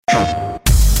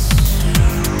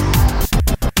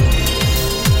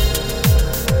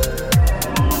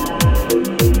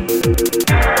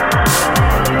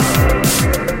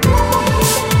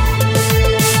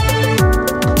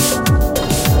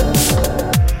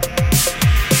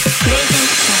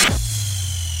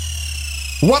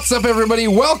What's up, everybody?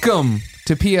 Welcome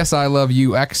to PS I Love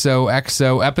You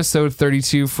XOXO, episode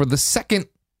 32 for the second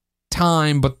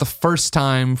time, but the first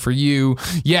time for you.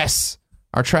 Yes,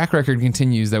 our track record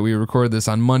continues that we record this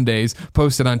on Mondays,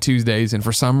 post it on Tuesdays, and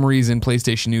for some reason,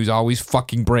 PlayStation News always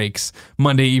fucking breaks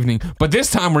Monday evening. But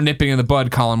this time, we're nipping in the bud.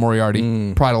 Colin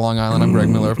Moriarty, Pride of Long Island. I'm Greg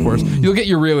Miller, of course. You'll get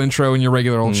your real intro in your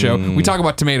regular old show. We talk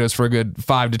about tomatoes for a good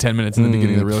 5 to 10 minutes in the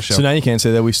beginning of the real show. So now you can't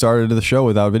say that we started the show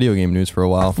without video game news for a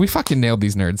while. We fucking nailed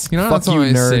these nerds. You know, Fuck that's what you,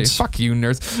 I say. nerds. Fuck you,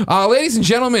 nerds. Ladies and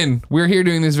gentlemen, we're here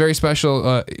doing this very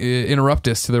special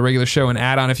interruptus to the regular show, an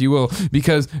add-on, if you will,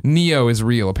 because Neo is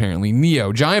real, apparently. Neo,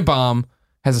 Giant Bomb,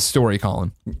 has a story,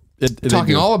 Colin.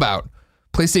 Talking all about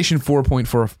PlayStation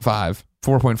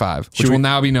 4.5, which will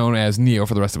now be known as Neo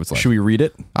for the rest of its life. Should we read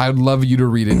it? I would love you to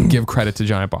read it and give credit to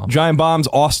Giant Bomb. Giant Bomb's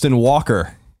Austin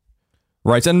Walker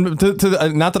writes, and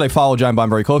not that I follow Giant Bomb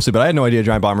very closely, but I had no idea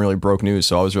Giant Bomb really broke news,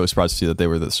 so I was really surprised to see that they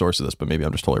were the source of this, but maybe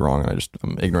I'm just totally wrong, and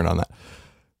I'm ignorant on that.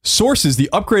 Sources, the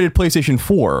upgraded PlayStation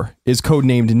 4 is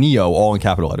codenamed Neo, all in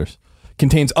capital letters.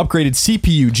 Contains upgraded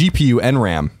CPU, GPU, and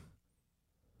RAM.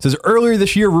 Says earlier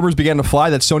this year, rumors began to fly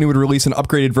that Sony would release an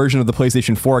upgraded version of the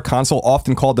PlayStation 4, a console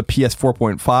often called the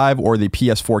PS4.5 or the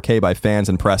PS4K by fans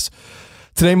and press.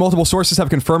 Today, multiple sources have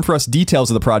confirmed for us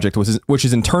details of the project, which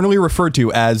is internally referred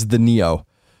to as the Neo.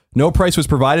 No price was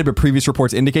provided, but previous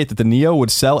reports indicate that the Neo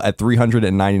would sell at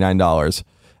 $399.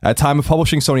 At time of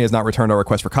publishing, Sony has not returned our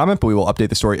request for comment, but we will update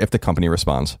the story if the company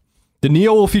responds. The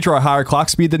Neo will feature a higher clock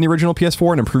speed than the original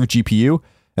PS4, an improved GPU,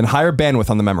 and higher bandwidth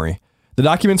on the memory. The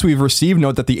documents we've received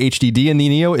note that the HDD in the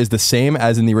Neo is the same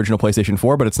as in the original PlayStation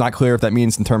 4, but it's not clear if that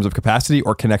means in terms of capacity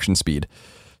or connection speed.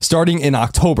 Starting in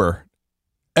October,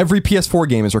 every PS4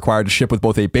 game is required to ship with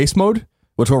both a base mode,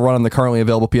 which will run on the currently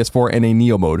available PS4, and a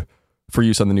Neo mode for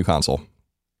use on the new console.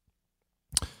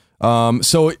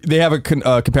 So they have a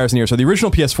comparison here. So the original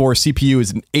PS4 CPU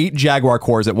is 8 Jaguar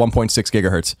cores at 1.6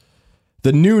 gigahertz.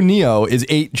 The new Neo is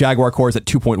 8 Jaguar cores at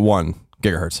 2.1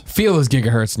 gigahertz. Feel those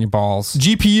gigahertz in your balls.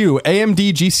 GPU,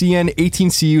 AMD GCN 18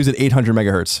 CUs at 800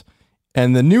 megahertz.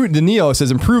 And the Neo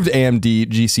says improved AMD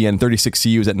GCN 36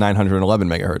 CUs at 911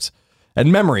 megahertz.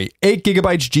 And memory, 8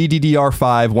 gigabytes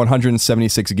GDDR5,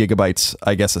 176 gigabytes,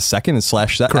 I guess a second is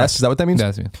 /S. Is that what that means?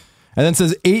 That's me. And then it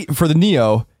says 8 for the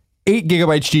Neo, 8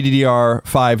 gigabytes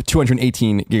GDDR5,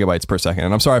 218 gigabytes per second.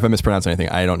 And I'm sorry if I mispronounce anything.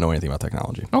 I don't know anything about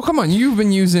technology. Oh, come on. You've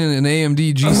been using an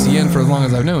AMD GCN for as long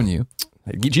as I've known you.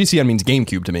 GCN means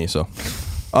GameCube to me, so.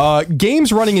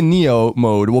 Games running in Neo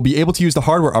mode will be able to use the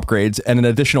hardware upgrades and an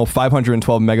additional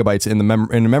 512 megabytes in the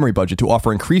memory budget to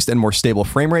offer increased and more stable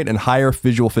frame rate and higher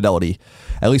visual fidelity,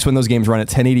 at least when those games run at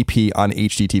 1080p on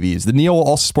HD TVs. The Neo will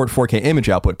also support 4K image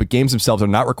output, but games themselves are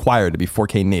not required to be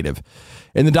 4K native.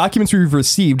 In the documents we've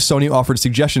received, Sony offered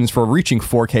suggestions for reaching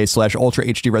 4K/Ultra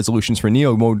HD resolutions for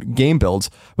Neo mode game builds,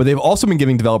 but they've also been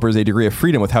giving developers a degree of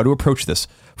freedom with how to approach this.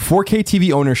 4K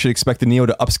TV owners should expect the Neo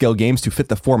to upscale games to fit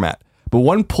the format, but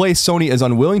one place Sony is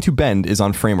unwilling to bend is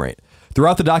on frame rate.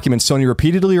 Throughout the documents, Sony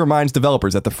repeatedly reminds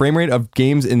developers that the frame rate of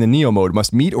games in the Neo mode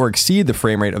must meet or exceed the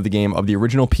frame rate of the game of the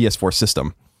original PS4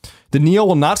 system. The Neo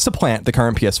will not supplant the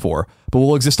current PS4, but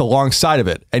will exist alongside of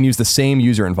it and use the same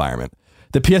user environment.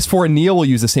 The PS4 and Neo will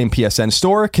use the same PSN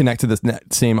store, connect to the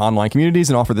same online communities,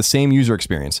 and offer the same user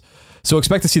experience. So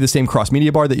expect to see the same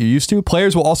cross-media bar that you're used to.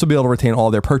 Players will also be able to retain all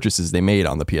their purchases they made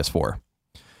on the PS4.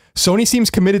 Sony seems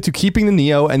committed to keeping the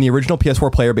Neo and the original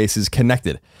PS4 player bases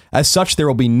connected. As such, there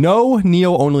will be no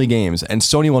Neo-only games, and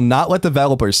Sony will not let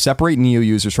developers separate Neo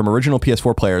users from original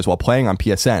PS4 players while playing on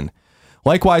PSN.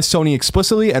 Likewise, Sony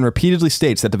explicitly and repeatedly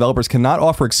states that developers cannot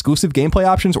offer exclusive gameplay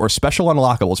options or special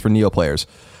unlockables for Neo players.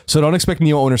 So don't expect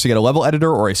Neo owners to get a level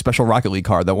editor or a special Rocket League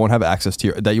card that you won't have access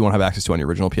to on your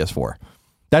original PS4.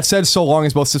 That said, so long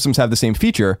as both systems have the same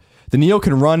feature, the Neo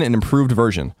can run an improved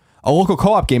version. A local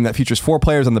co-op game that features 4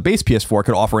 players on the base PS4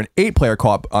 could offer an 8-player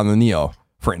co-op on the Neo,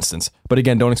 for instance. But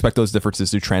again, don't expect those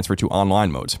differences to transfer to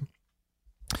online modes.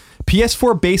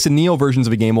 PS4 base and Neo versions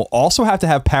of a game will also have to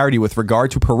have parity with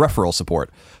regard to peripheral support,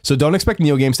 so don't expect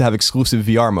Neo games to have exclusive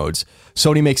VR modes.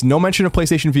 Sony makes no mention of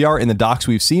PlayStation VR in the docs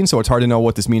we've seen, so it's hard to know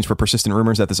what this means for persistent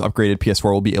rumors that this upgraded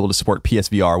PS4 will be able to support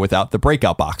PSVR without the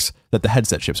breakout box that the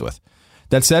headset ships with.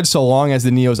 That said, so long as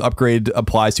the Neo's upgrade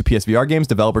applies to PSVR games,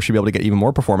 developers should be able to get even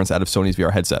more performance out of Sony's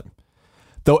VR headset.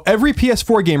 Though every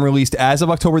PS4 game released as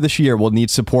of October this year will need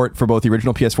support for both the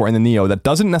original PS4 and the Neo, that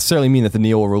doesn't necessarily mean that the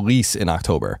Neo will release in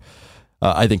October.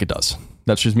 I think it does.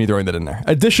 That's just me throwing that in there.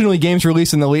 Additionally, games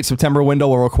released in the late September window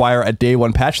will require a day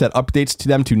one patch that updates to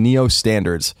them to Neo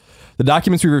standards. The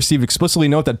documents we received explicitly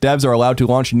note that devs are allowed to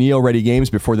launch Neo-ready games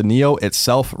before the Neo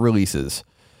itself releases.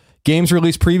 Games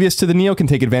released previous to the Neo can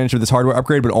take advantage of this hardware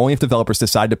upgrade, but only if developers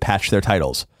decide to patch their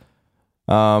titles.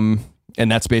 And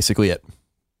that's basically it.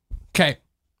 Okay.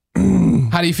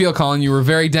 How do you feel, Colin? You were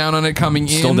very down on it coming in.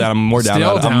 Still down. I'm more down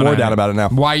about it. I'm more down about it now.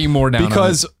 Why are you more down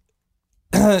because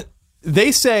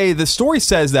they say, the story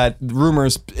says that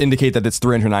rumors indicate that it's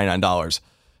 $399.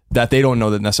 That they don't know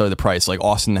that necessarily the price. Like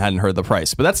Austin hadn't heard the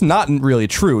price. But that's not really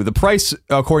true. The price,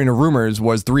 according to rumors,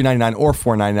 was $399 or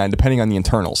 $499, depending on the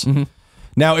internals. Mm-hmm.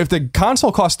 Now, if the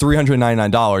console costs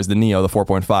 $399, the Neo, the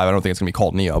 4.5, I don't think it's going to be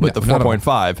called Neo, but the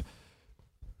 4.5,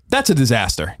 that's a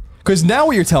disaster. Because now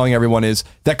what you're telling everyone is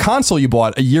that console you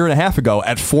bought a year and a half ago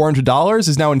at $400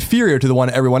 is now inferior to the one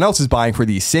everyone else is buying for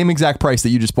the same exact price that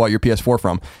you just bought your PS4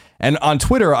 from. And on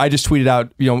Twitter, I just tweeted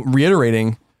out,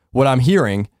 reiterating what I'm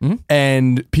hearing,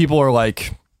 and people are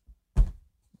like,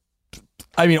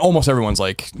 I mean, almost everyone's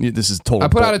like, this is total. I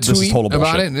put out a tweet about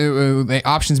bullshit. it. The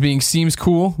options being seems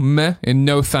cool, meh, and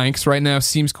no thanks. Right now,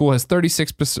 seems cool has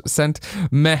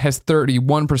 36%, meh has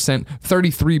 31%,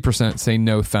 33% say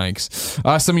no thanks.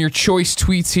 Some of your choice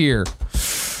tweets here.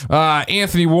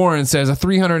 Anthony Warren says a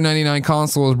 $399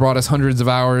 console has brought us hundreds of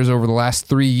hours over the last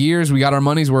 3 years. We got our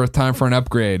money's worth. Time for an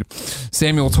upgrade.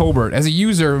 Samuel Tolbert, as a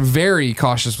user, very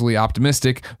cautiously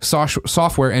optimistic.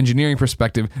 Software engineering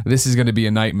perspective, this is going to be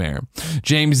a nightmare.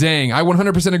 James Zhang, I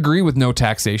 100% agree with no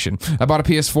taxation. I bought a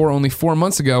PS4 only 4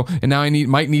 months ago, and now I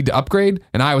might need to upgrade,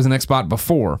 and I was an Xbox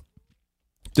before.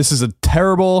 This is a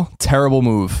terrible, terrible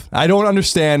move. I don't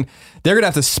understand. They're going to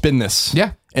have to spin this.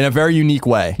 Yeah. In a very unique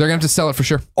way. They're going to have to sell it for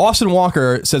sure. Austin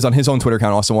Walker says on his own Twitter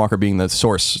account, Austin Walker being the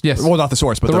source. Yes. Well, not the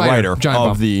source, but the writer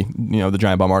of the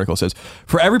Giant Bomb article says,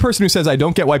 for every person who says, I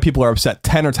don't get why people are upset,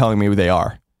 10 are telling me they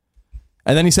are.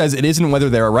 And then he says, it isn't whether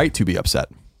they're right to be upset.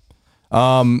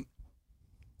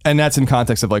 And that's in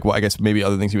context of like, well, I guess maybe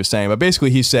other things he was saying. But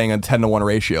basically, he's saying a 10-to-1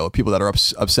 ratio of people that are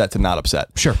upset to not upset.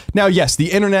 Sure. Now, yes,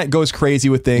 the internet goes crazy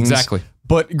with things. Exactly.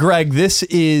 But Greg, this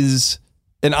is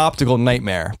an optical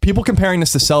nightmare. People comparing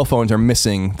this to cell phones are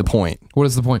missing the point. What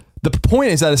is the point? The point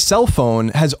is that a cell phone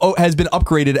has been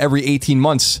upgraded every 18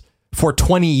 months for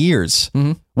 20 years.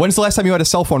 Mm-hmm. When's the last time you had a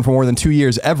cell phone for more than 2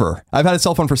 years ever? I've had a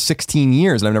cell phone for 16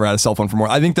 years and I've never had a cell phone for more.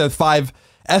 I think the 5S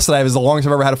that I have is the longest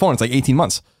I've ever had a phone. It's like 18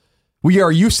 months. We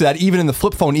are used to that. Even in the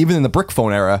flip phone, even in the brick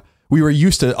phone era, we were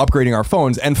used to upgrading our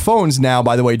phones. And phones now,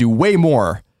 by the way, do way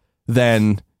more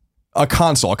than a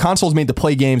console. A console is made to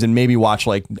play games and maybe watch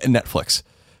like Netflix.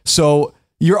 So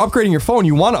you're upgrading your phone.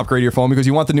 You want to upgrade your phone because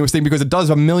you want the newest thing because it does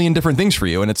a million different things for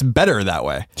you and it's better that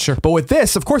way. Sure. But with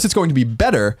this, of course, it's going to be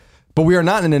better. But we are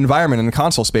not in an environment in the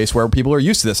console space where people are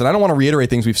used to this. And I don't want to reiterate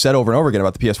things we've said over and over again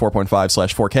about the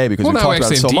PS4.5/4K because we've talked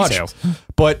about it so much.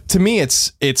 But to me,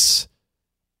 it's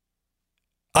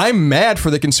I'm mad for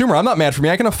the consumer. I'm not mad for me.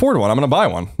 I can afford one. I'm going to buy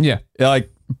one. Yeah.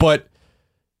 But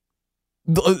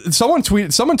someone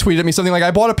tweeted at me something like,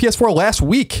 I bought a PS4 last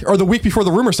week or the week before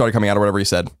the rumor started coming out or whatever he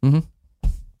said. Mm-hmm.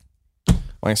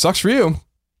 Like, it sucks for you.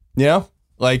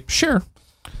 Like, sure.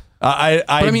 But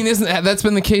I mean, that's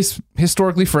been the case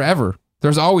historically forever.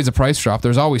 There's always a price drop.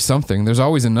 There's always something. There's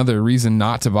always another reason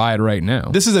not to buy it right now.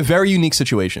 This is a very unique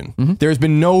situation. Mm-hmm. There's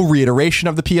been no reiteration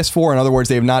of the PS4. In other words,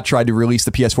 they have not tried to release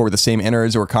the PS4 with the same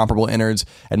innards or comparable innards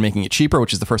and making it cheaper,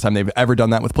 which is the first time they've ever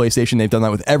done that with PlayStation. They've done that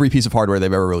with every piece of hardware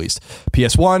they've ever released.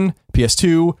 PS1,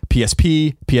 PS2,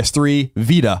 PSP, PS3,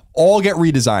 Vita, all get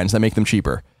redesigns that make them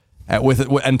cheaper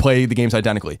and play the games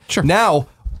identically. Sure. Now,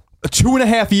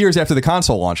 2.5 years after the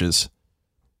console launches,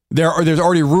 there's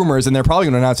already rumors, and they're probably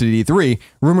going to announce it at E3,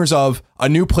 rumors of a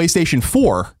new PlayStation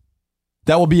 4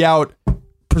 that will be out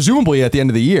presumably at the end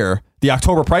of the year. The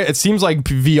October price, it seems like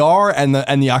VR and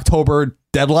the October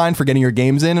deadline for getting your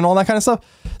games in and all that kind of stuff.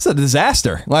 It's a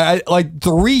disaster. Like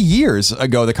 3 years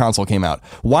ago, the console came out.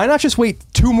 Why not just wait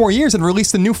 2 more years and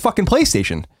release the new fucking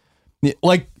PlayStation?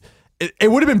 Like, it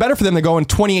would have been better for them to go in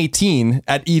 2018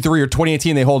 at E3 or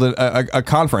 2018. They hold a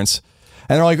conference.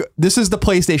 And they're like, this is the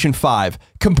PlayStation 5,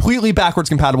 completely backwards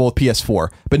compatible with PS4.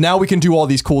 But now we can do all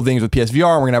these cool things with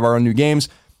PSVR, and we're going to have our own new games.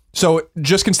 So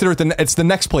just consider it's the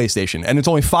next PlayStation. And it's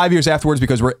only 5 years afterwards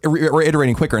because we're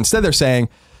iterating quicker. Instead, they're saying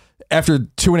after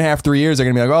 2.5, 3 years, they're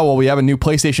going to be like, oh, well, we have a new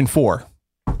PlayStation 4.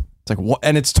 It's like, what?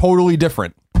 And it's totally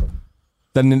different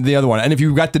than the other one. And if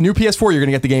you've got the new PS4, you're going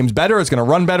to get the games better. It's going to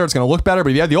run better. It's going to look better. But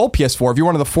if you have the old PS4, if you're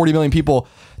one of the 40 million people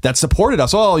that supported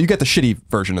us, you get the shitty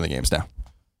version of the games now.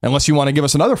 Unless you want to give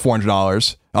us another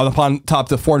 $400 upon top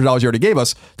the $400 you already gave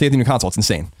us to get the new console. It's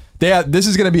insane. This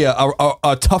is going to be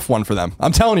a tough one for them.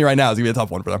 I'm telling you right now, it's going to be a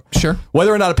tough one for them. Sure.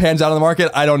 Whether or not it pans out on the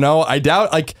market, I don't know. I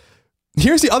doubt. Like,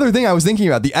 here's the other thing I was thinking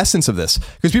about, the essence of this.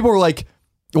 Because people were like,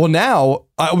 well, now,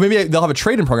 maybe they'll have a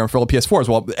trade-in program for all PS4s.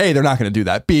 Well, A, they're not going to do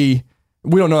that. B,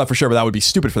 We don't know that for sure, but that would be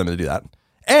stupid for them to do that.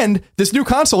 And this new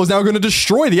console is now going to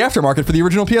destroy the aftermarket for the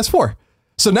original PS4.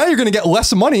 So now you're going to get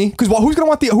less money because who's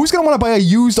going to want to buy a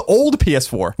used old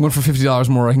PS4? One for $50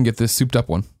 more, I can get this souped up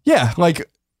one. Yeah, like,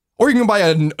 or you can buy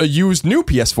a used new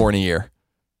PS4 in a year.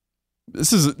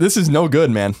 This is no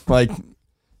good, man. Like,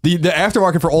 the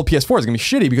aftermarket for old PS4 is going to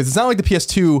be shitty because it's not like the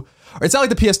PS2, or it's not like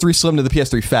the PS3 Slim to the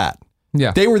PS3 Fat.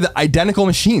 Yeah. They were the identical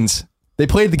machines. They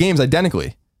played the games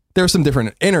identically. There were some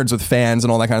different innards with fans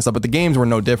and all that kind of stuff, but the games were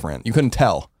no different. You couldn't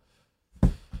tell.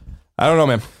 I don't know,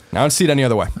 man. I don't see it any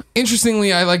other way.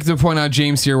 Interestingly, I like to point out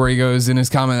James here where he goes in his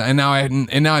comment, and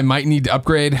now I might need to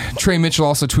upgrade. Trey Mitchell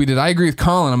also tweeted, I agree with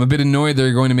Colin. I'm a bit annoyed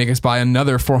they're going to make us buy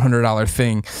another $400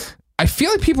 thing. I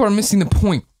feel like people are missing the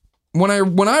point. When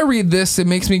I read this, it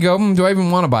makes me go, do I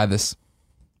even want to buy this?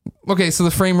 Okay, so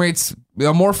the frame rate's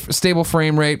a more stable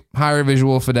frame rate, higher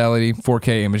visual fidelity,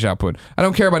 4K image output. I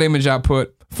don't care about image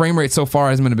output. Frame rate so far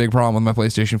hasn't been a big problem with my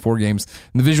PlayStation 4 games.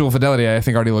 And the visual fidelity, I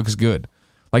think, already looks good.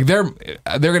 Like, they're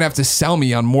gonna have to sell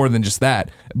me on more than just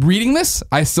that. Reading this,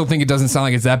 I still think it doesn't sound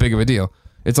like it's that big of a deal.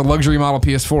 It's a luxury model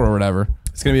PS4 or whatever.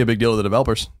 It's gonna be a big deal to the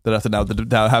developers that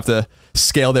have to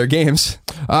scale their games.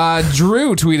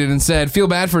 Drew tweeted and said, "Feel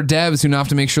bad for devs who now have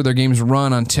to make sure their games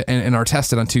run on and are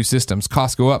tested on 2 systems.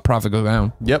 Costs go up, profit go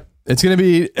down." Yep, it's gonna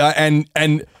be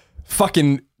and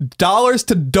fucking dollars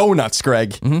to donuts,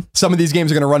 Greg. Mm-hmm. Some of these games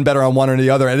are gonna run better on one or the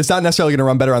other, and it's not necessarily gonna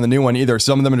run better on the new one either.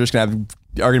 Some of them are just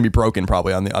gonna be broken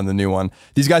probably on the new one.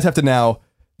 These guys have to now.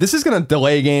 This is going to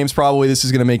delay games probably. This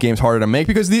is going to make games harder to make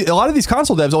because a lot of these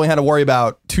console devs only had to worry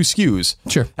about 2 SKUs.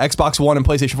 Sure. Xbox One and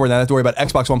PlayStation 4. Now they have to worry about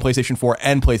Xbox One, PlayStation 4,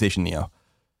 and PlayStation Neo.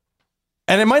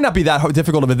 And it might not be that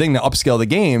difficult of a thing to upscale the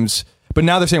games, but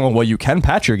now they're saying, well, you can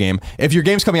patch your game. If your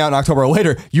game's coming out in October or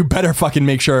later, you better fucking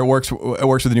make sure it works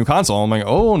with the new console. I'm like,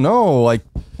 oh no, like,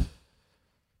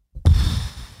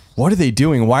 what are they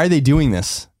doing? Why are they doing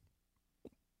this?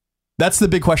 That's the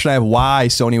big question I have. Why,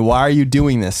 Sony? Why are you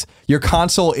doing this? Your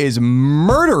console is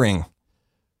murdering.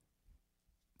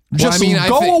 Just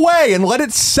go away and let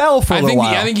it sell for a little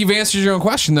while. I think you've answered your own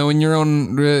question, though, in your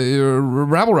own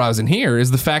rabble-rousing here, is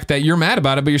the fact that you're mad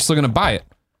about it, but you're still going to buy it.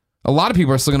 A lot of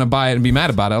people are still going to buy it and be mad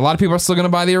about it. A lot of people are still going to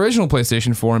buy the original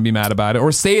PlayStation 4 and be mad about it,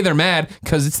 or say they're mad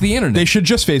because it's the internet. They should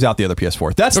just phase out the other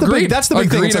PS4. That's the big thing. It's like,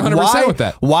 100% with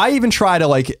that. Why even try to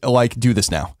like do this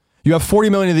now? You have 40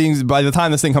 million of these. By the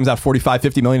time this thing comes out, 45,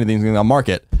 50 million of these on the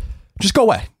market. Just go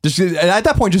away. Just at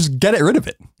that point, just get rid of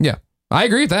it. Yeah, I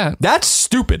agree with that. That's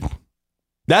stupid.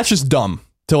 That's just dumb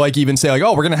to like even say like,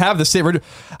 oh, we're gonna have this.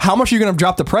 How much are you gonna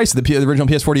drop the price of the original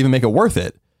PS4 to even make it worth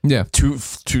it? Yeah,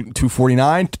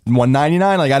 $249,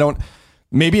 $199. Like I don't.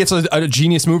 Maybe it's a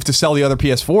genius move to sell the other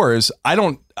PS4s.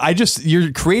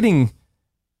 You're creating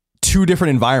 2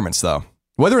 different environments though.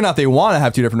 Whether or not they want to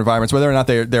have 2 different environments, whether or not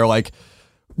they're like.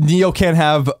 Neo can't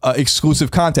have exclusive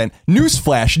content.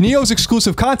 Newsflash, Neo's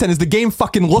exclusive content is the game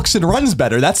fucking looks and runs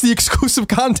better. That's the exclusive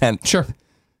content. Sure.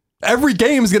 Every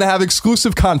game is going to have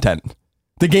exclusive content.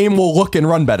 The game will look and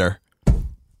run better.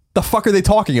 The fuck are they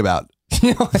talking about?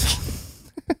 You know, like,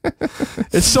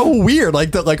 it's so weird,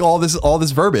 like all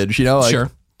this verbiage, you know? Like,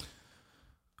 sure.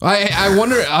 I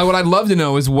wonder, what I'd love to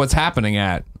know is what's happening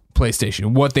at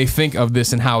PlayStation, what they think of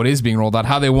this and how it is being rolled out,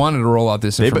 how they wanted to roll out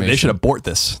this information. They should abort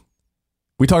this.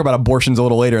 We talk about abortions a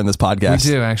little later in this podcast.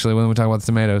 We do, actually, when we talk about the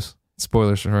tomatoes.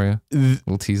 Spoilers for you.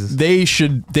 Little teases. They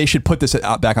should put this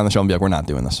back on the show and be like, we're not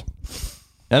doing this.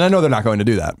 And I know they're not going to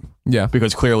do that. Yeah.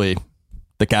 Because clearly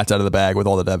the cat's out of the bag with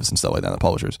all the devs and stuff like that, the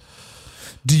publishers.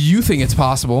 Do you think it's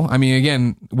possible? I mean,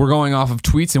 again, we're going off of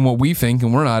tweets and what we think,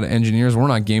 and we're not engineers, we're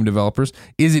not game developers.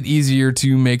 Is it easier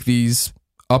to make these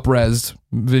up-res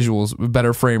visuals,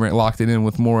 better frame rate, locked it in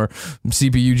with more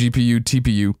CPU, GPU,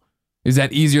 TPU? Is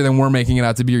that easier than we're making it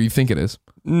out to be, or you think it is?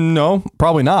 No,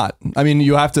 probably not. I mean,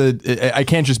 you have to, I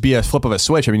can't just be a flip of a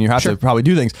switch. I mean, you have to probably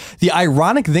do things. The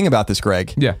ironic thing about this,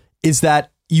 Greg, is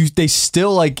that they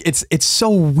still like, it's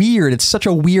so weird. It's such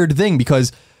a weird thing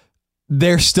because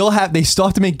they still have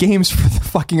to make games for the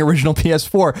fucking original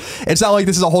PS4. It's not like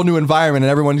this is a whole new environment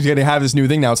and everyone's going to have this new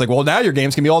thing now. It's like, well, now your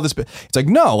games can be all this. It's like,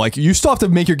 no, like you still have to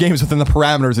make your games within the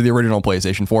parameters of the original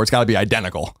PlayStation 4. It's got to be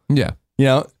identical. Yeah. You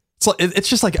know? It's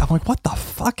just like, I'm like, what the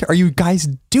fuck are you guys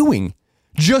doing?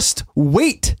 Just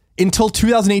wait until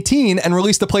 2018 and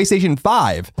release the PlayStation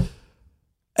 5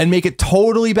 and make it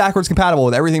totally backwards compatible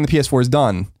with everything the PS4 has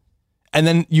done. And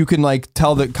then you can like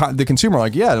tell the consumer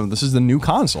like, yeah, this is the new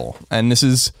console. And this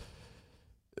is,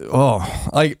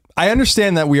 like, I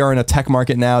understand that we are in a tech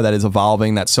market now that is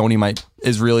evolving, that Sony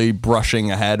is really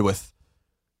brushing ahead with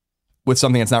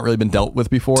something that's not really been dealt with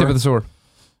before. Tip of the sword.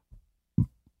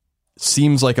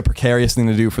 Seems like a precarious thing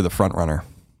to do for the front runner.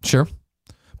 Sure.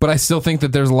 But I still think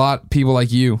that there's a lot of people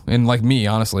like you and like me,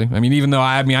 honestly. I mean, even though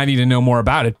I need to know more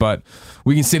about it, but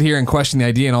we can sit here and question the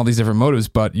idea and all these different motives,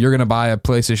 but you're going to buy a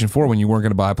PlayStation 4 when you weren't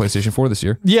going to buy a PlayStation 4 this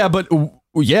year. Yeah, but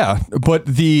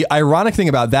the ironic thing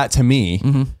about that to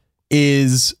me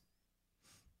is,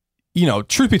 you know,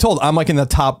 truth be told, I'm like in the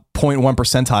top 0.1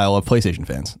 percentile of PlayStation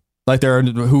fans. Like,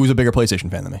 who's a bigger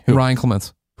PlayStation fan than me? Who? Ryan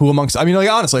Clements. Who amongst, I mean, like,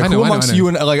 honestly, who amongst you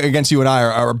and, like, against you and I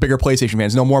are bigger PlayStation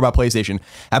fans, know more about PlayStation,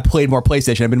 have played more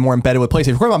PlayStation, have been more embedded with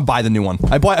PlayStation. We're going to buy the new one.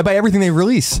 I buy everything they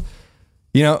release.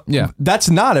 You know, that's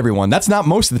not everyone. That's not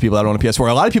most of the people that own a PS4.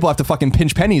 A lot of people have to fucking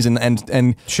pinch pennies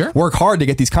and sure. work hard to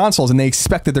get these consoles, and they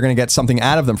expect that they're going to get something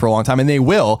out of them for a long time, and they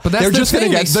will. But they're just going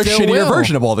to get the shittier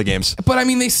version of all the games. But I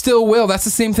mean, they still will. That's the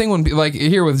same thing when, like,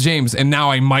 here with James, and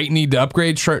now I might need to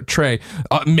upgrade Trey.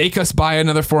 Make us buy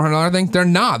another $400 thing. They're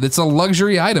not. It's a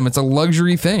luxury item. It's a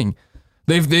luxury thing.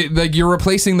 Like, you're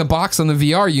replacing the box on the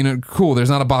VR unit. Cool. There's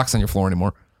not a box on your floor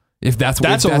anymore. If that's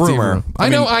a rumor. I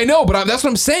know, but that's what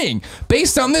I'm saying.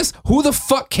 Based on this, who the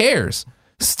fuck cares?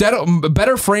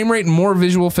 Better frame rate and more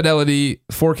visual fidelity,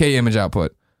 4K image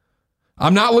output.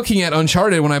 I'm not looking at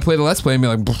Uncharted when I play the Let's Play and be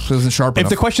like, this isn't sharp enough.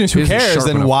 If the question is who cares,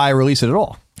 then why release it at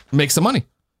all? Make some money.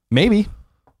 Maybe.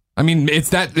 I mean,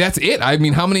 that's it. I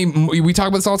mean, we talk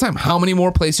about this all the time. How many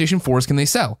more PlayStation 4s can they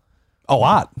sell? A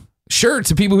lot. Sure,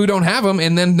 to people who don't have them,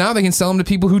 and then now they can sell them to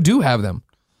people who do have them.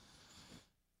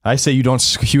 I say you got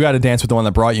to dance with the one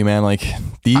that brought you, man. Like,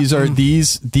 these are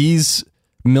these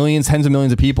millions, tens of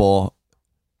millions of people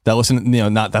that listen, you know,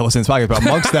 not that listen to this podcast, but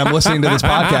amongst them listening to this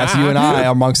podcast, you and I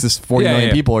are amongst this 40 million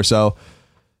people or so.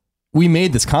 We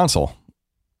made this console,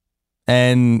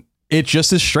 and it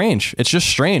just is strange. It's just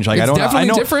strange. Like, I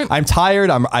know different. I'm tired.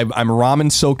 I'm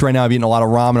ramen soaked right now. I've eaten a lot of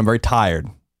ramen. I'm very tired.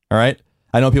 All right.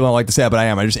 I know people don't like to say that, but I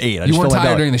am. I just ate. You weren't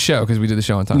tired during the show because we did the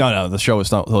show on time. No, the show was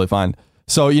totally fine.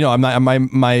 So, you know, I'm not,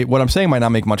 my what I'm saying might not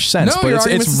make much sense, but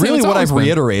it's really what I've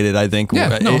reiterated, I think.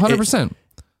 Yeah, no, 100%.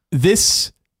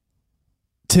 This,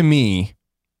 to me,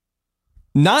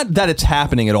 not that it's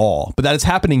happening at all, but that it's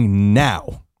happening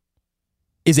now,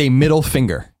 is a middle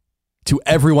finger to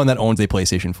everyone that owns a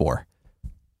PlayStation 4.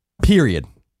 Period.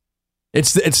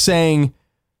 It's saying,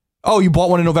 oh, you bought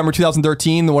one in November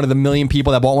 2013, one of the million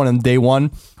people that bought one on day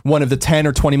one of the 10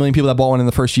 or 20 million people that bought one in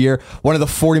the first year, one of the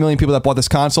 40 million people that bought this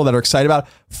console that are excited about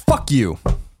it. Fuck you.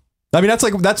 I mean,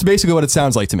 that's basically what it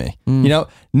sounds like to me. You know,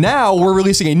 now we're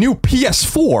releasing a new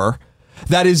PS4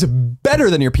 that is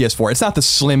better than your PS4. It's not the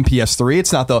slim PS3.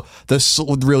 It's not the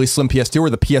really slim PS2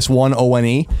 or the PS1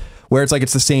 ONE, where it's like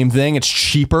it's the same thing. It's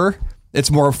cheaper.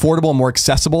 It's more affordable and more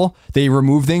accessible. They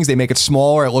remove things. They make it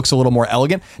smaller. It looks a little more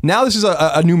elegant. Now this is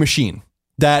a new machine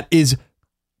that is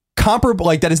comparable,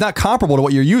 like that is not comparable to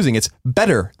what you're using. It's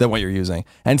better than what you're using.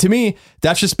 And to me,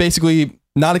 that's just basically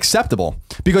not acceptable,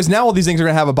 because now all these things are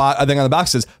going to have a thing on the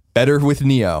box that says better with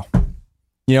Neo,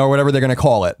 you know, or whatever they're going to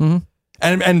call it.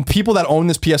 Mm-hmm. And people that own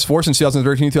this PS4 since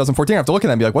 2013, 2014 have to look at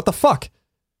that and be like, what the fuck?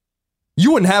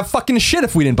 You wouldn't have fucking shit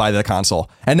if we didn't buy the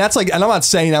console. And that's like, and I'm not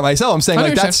saying that myself. I'm saying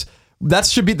like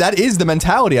that is the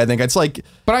mentality. I think it's like,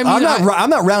 but I mean, I'm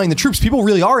not rallying the troops. People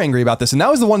really are angry about this. And that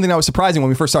was the one thing that was surprising when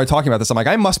we first started talking about this. I'm like,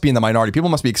 I must be in the minority. People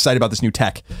must be excited about this new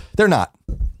tech. They're not.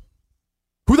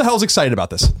 Who the hell's excited about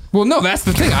this? Well, no, that's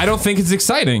the thing. I don't think it's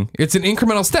exciting. It's an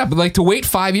incremental step. But like, to wait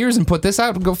 5 years and put this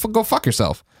out, go fuck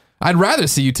yourself. I'd rather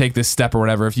see you take this step or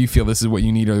whatever if you feel this is what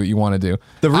you need or what you want to do.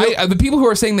 The people who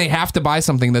are saying they have to buy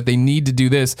something, that they need to do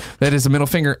this, that is a middle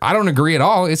finger, I don't agree at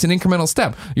all. It's an incremental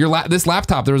step. This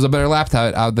laptop, there was a better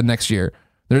laptop out the next year.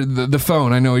 The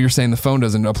phone, I know you're saying the phone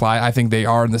doesn't apply. I think they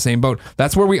are in the same boat.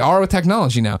 That's where we are with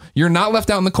technology now. You're not left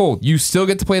out in the cold. You still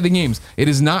get to play the games. It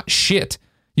is not shit.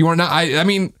 You are not. I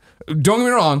mean, don't get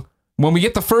me wrong. When we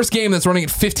get the first game that's running at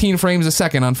 15 frames a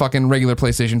second on fucking regular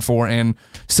PlayStation 4 and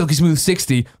Silky Smooth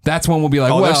 60, that's when we'll be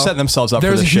like, they're setting themselves up for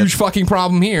this there's a huge shit. Fucking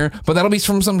problem here, but that'll be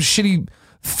from some shitty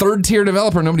third tier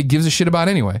developer nobody gives a shit about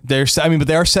anyway. But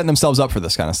they are setting themselves up for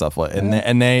this kind of stuff,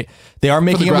 and they are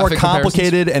making it more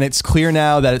complicated, and it's clear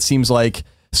now that it seems like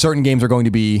certain games are going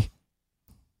to be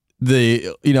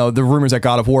the rumors that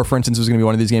God of War, for instance, was going to be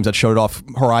one of these games that showed it off.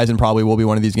 Horizon probably will be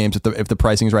one of these games if the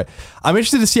pricing is right. I'm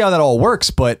interested to see how that all works,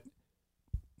 but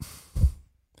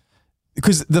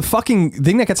because the fucking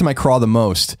thing that gets in my craw the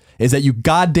most is that you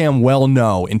goddamn well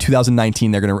know in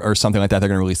 2019 they're gonna, or something like that, they're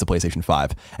gonna release the PlayStation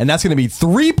 5, and that's gonna be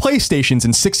 3 PlayStations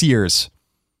in 6 years.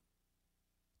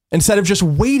 Instead of just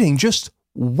waiting, just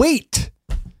wait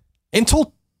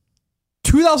until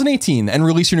 2018 and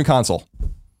release your new console.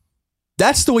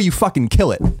 That's the way you fucking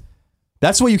kill it.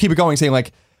 That's the way you keep it going, saying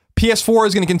like PS4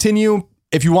 is gonna continue.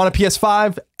 If you want a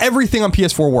PS5, everything on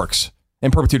PS4 works.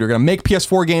 in perpetuity. We're going to make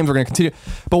PS4 games. We're going to continue.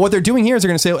 But what they're doing here is they're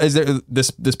going to say,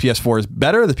 this PS4 is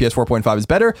better. The PS4.5 is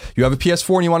better. You have a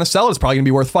PS4 and you want to sell it. It's probably going to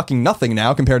be worth fucking nothing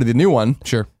now compared to the new one.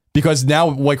 Sure. Because now,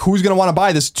 like, who's going to want to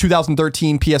buy this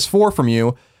 2013 PS4 from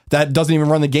you that doesn't even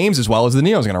run the games as well as the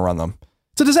Neo's going to run them?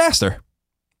 It's a disaster.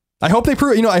 I hope they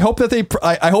prove, I hope that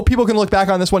I hope people can look back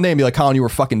on this one day and be like, Colin, you were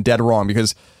fucking dead wrong,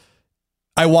 because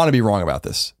I want to be wrong about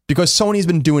this, because Sony's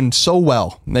been doing so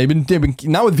well. They've been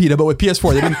not with Vita, but with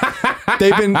PS4.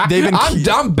 They've been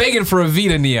I'm begging for a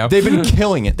Vita Neo. They've been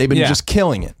killing it. They've been just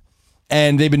killing it.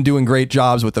 And they've been doing great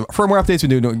jobs with the firmware updates.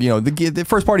 Been doing, the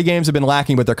first party games have been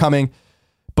lacking, but they're coming.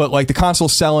 But like the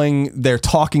console's selling, they're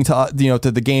talking to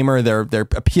to the gamer, they're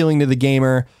appealing to the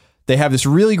gamer. They have this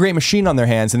really great machine on their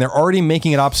hands, and they're already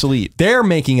making it obsolete. They're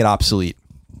making it obsolete.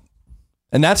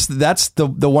 And that's the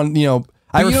one,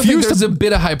 I refuse there's a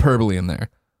bit of hyperbole in there.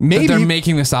 Maybe they're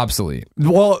making this obsolete.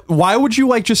 Well, why would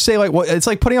you just say it's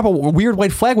like putting up a weird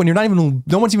white flag when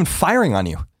no one's even firing on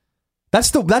you.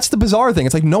 That's the bizarre thing.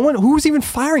 It's like who's even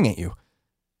firing at you?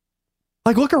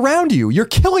 Like, look around you. You're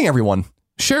killing everyone.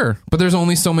 Sure, but there's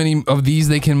only so many of these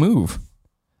they can move.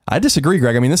 I disagree,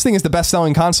 Greg. I mean, this thing is the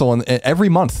best-selling console in every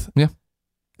month. Yeah.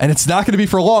 And it's not going to be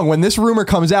for long. When this rumor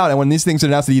comes out and when these things are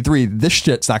announced at E3, this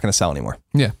shit's not going to sell anymore.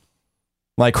 Yeah.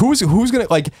 Like, who's going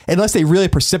to, unless they really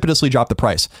precipitously drop the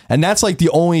price. And that's like the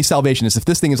only salvation is if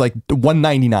this thing is like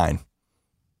 $199,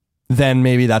 then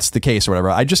maybe that's the case or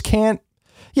whatever. I just can't.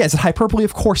 Yeah, is it hyperbole?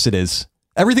 Of course it is.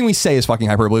 Everything we say is fucking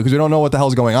hyperbole because we don't know what the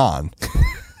hell's going on.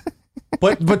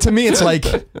 But to me, it's like,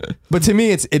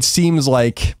 it seems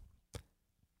like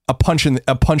a punch in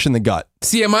the gut.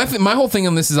 See, my whole thing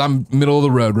on this is I'm middle of the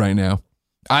road right now.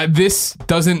 This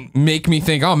doesn't make me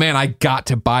think, oh man, I got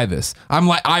to buy this. I'm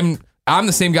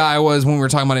the same guy I was when we were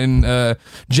talking about it in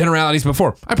generalities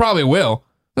before. I probably will.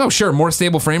 Oh, sure, more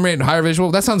stable frame rate and higher visual.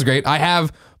 That sounds great. I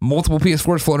have multiple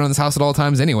PS4s floating around this house at all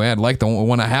times anyway. I'd like the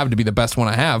one I have to be the best one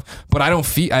I have. But I don't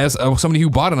feel, as somebody who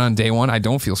bought it on day one, I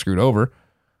don't feel screwed over.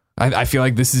 I feel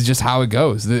like this is just how it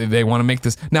goes. They want to make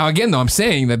this. Now, again, though, I'm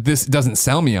saying that this doesn't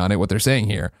sell me on it, what they're saying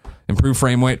here. Improve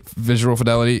frame rate, visual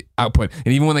fidelity, output. And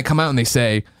even when they come out and they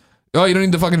say, oh, you don't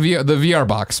need the fucking the VR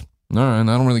box. All right, I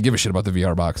don't really give a shit about the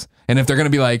VR box. And if they're going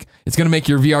to be like, it's going to make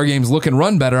your VR games look and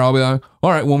run better, I'll be like,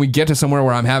 all right, when we get to somewhere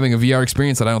where I'm having a VR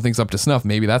experience that I don't think's up to snuff,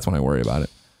 maybe that's when I worry about it.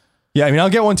 Yeah, I mean, I'll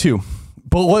get one too.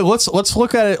 But let's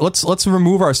look at it. Let's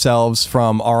remove ourselves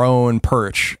from our own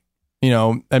perch,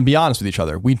 and be honest with each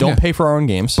other. We don't pay for our own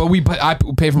games. But I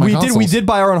pay for my consoles. We did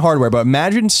buy our own hardware, but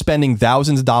imagine spending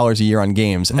thousands of dollars a year on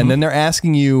games, and then they're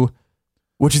asking you,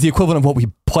 which is the equivalent of what we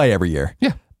play every year.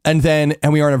 Yeah. And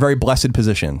we are in a very blessed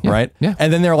position, right? Yeah.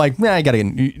 And then they're like, I gotta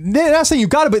get. They're not saying you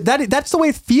got it, but that's the way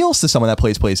it feels to someone that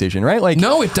plays PlayStation, right? Like,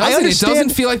 no, it doesn't. It doesn't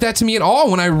feel like that to me at all.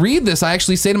 When I read this, I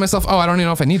actually say to myself, oh, I don't even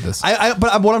know if I need this.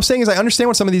 But what I'm saying is, I understand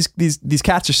what some of these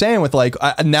cats are saying with like,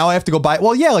 now I have to go buy.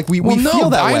 Well, yeah, like we feel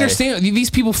that way. I understand.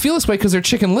 These people feel this way because they're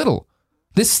Chicken Little.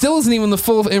 This still isn't even the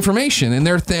full information, and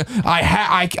they're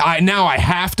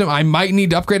I might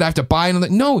need to upgrade. I have to buy another.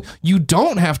 No, you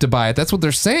don't have to buy it. That's what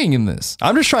they're saying in this.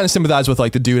 I'm just trying to sympathize with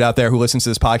like the dude out there who listens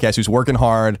to this podcast, who's working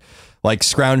hard, like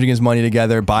scrounging his money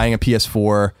together, buying a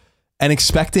PS4, and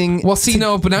expecting. But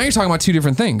now you're talking about two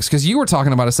different things, because you were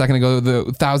talking about a second ago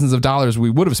the thousands of dollars we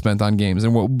would have spent on games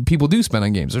and what people do spend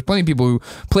on games. There's plenty of people who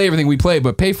play everything we play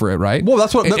but pay for it, right? Well,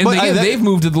 that's what. They've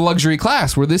moved to the luxury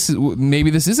class where this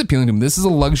is appealing to them. This is a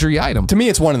luxury item. To me,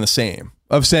 it's one and the same.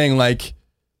 Of saying like,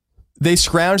 they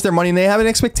scrounge their money and they have an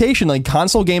expectation. Like,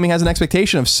 console gaming has an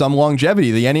expectation of some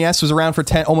longevity. The NES was around for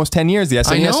almost 10 years. The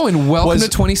SNES. I know, and welcome to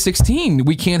 2016.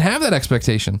 We can't have that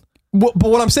expectation. But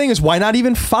what I'm saying is, why not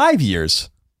even 5 years?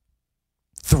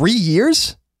 3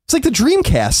 years? It's like the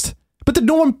Dreamcast. But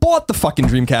no one bought the fucking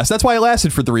Dreamcast. That's why it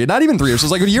lasted for not even 3 years. It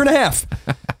was like a year and a half.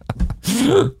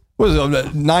 What was it?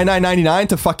 $99.99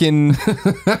 to fucking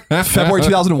February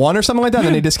 2001 or something like that. And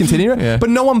then they discontinued it. Yeah. But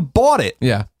no one bought it.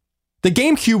 Yeah. The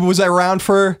GameCube was around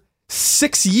for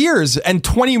 6 years and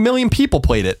 20 million people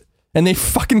played it. And they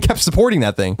fucking kept supporting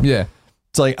that thing. Yeah.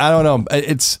 It's like, I don't know.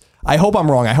 I hope I'm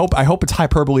wrong. I hope it's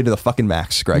hyperbole to the fucking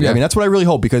max, Greg. Yeah. I mean, that's what I really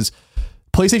hope, because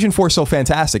PlayStation 4 is so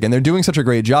fantastic and they're doing such a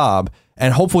great job.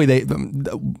 And hopefully they,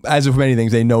 as with many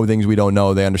things, they know things we don't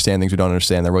know. They understand things we don't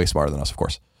understand. They're way smarter than us, of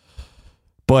course.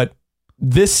 But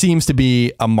this seems to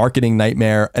be a marketing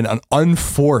nightmare, and an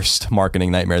unforced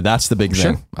marketing nightmare. That's the big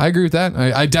thing. I agree with that.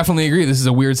 I definitely agree. This is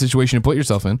a weird situation to put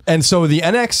yourself in. And so the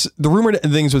rumored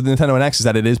things with Nintendo NX is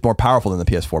that it is more powerful than the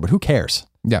PS4, but who cares?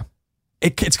 Yeah.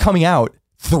 It's coming out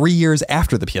 3 years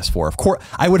after the PS4. Of course,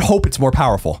 I would hope it's more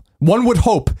powerful. One would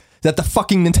hope that the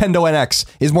fucking Nintendo NX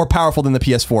is more powerful than the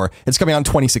PS4. It's coming out in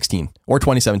 2016 or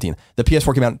 2017. The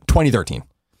PS4 came out in 2013.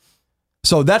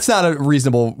 So that's not a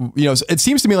reasonable, it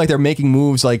seems to me like they're making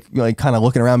moves like kind of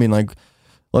looking around being like,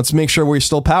 let's make sure we're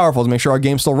still powerful, let's make sure our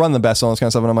games still run the best, all this kind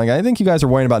of stuff. And I'm like, I think you guys are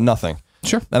worrying about nothing.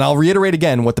 Sure. And I'll reiterate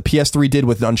again what the PS3 did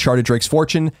with Uncharted Drake's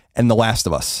Fortune and The Last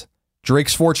of Us.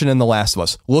 Drake's Fortune and The Last of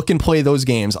Us. Look and play those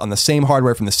games on the same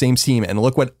hardware from the same team, and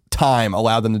look what time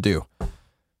allowed them to do.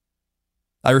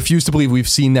 I refuse to believe we've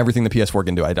seen everything the PS4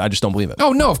 can do. I just don't believe it.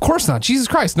 Oh, no, of course not. Jesus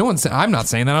Christ. I'm not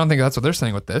saying that. I don't think that's what they're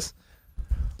saying with this.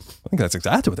 I think that's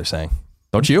exactly what they're saying.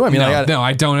 Don't you? I mean, no,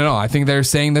 I don't at all. I think they're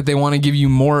saying that they want to give you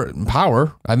more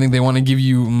power. I think they want to give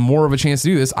you more of a chance to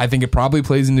do this. I think it probably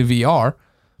plays into VR,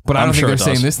 but I don't think they're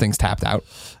saying this thing's tapped out.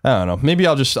 I don't know. Maybe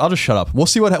I'll just shut up. We'll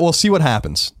see what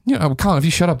happens. Colin, if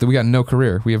you shut up, then we got no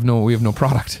career. We have no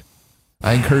product.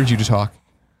 I encourage you to talk.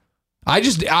 I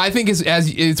think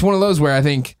it's one of those where I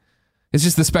think it's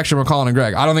just the spectrum of Colin and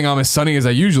Greg. I don't think I'm as sunny as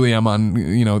I usually am on,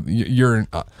 you're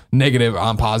negative,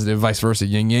 I'm positive, vice versa,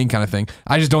 yin yang kind of thing.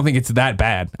 I just don't think it's that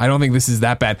bad. I don't think this is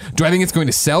that bad. Do I think it's going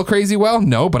to sell crazy well?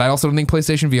 No, but I also don't think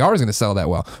PlayStation VR is going to sell that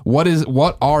well. What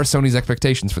are Sony's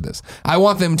expectations for this? I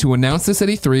want them to announce this at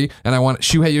E3, and I want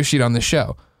Shuhei Yoshida on this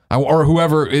show. Or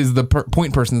whoever is the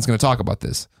point person that's going to talk about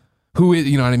this. Who is,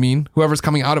 you know what I mean? Whoever's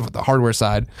coming out of the hardware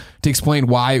side to explain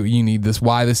why you need this,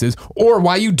 why this is, or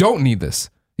why you don't need this.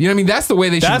 You know what I mean? That's the way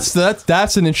they should.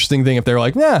 That's an interesting thing. If they're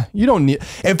like, nah, you don't need.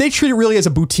 If they treat it really as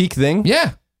a boutique thing,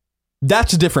 yeah,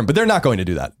 that's different. But they're not going to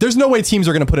do that. There's no way teams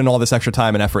are going to put in all this extra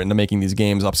time and effort into making these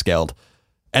games upscaled,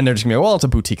 and they're just gonna be, well, it's a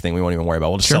boutique thing. We won't even worry about.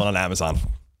 We'll just sell it on Amazon.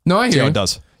 No, I hear. See how it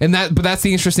does. But that's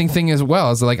the interesting thing as well.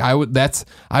 Is like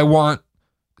I want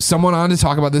someone on to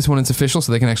talk about this when it's official,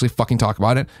 so they can actually fucking talk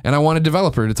about it, and I want a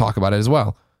developer to talk about it as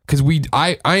well. Because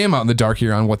I am out in the dark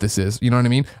here on what this is. You know what I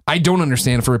mean? I don't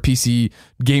understand for a PC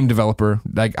game developer,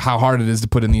 like how hard it is to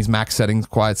put in these max settings,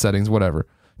 quiet settings, whatever,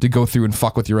 to go through and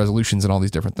fuck with your resolutions and all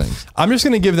these different things. I'm just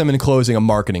going to give them in closing a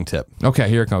marketing tip. Okay,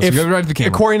 here it comes. Go right to the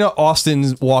camera. According to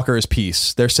Austin Walker's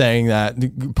piece, they're saying that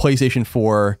PlayStation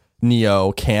 4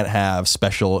 Neo can't have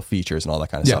special features and all that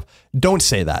kind of stuff. Don't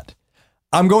say that.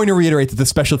 I'm going to reiterate that the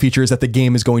special feature is that the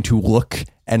game is going to look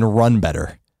and run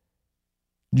better.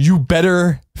 You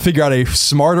better figure out a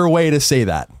smarter way to say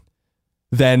that.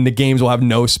 Then the games will have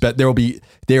no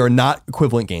they are not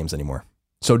equivalent games anymore.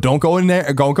 So don't go in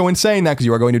there, don't go in saying that, because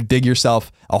you are going to dig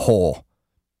yourself a hole.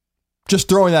 Just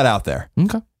throwing that out there.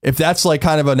 Okay. If that's like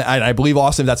kind of I believe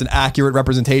Austin, that's an accurate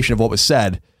representation of what was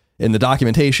said in the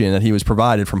documentation that he was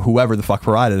provided from whoever the fuck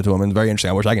provided it to him. And very interesting.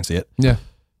 I wish I can see it. Yeah.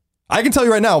 I can tell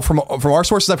you right now from our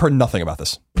sources, I've heard nothing about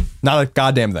this. Not a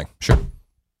goddamn thing. Sure.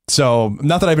 So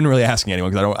not that I've been really asking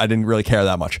anyone, because I didn't really care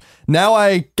that much. Now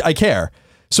I care.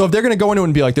 So if they're going to go into it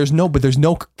and be like, there's no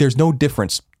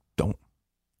difference. Don't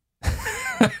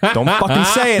fucking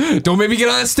say it. Don't make me get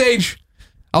on that stage.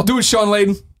 I'll do it, Sean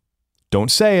Layden. Don't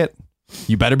say it.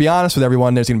 You better be honest with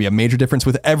everyone. There's going to be a major difference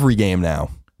with every game now.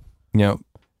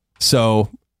 So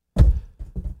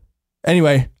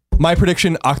anyway, my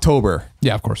prediction, October.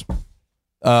 Yeah, of course.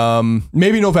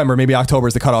 Maybe November, maybe October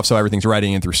is the cutoff, so everything's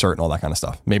ready and through cert and all that kind of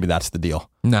stuff. Maybe that's the deal.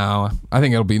 No, I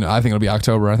think it'll be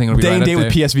October. I think it'll be day and date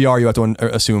with PSVR. You have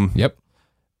to assume. Yep.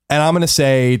 And I'm gonna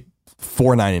say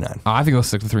 $4.99. I think they'll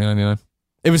stick to $3.99.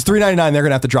 If it's $3.99, they're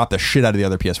gonna have to drop the shit out of the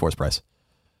other PS4's price.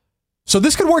 So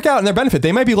this could work out in their benefit.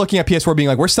 They might be looking at PS4 being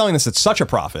like, we're selling this at such a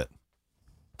profit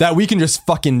that we can just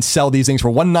fucking sell these things for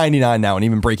 $199 now and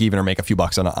even break even or make a few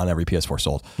bucks on every PS4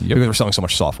 sold. Yep. Because we're selling so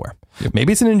much software. Yep.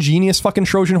 Maybe it's an ingenious fucking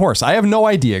Trojan horse. I have no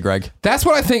idea, Greg. That's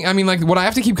what I think. I mean, like, what I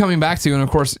have to keep coming back to, and of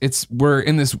course, we're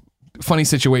in this funny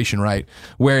situation, right?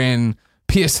 Where in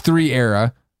PS3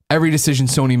 era, every decision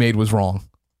Sony made was wrong.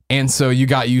 And so you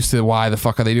got used to why the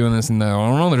fuck are they doing this? And I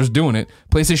don't know, they're just doing it.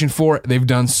 PlayStation 4, they've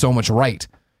done so much right.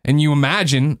 And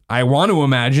I want to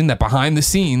imagine that behind the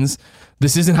scenes,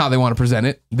 this isn't how they want to present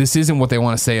it. This isn't what they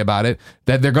want to say about it.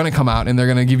 That they're going to come out and they're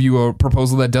going to give you a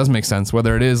proposal that does make sense.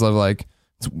 Whether it is like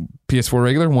PS4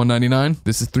 regular, $199.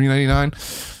 This is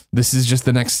 $399. This is just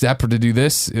the next step to do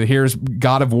this. Here's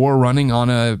God of War running on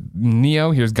a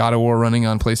Neo. Here's God of War running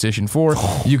on PlayStation 4.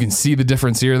 You can see the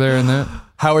difference here, there, and there.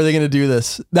 How are they going to do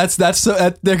this? They're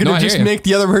going to just make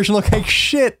the other version look like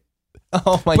shit.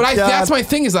 Oh my God. That's my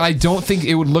thing, is that I don't think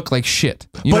it would look like shit.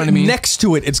 You know what I mean? Next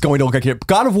to it, it's going to look like shit.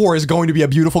 God of War is going to be a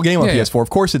beautiful game on PS4. Yeah. Of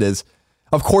course it is.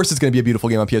 Of course it's going to be a beautiful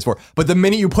game on PS4. But the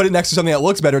minute you put it next to something that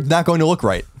looks better, it's not going to look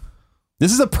right.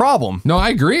 This is a problem. No, I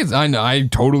agree. I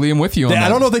totally am with you on that. I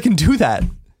don't know if they can do that.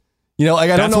 I don't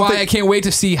know. That's why I can't wait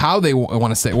to see how they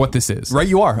want to say what this is. Right,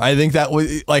 you are. I think that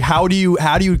how do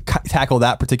you tackle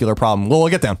that particular problem? Well, we'll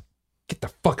get down. Get the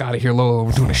fuck out of here, Lolo.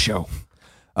 We're doing a show.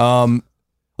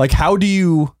 Like, how do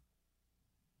you...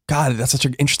 God, that's such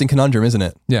an interesting conundrum, isn't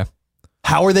it? Yeah.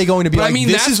 How are they going to be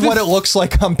this is what it looks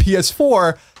like on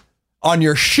PS4, on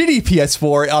your shitty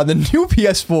PS4, on the new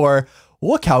PS4.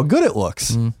 Look how good it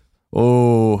looks.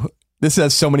 Oh, this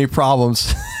has so many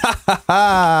problems.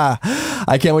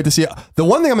 I can't wait to see it. The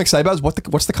one thing I'm excited about is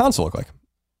what's the console look like?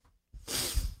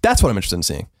 That's what I'm interested in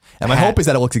seeing. And my hope is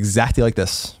that it looks exactly like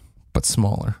this. But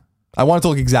smaller. I want it to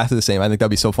look exactly the same. I think that'd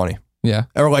be so funny. Yeah.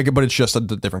 Or like, but it's just a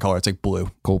different color. It's like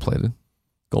blue. Gold-plated.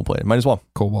 Gold-plated. Might as well.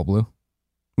 Cobalt blue.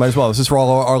 Might as well. This is for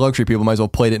all our luxury people. Might as well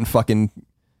plate it in fucking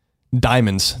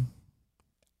diamonds.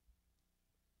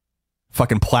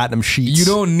 Fucking platinum sheets. You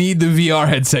don't need the VR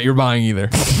headset you're buying either.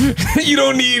 You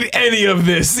don't need any of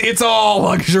this. It's all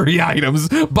luxury items.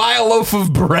 Buy a loaf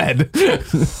of bread.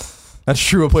 That's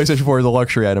true. A PlayStation 4 is a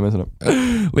luxury item, isn't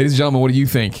it? Ladies and gentlemen, what do you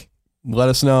think? Let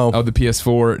us know. Of the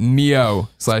PS4 Neo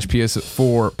 /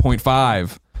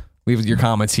 PS4.5. Leave your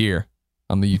comments here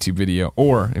on the YouTube video.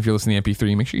 Or if you're listening to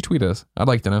MP3, make sure you tweet us. I'd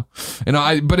like to know.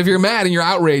 But if you're mad and you're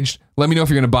outraged, let me know if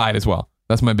you're going to buy it as well.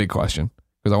 That's my big question.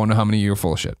 Because I want to know how many of you are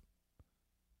full of shit.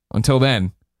 Until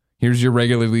then, here's your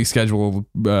regularly scheduled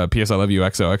PS I Love You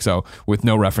XOXO with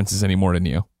no references anymore to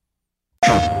Neo.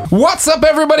 What's up,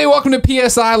 everybody? Welcome to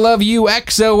PS I Love You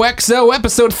XOXO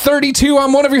episode 32.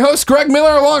 I'm one of your hosts, Greg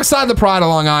Miller, alongside the Pride of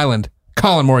Long Island,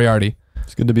 Colin Moriarty.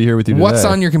 It's good to be here with you today. What's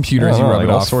on your computer as you rub it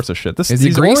all off? sorts of shit.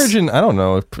 These Origin, I don't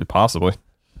know, possibly.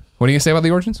 What are you gonna say about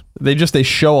the Origins? They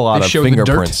show a lot of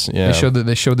fingerprints. The dirt. Yeah, they show the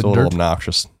it's a dirt. little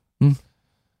obnoxious.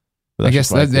 I guess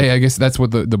that's what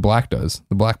the black does.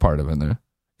 The black part of it in there,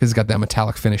 because it's got that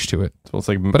metallic finish to it. So it's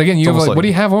like, but again, you have what do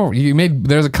you have over?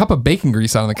 There's a cup of bacon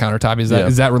grease out on the countertop. Is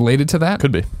that related to that?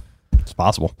 Could be. It's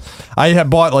possible. I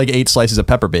have bought like 8 slices of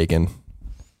pepper bacon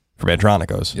from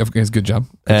Andronico's. It's good job.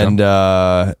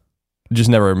 Just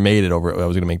never made it over. I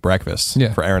was going to make breakfast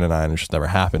for Aaron and I, and it just never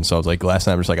happened. So I was like, last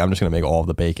night, I'm just going to make all of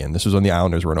the bacon. This was when the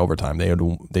Islanders were in overtime.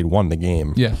 They'd won the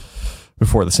game. Yeah.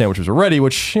 Before the sandwiches were ready,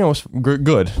 which was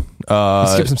good.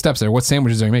 Skip some steps there. What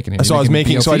sandwiches are you making here? So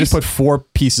I just put 4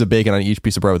 pieces of bacon on each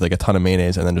piece of bread with like a ton of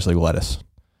mayonnaise and then just like lettuce.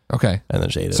 Okay. And then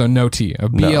just ate it. So no tea. A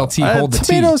BLT hold the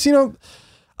tomatoes, tea.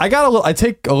 I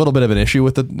take a little bit of an issue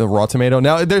with the raw tomato.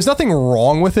 Now, there's nothing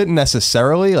wrong with it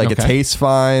necessarily. Like, it tastes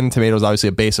fine. Tomato is obviously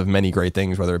a base of many great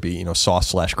things, whether it be,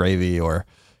 sauce / gravy or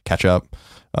ketchup.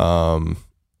 You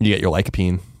get your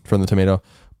lycopene from the tomato.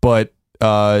 But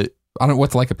I don't know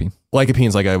what's lycopene. Lycopene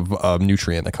is like a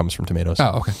nutrient that comes from tomatoes.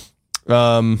 Oh, okay.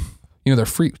 They're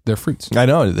fruits. I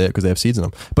know, because they have seeds in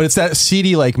them. But it's that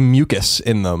seedy like mucus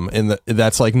in them,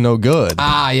 that's like no good.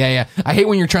 Yeah. I hate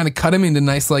when you're trying to cut them into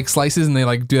nice like slices and they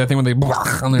like do that thing where they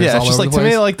on there. Yeah, it's just like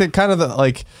tomato, like the kind of the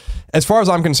like. As far as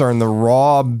I'm concerned, the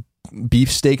raw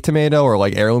beefsteak tomato or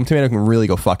like heirloom tomato can really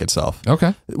go fuck itself.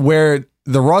 Okay. Where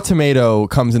the raw tomato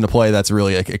comes into play, that's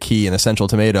really like a key and essential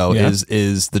tomato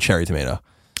is the cherry tomato.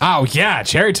 Oh yeah,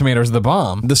 cherry tomatoes are the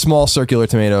bomb. The small circular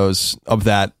tomatoes of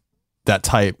that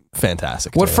type,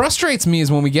 fantastic. What frustrates me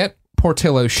is when we get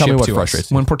Portillo's shipped to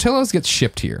us. When Portillo's gets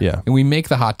shipped here, and we make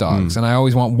the hot dogs, and I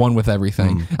always want one with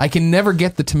everything. I can never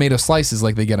get the tomato slices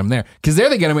like they get them there, because there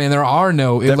they get them, and there are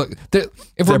no. If we're being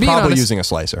probably honest, using a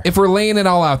slicer. If we're laying it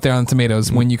all out there on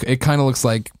tomatoes, it kind of looks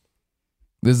like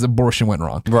this abortion went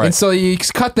wrong, right? And so you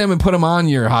cut them and put them on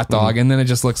your hot dog, and then it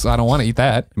just looks. I don't want to eat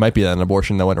that. It might be an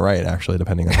abortion that went right, actually,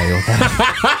 depending on how you look at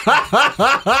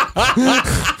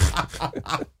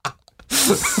it.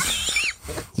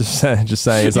 Just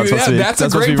saying, it's not supposed to be. That's a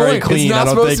great point. Very clean. It's not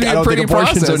supposed to be a pretty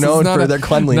abortions process. are known for their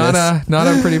cleanliness. Not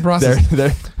a pretty process.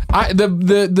 The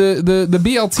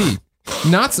BLT.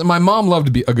 My mom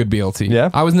loved a good BLT. Yeah,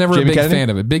 I was never Jamie a big Kennedy?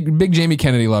 fan of it. Big Jamie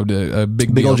Kennedy loved a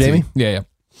big BLT. Old Jamie. Yeah.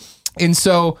 And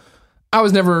so I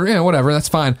was never, whatever. That's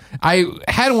fine. I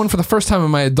had one for the first time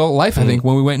in my adult life. I think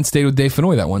when we went and stayed with Dave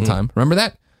Fenoy that one time. Remember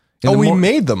that? We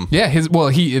made them. Yeah,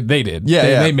 they did.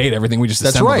 Yeah, they made everything. We just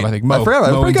That's assembled right. them. I think Mo, I forgot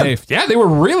about Mo it. and Pretty Dave. Yeah, they were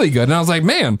really good. And I was like,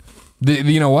 man,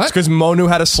 you know what? It's because Mo knew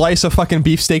how to slice a fucking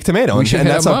beefsteak tomato. We should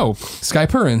have Mo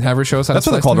Skype her and have her show us how to slice. That's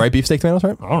what they're called, right? Beefsteak tomatoes,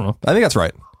 right? I don't know. I think that's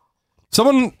right.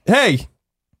 Someone,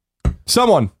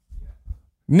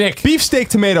 Nick, beefsteak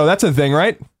tomato. That's a thing,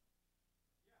 right?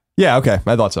 Yeah. Okay,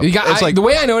 I thought so. The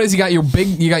way I know it is you got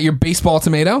your baseball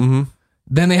tomato. Mm-hmm.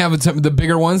 Then they have the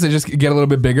bigger ones. They just get a little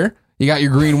bit bigger. You got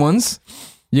your green ones.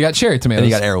 You got cherry tomatoes.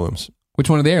 And you got heirlooms. Which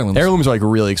one are the heirlooms? Heirlooms are like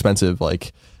really expensive,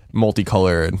 like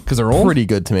multicolored. Because they're old? Pretty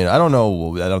good tomato. I don't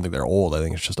know. I don't think they're old. I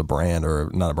think it's just a brand,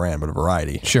 or not a brand, but a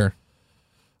variety. Sure.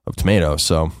 Of tomatoes.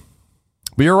 So,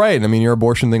 But you're right. I mean, your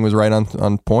abortion thing was right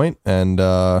on point. And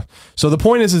so the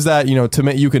point is that, you know,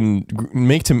 you can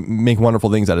make wonderful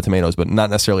things out of tomatoes, but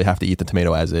not necessarily have to eat the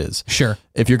tomato as is. Sure.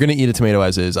 If you're going to eat a tomato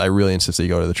as is, I really insist that you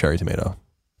go to the cherry tomato.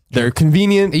 They're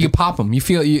convenient. You pop them. You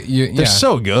feel they're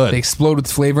so good. They explode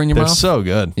with flavor in your mouth. They're so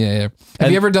good. Yeah.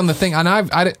 Have you ever done the thing? And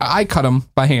I cut them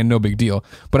by hand, no big deal.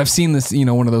 But I've seen this, you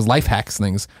know, one of those life hacks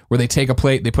things where they take a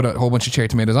plate, they put a whole bunch of cherry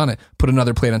tomatoes on it, put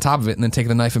another plate on top of it, and then take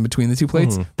the knife in between the two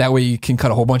plates. That way you can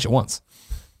cut a whole bunch at once.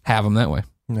 Have them that way.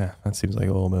 Yeah, that seems like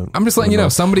a little bit. I'm just letting you know,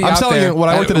 somebody out there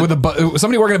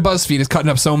somebody working at BuzzFeed is cutting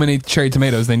up so many cherry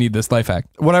tomatoes, they need this life hack.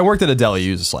 When I worked at a deli,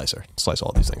 you use a slicer. Slice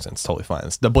all these things, and it's totally fine.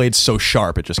 The blade's so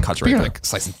sharp, it just cuts right You're through. like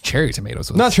slicing cherry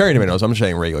tomatoes. Not cherry tomatoes. I'm just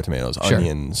saying regular tomatoes,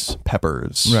 onions,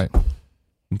 peppers. Right.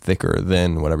 Thicker,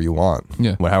 thin, whatever you want.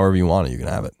 Yeah. However you want it, you can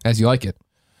have it. As you like it.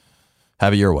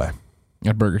 Have it your way.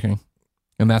 At Burger King.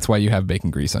 And that's why you have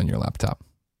bacon grease on your laptop.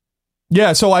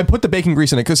 Yeah, so I put the bacon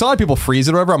grease in it because a lot of people freeze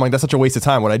it or whatever. I'm like, that's such a waste of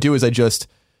time. What I do is I just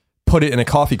put it in a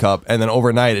coffee cup, and then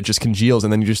overnight it just congeals,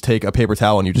 and then you just take a paper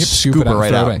towel and you just scoop it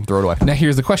right out and throw it away. Now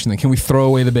here's the question then. Can we throw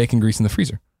away the bacon grease in the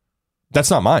freezer?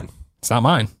 That's not mine. It's not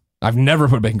mine. I've never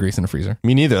put bacon grease in a freezer.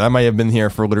 Me neither. That might have been here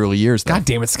for literally years. God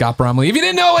damn it, Scott Bromley. If you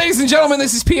didn't know, ladies and gentlemen,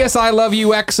 this is PS I Love You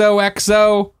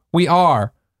XOXO. We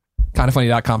are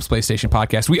KindaFunny.com's PlayStation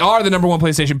podcast. We are the number one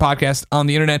PlayStation podcast on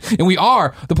the internet, and we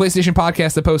are the PlayStation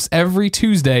podcast that posts every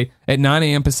Tuesday at 9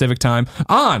 a.m. Pacific time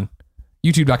on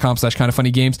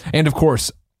YouTube.com/KindaFunnyGames, and of course,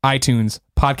 iTunes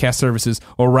podcast services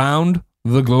around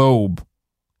the globe.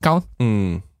 Colin,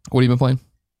 what have you been playing?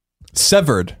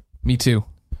 Severed. Me too.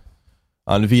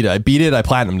 On Vita. I beat it. I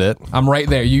platinumed it. I'm right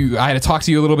there. I had to talk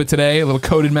to you a little bit today, a little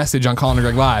coded message on Colin and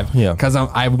Greg Live. Yeah. Because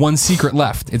I have one secret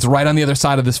left. It's right on the other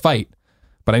side of this fight.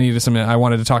 But I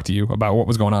wanted to talk to you about what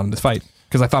was going on in this fight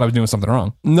because I thought I was doing something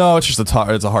wrong. No, it's just it's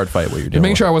a hard fight what you're doing.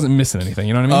 Making sure I wasn't missing anything.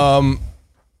 You know what I mean?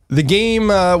 The game.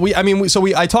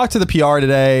 I talked to the PR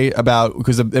today about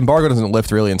because the embargo doesn't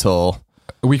lift really until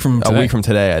a week from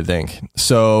today, I think.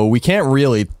 So we can't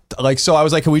really So I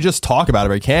was like, can we just talk about it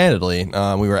very candidly?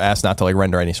 We were asked not to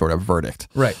render any sort of verdict.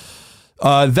 Right.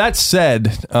 That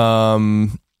said,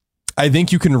 I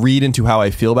think you can read into how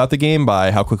I feel about the game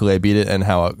by how quickly I beat it and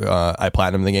how I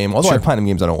platinum the game. Although I platinum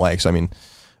games I don't like. So I mean,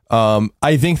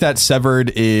 I think that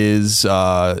Severed is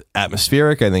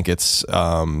atmospheric. I think it's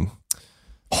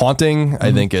haunting.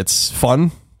 I think it's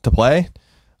fun to play.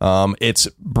 It's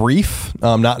brief,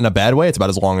 not in a bad way. It's about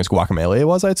as long as Guacamelee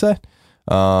was, I'd say.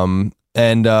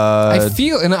 And I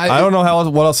feel, and I don't know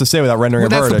what else to say without rendering a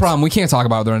verdict. That's the problem. We can't talk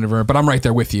about the render verdict, but I'm right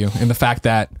there with you in the fact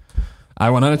that I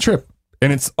went on a trip.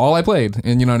 And it's all I played.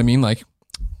 And you know what I mean? Like,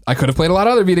 I could have played a lot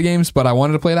of other Vita games, but I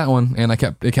wanted to play that one. And it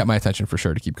kept my attention for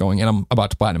sure to keep going. And I'm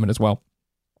about to platinum it as well,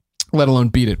 let alone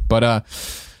beat it. But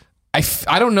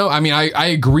I don't know. I mean, I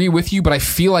agree with you, but I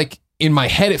feel like in my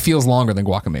head, it feels longer than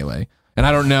Guacamelee. And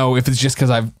I don't know if it's just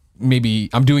because I'm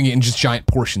doing it in just giant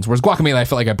portions. Whereas Guacamelee, I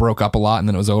felt like I broke up a lot and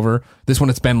then it was over. This one,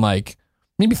 it's been like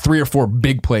maybe 3 or 4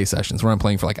 big play sessions where I'm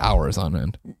playing for like hours on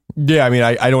end. Yeah, I mean,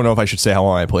 I don't know if I should say how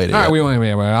long I played it. All right,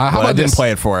 I didn't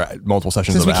play it for multiple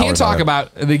sessions. Since we can't talk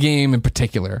about the game in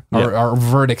particular, or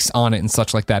verdicts on it and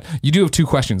such like that, you do have 2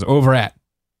 questions over at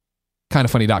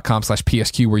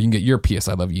KindaFunny.com/PSQ where you can get your PS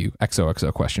I Love You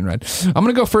XOXO question read. I'm going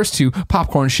to go first to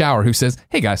Popcorn Shower, who says,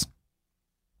 "Hey guys.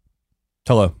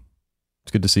 Hello.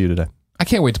 It's good to see you today. I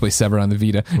can't wait to play Sever on the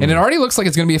Vita, and it already looks like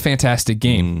it's going to be a fantastic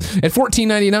game. At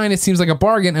 $14.99, it seems like a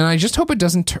bargain, and I just hope it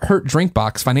doesn't hurt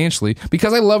Drinkbox financially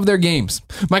because I love their games.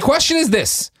 My question is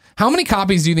this. How many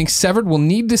copies do you think Severed will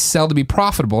need to sell to be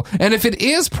profitable? And if it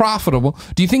is profitable,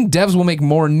 do you think devs will make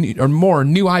more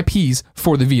new IPs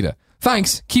for the Vita?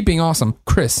 Thanks. Keeping awesome.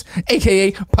 Chris,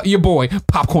 a.k.a. your boy,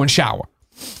 Popcorn Shower."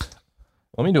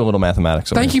 Let me do a little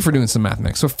mathematics. Thank you for doing some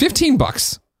mathematics. So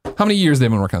 $15. How many years they've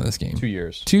been working on this game? 2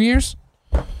 years. 2 years?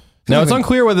 Now, it's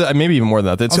unclear whether, maybe even more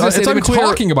than that. It's they've been unclear,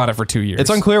 talking about it for 2 years. It's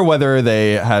unclear whether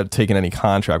they had taken any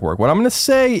contract work. What I'm going to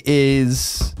say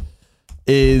is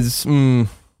I'm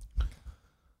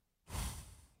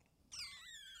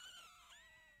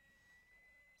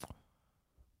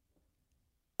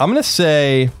going to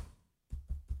say,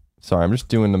 sorry, I'm just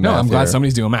doing the math. No, I'm glad here.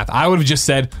 somebody's doing math. I would have just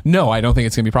said, no, I don't think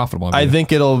it's going to be profitable. I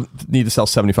think it'll need to sell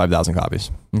 75,000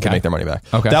 copies to make their money back.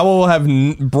 Okay. That will have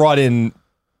brought in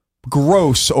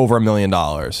gross over $1 million.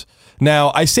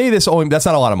 Now, I say this only, that's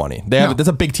not a lot of money. That's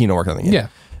a big team to work on the game. Yeah.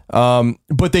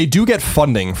 But they do get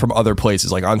funding from other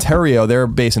places. Like Ontario, they're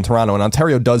based in Toronto, and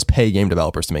Ontario does pay game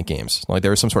developers to make games. Like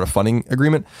there is some sort of funding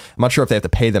agreement. I'm not sure if they have to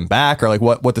pay them back or like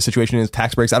what the situation is,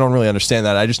 tax breaks. I don't really understand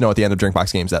that. I just know at the end of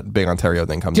Drinkbox games, that big Ontario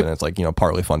thing comes in and it's like, you know,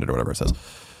 partly funded or whatever it says.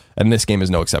 And this game is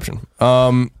no exception.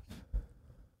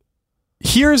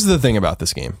 Here's the thing about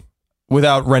this game,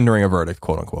 without rendering a verdict,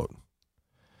 quote unquote.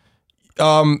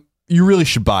 You really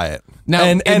should buy it. Now,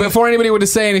 and before anybody would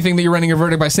say anything that you're rendering a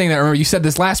verdict by saying that, remember you said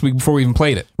this last week before we even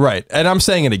played it. Right, and I'm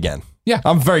saying it again. Yeah.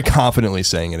 I'm very confidently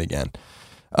saying it again.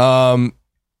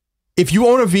 If you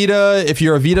own a Vita, if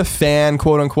you're a Vita fan,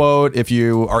 quote unquote, if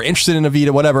you are interested in a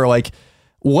Vita, whatever, like,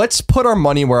 let's put our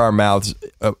money where our mouths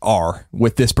are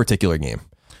with this particular game.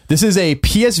 This is a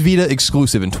PS Vita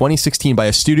exclusive in 2016 by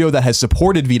a studio that has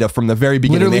supported Vita from the very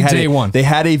beginning. Literally day one. They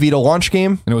had a Vita launch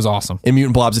game. And it was awesome. In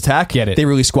Mutant Blob's Attack. Get it. They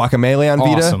released Guacamelee on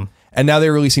Vita. And now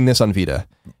they're releasing this on Vita.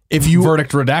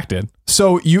 Verdict redacted.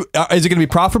 So is it going to be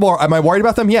profitable? Am I worried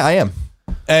about them? Yeah, I am.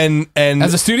 And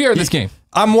as a studio or this game?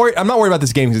 I'm worried. I'm not worried about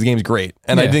this game because the game's great.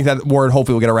 And I think that word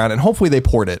hopefully will get around and hopefully they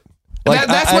port it. Like,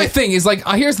 that's my thing is like,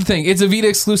 here's the thing. It's a Vita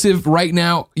exclusive right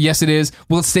now. Yes, it is.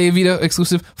 Will it stay a Vita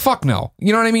exclusive? Fuck no.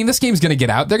 You know what I mean? This game's going to get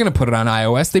out. They're going to put it on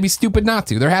iOS. They'd be stupid not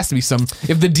to. There has to be some,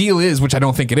 if the deal is, which I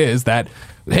don't think it is, that,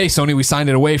 hey, Sony, we signed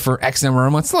it away for X number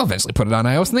of months. They'll eventually put it on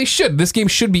iOS, and they should. This game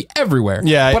should be everywhere.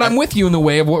 Yeah, but I'm with you in the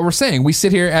way of what we're saying. We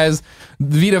sit here as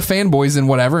Vita fanboys and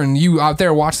whatever, and you out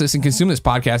there watch this and consume this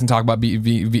podcast and talk about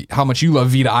how much you love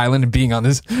Vita Island and being on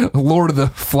this Lord of the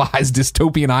Flies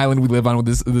dystopian island we live on with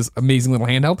this amazing little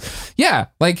handheld. Yeah,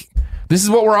 like, this is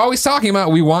what we're always talking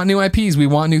about. We want new IPs. We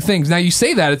want new things. Now, you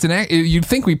say that, you'd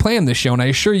think we planned this show, and I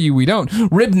assure you we don't.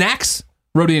 Ribnax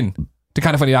wrote in to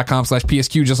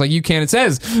kindafunny.com/PSQ, just like you can. It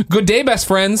says, "Good day, best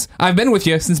friends. I've been with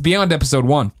you since Beyond episode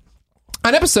 1.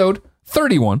 On episode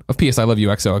 31 of PS I Love You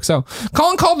XOXO,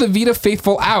 Colin called the Vita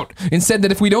faithful out and said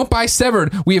that if we don't buy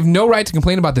Severed, we have no right to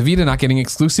complain about the Vita not getting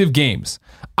exclusive games.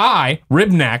 I,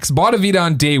 Ribnax, bought a Vita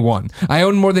on day one. I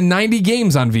own more than 90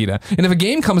 games on Vita, and if a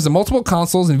game comes to multiple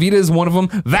consoles and Vita is one of them,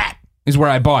 that is where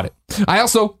I bought it. I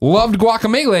also loved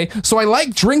Guacamelee, so I like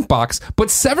Drinkbox,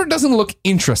 but Severed doesn't look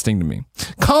interesting to me.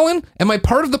 Colin, am I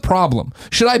part of the problem?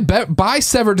 Should I buy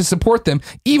Severed to support them,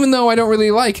 even though I don't really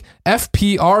like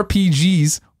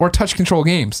FPRPGs or touch control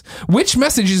games? Which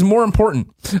message is more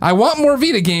important? I want more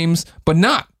Vita games, but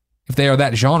not if they are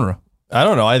that genre." I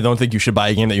don't know. I don't think you should buy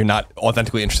a game that you're not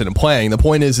authentically interested in playing. The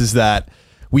point is that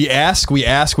we ask.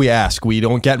 We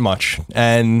don't get much.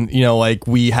 And, like,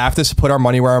 we have to put our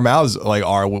money where our mouths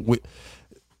are.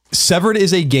 Severed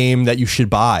is a game that you should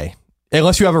buy.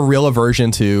 Unless you have a real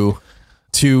aversion to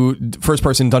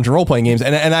first-person dungeon role-playing games.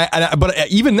 But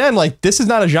even then, like, this is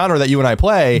not a genre that you and I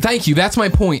play. Thank you. That's my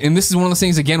point. And this is one of those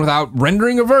things, again, without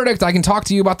rendering a verdict, I can talk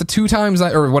to you about the 2 times,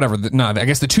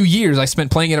 the 2 years I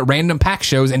spent playing it at random PAX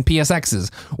shows and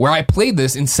PSXs, where I played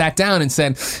this and sat down and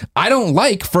said, I don't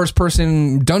like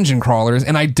first-person dungeon crawlers,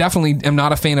 and I definitely am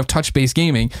not a fan of touch-based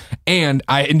gaming, and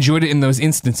I enjoyed it in those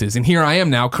instances. And here I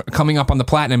am now, coming up on the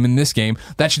platinum in this game.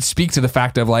 That should speak to the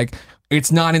fact of, like, it's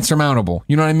not insurmountable.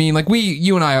 You know what I mean? Like,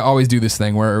 you and I always do this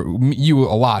thing where you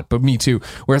a lot, but me too,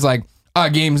 where it's like,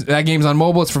 that game's on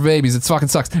mobile, it's for babies, it fucking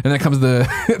sucks. And then comes the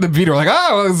Vita, we're like,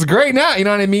 oh, it's great now. You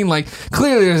know what I mean? Like,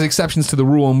 clearly there's exceptions to the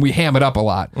rule and we ham it up a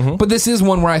lot. Mm-hmm. But this is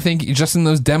one where I think just in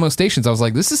those demo stations, I was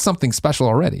like, this is something special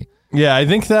already. Yeah, I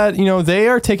think that, they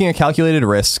are taking a calculated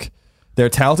risk. They're a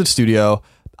talented studio.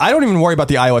 I don't even worry about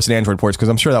the iOS and Android ports because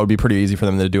I'm sure that would be pretty easy for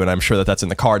them to do, and I'm sure that that's in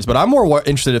the cards. But I'm more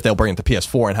interested if they'll bring it to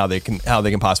PS4 and how they can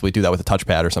possibly do that with a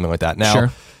touchpad or something like that. Now,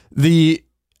 sure.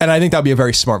 And I think that would be a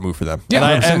very smart move for them.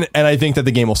 Yeah, and I think that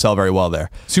the game will sell very well there.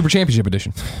 Super Championship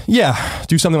Edition. Yeah,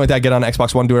 do something like that. Get on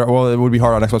Xbox One. Do it. Well, it would be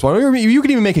hard on Xbox One. You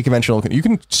can even make it conventional. You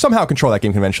can somehow control that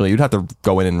game conventionally. You'd have to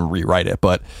go in and rewrite it,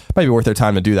 but it might be worth their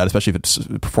time to do that, especially if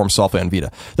it performs softly on Vita.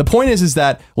 The point is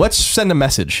that let's send a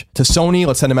message to Sony.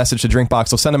 Let's send a message to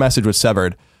Drinkbox. Let's send a message with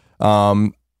Severed.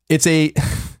 It's a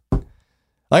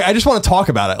like, I just want to talk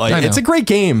about it. Like, it's a great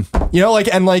game, I think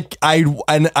I'm not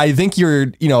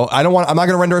going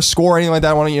to render a score or anything like that.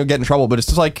 I want to, get in trouble, but it's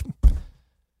just like,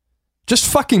 just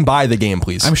fucking buy the game,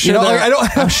 please. I'm sure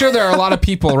I'm sure there are a lot of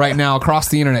people right now across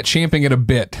the internet champing it a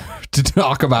bit to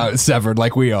talk about Severed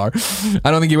like we are. I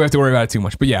don't think you have to worry about it too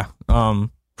much, but yeah,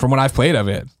 from what I've played of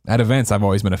it at events, I've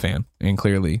always been a fan, and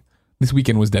clearly this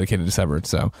weekend was dedicated to Severed.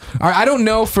 So I don't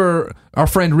know, for our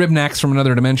friend Ribnax from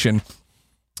another dimension,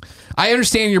 I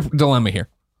understand your dilemma here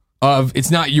of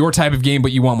it's not your type of game,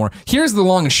 but you want more. Here's the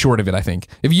long and short of it, I think.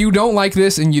 If you don't like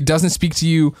this and it doesn't speak to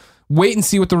you, wait and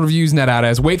see what the reviews net out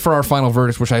as. Wait for our final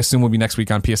verdict, which I assume will be next week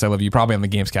on PS I Love You. Probably on the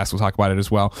Gamescast, we'll talk about it as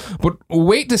well. But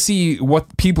wait to see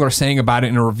what people are saying about it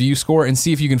in a review score and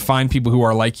see if you can find people who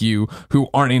are like you, who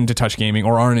aren't into touch gaming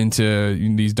or aren't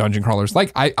into these dungeon crawlers.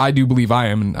 Like, I do believe I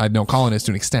am, and I know Colin is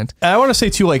to an extent. And I want to say,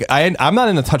 too, like, I'm not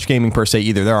into touch gaming per se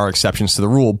either. There are exceptions to the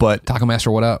rule, but... Taco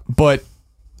Master, what up? But...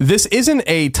 this isn't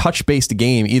a touch-based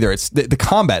game either. It's the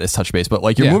combat is touch-based, but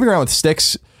like you're moving around with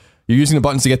sticks. You're using the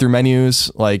buttons to get through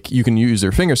menus. Like, you can use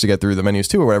your fingers to get through the menus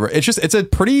too, or whatever. It's a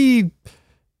pretty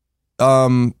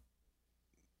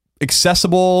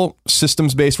accessible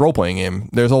systems-based role-playing game.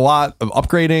 There's a lot of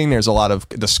upgrading. There's a lot of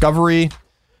discovery.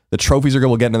 The trophies are good.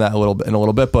 We'll get into that in a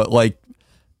little bit, but like,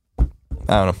 I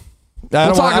don't know. I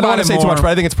don't want to say too much, but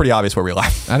I think it's pretty obvious where we lie.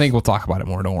 I think we'll talk about it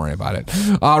more. Don't worry about it.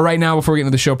 Right now, before we get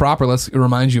into the show proper, let's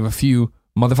remind you of a few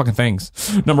motherfucking things.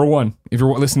 Number one, if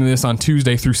you're listening to this on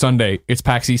Tuesday through Sunday, it's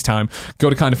PAX East time. Go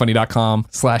to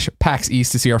kindafunny.com/PAX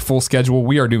East to see our full schedule.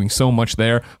 We are doing so much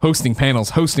there. Hosting panels,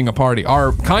 hosting a party.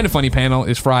 Our Kinda Funny panel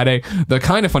is Friday. The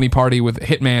Kinda Funny party with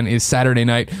Hitman is Saturday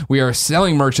night. We are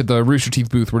selling merch at the Rooster Teeth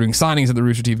booth. We're doing signings at the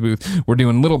Rooster Teeth booth. We're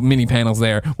doing little mini panels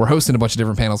there. We're hosting a bunch of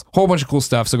different panels. Whole bunch of cool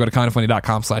stuff. So go to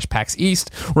kindafunny.com/PAX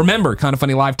East. Remember, Kinda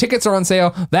Funny Live tickets are on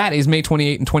sale. That is May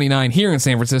 28 and 29 here in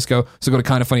San Francisco. So go to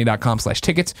kindafunny.com/tickets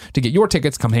to get your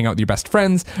tickets. Come hang out with your best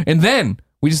friends. And then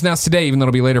we just announced today, even though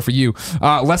it'll be later for you,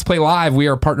 Let's Play Live. We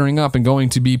are partnering up and going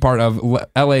to be part of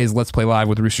LA's Let's Play Live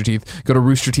with Rooster Teeth. Go to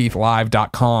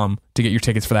roosterteethlive.com to get your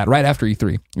tickets for that right after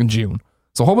E3 in June.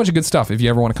 So a whole bunch of good stuff if you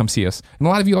ever want to come see us. And a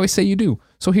lot of you always say you do.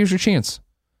 So here's your chance.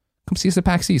 Come see us at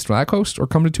PAX East on that coast, or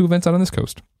come to 2 events out on this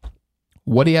coast.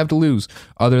 What do you have to lose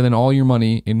other than all your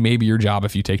money and maybe your job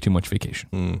if you take too much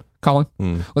vacation? Colin,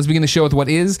 let's begin the show with what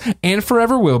is and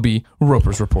forever will be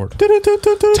Roper's Report.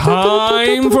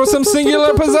 Time for some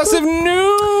singular possessive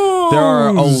news. There are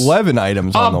 11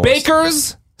 items on the list.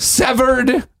 Baker's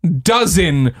severed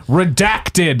dozen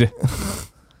redacted.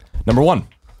 Number 1.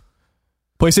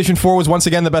 PlayStation 4 was once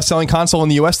again the best-selling console in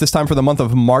the US, this time for the month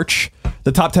of March.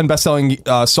 The top 10 best-selling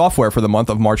software for the month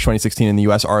of March 2016 in the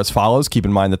US are as follows. Keep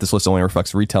in mind that this list only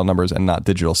reflects retail numbers and not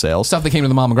digital sales. Stuff that came to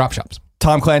the mom and grop shops.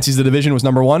 Tom Clancy's The Division was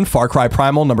number 1. Far Cry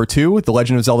Primal, number 2. The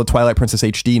Legend of Zelda Twilight Princess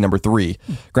HD, number 3.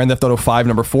 Grand Theft Auto 5,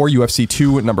 number 4. UFC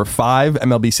 2, number 5.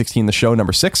 MLB 16 The Show,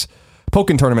 number 6.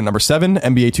 Pokken Tournament, number 7.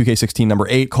 NBA 2K16, number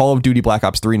 8. Call of Duty Black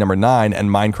Ops 3, number 9. And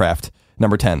Minecraft,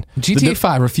 number 10. GTA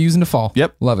 5 refusing to fall.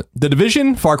 Yep. Love it. The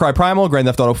Division, Far Cry Primal, Grand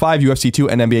Theft Auto 5, UFC 2,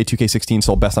 and NBA 2K16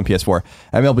 sold best on PS4.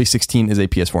 MLB 16 is a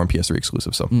PS4 and PS3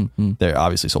 exclusive, so they're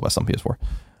obviously sold best on PS4.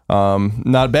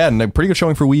 Not bad, and a pretty good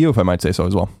showing for Wii U, if I might say so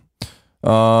as well.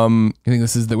 You think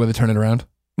this is the way they turn it around?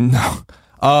 No.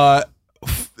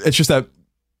 It's just that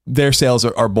their sales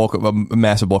are a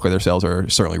massive bulk of their sales are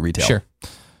certainly retail. Sure.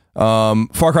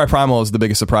 Far Cry Primal is the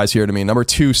biggest surprise here to me. Number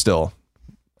 2 still.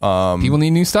 People need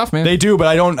new stuff, man. They do, but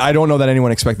I don't know that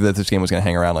anyone expected that this game was going to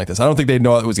hang around like this. I don't think they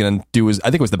know what it was going to do. I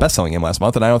think it was the best-selling game last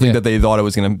month, and I don't think that they thought it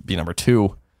was going to be number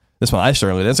 2. This one, I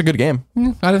certainly did. It's a good game.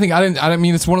 I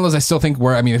mean, it's one of those I still think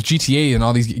where, I mean, if GTA and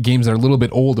all these games that are a little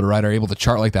bit older, right, are able to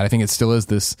chart like that, I think it still is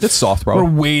this. It's soft, bro. We're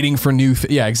waiting for new.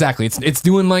 Yeah, exactly. It's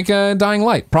doing like Dying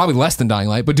Light. Probably less than Dying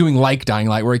Light, but doing like Dying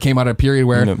Light, where it came out at a period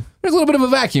where there's a little bit of a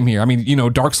vacuum here. I mean,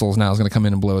 Dark Souls now is going to come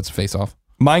in and blow its face off.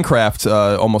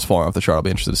 Minecraft almost falling off the chart. I'll be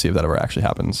interested to see if that ever actually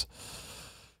happens.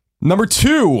 Number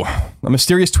 2, a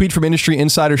mysterious tweet from industry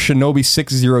insider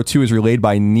Shinobi602 is relayed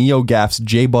by NeoGAF's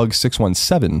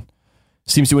JBug617.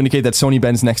 Seems to indicate that Sony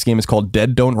Ben's next game is called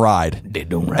Dead Don't Ride. Dead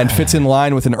Don't Ride. And fits in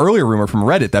line with an earlier rumor from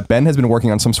Reddit that Ben has been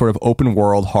working on some sort of open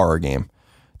world horror game.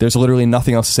 There's literally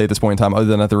nothing else to say at this point in time other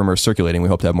than that the rumor is circulating. We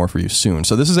hope to have more for you soon.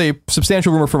 So this is a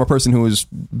substantial rumor from a person who has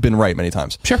been right many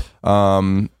times. Sure.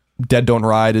 Dead Don't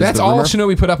Ride is That's the all rumor.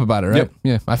 Shinobi put up about it, right? Yep.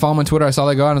 Yeah. I follow him on Twitter. I saw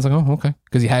that go out and I was like, oh, okay.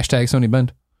 Because he hashtagged Sony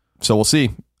Bend. So we'll see.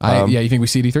 You think we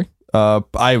see D3?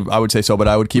 I would say so, but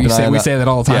I would keep an eye on that. We say that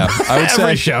all the time. Yeah, I would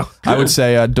Every say, show. I would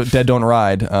say Dead Don't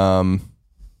Ride.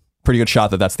 Pretty good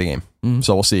shot that that's the game.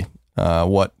 So we'll see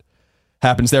what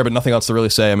happens there, but nothing else to really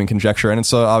say. I mean, conjecture, and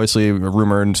it's obviously a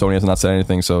rumor, and Sony has not said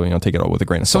anything, so take it all with a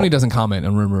grain of salt. Sony doesn't comment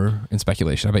on rumor and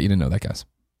speculation. I bet you didn't know that, guys.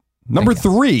 Number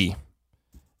 3.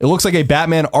 It looks like a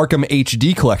Batman Arkham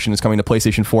HD collection is coming to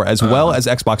PlayStation 4 as well as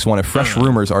Xbox One if fresh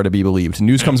rumors are to be believed.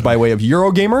 News comes by way of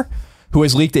Eurogamer, who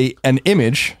has leaked an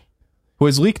image.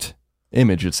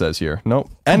 It says here. Nope.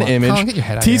 An image Colin, get your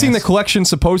head out of teasing your the ass. collection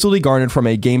supposedly garnered from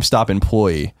a GameStop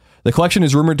employee. The collection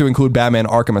is rumored to include Batman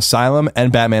Arkham Asylum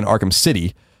and Batman Arkham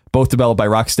City, both developed by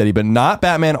Rocksteady, but not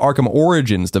Batman Arkham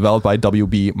Origins, developed by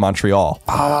WB Montreal.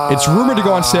 It's rumored to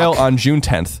go on sale on June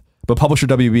 10th. But publisher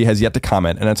WB has yet to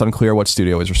comment, and it's unclear what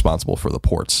studio is responsible for the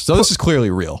ports. So this is clearly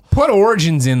real. Put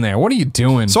Origins in there. What are you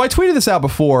doing? So I tweeted this out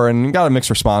before and got a mixed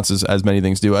response, as many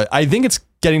things do. I think it's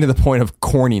getting to the point of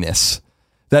corniness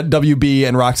that WB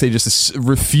and Rocksteady just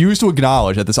refuse to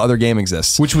acknowledge that this other game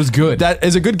exists. Which was good. That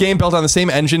is a good game built on the same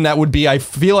engine that would be, I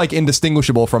feel like,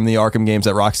 indistinguishable from the Arkham games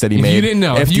that Rocksteady made. You didn't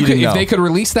know. If they could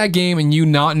release that game and you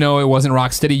not know it wasn't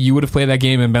Rocksteady, you would have played that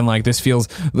game and been like,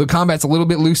 the combat's a little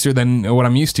bit looser than what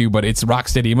I'm used to, but it's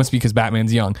Rocksteady. It must be because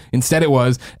Batman's young. Instead, it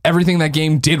was everything that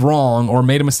game did wrong or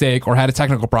made a mistake or had a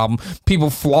technical problem. People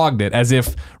flogged it as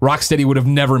if Rocksteady would have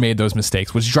never made those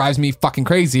mistakes, which drives me fucking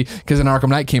crazy because an Arkham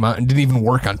Knight came out and didn't even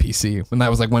work on PC. And that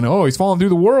was like when, he's falling through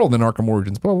the world in Arkham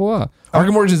Origins, blah, blah, blah.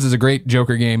 Arkham Origins is a great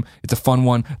Joker game. It's a fun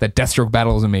one. That Deathstroke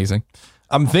battle is amazing.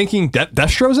 I'm thinking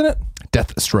Deathstroke's in it?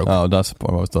 Deathstroke. Oh,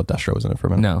 I always thought Deathstroke was in it for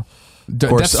a minute. No. Of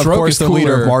course, the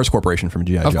leader of Mars Corporation from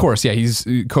G.I. Joe. Of course, yeah. He's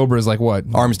Cobra's like what?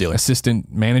 Arms dealer.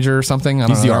 Assistant manager or something?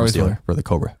 He's the arms dealer for the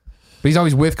Cobra. But he's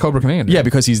always with Cobra Commander. Yeah,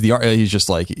 because he's just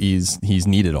like he's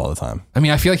needed all the time. I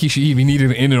mean, I feel like he should be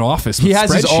needed in an office. With he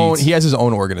has his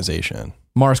own organization.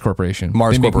 Mars Corporation.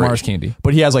 Mars they Corporation. Make Mars candy.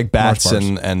 But he has like bats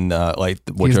and like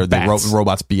which are bats. the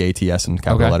robots BATS and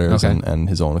capital letters okay. and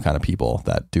his own kind of people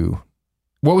that do.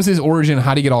 What was his origin?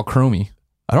 How did he get all chromy?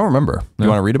 I don't remember. No. You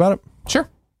want to read about it? Sure.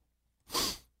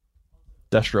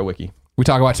 Destro Wiki. We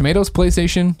talk about tomatoes,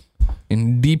 PlayStation,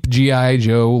 and deep G.I.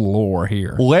 Joe lore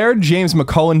here. Laird James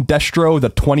McCullen Destro the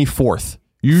 24th,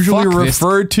 usually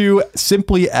referred to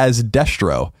simply as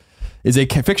Destro, is a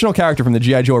fictional character from the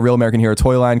G.I. Joe, a Real American Hero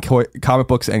toy line, comic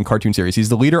books, and cartoon series. He's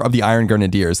the leader of the Iron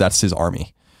Grenadiers. That's his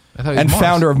army. And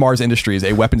founder of Mars Industries,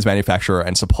 a weapons manufacturer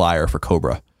and supplier for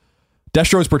Cobra.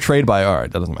 Destro is portrayed by... All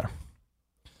right, that doesn't matter.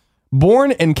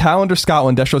 Born in Callander,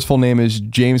 Scotland, Destro's full name is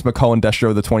James McCullen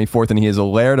Destro the 24th, and he is a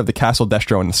laird of the Castle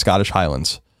Destro in the Scottish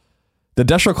Highlands. The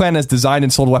Destro clan has designed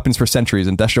and sold weapons for centuries,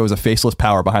 and Destro is a faceless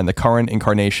power behind the current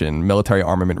incarnation military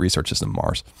armament research system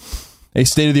Mars. A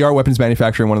state-of-the-art weapons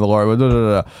manufacturer and one of the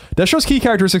largest. Destro's key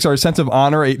characteristics are a sense of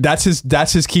honor. That's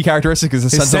his key characteristic is a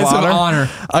sense of honor.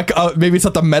 Maybe it's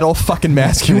not the metal fucking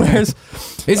mask he wears.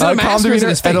 Is it a mask or is it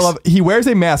his face? He wears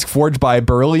a mask forged by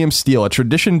beryllium steel, a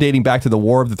tradition dating back to the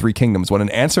War of the Three Kingdoms, when an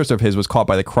ancestor of his was caught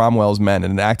by the Cromwell's men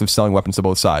in an act of selling weapons to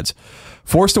both sides.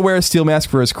 Forced to wear a steel mask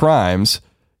for his crimes,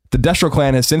 the Destro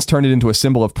clan has since turned it into a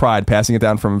symbol of pride, passing it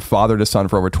down from father to son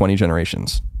for over 20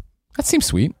 generations. That seems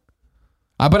sweet.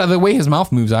 But the way his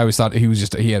mouth moves, I always thought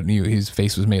his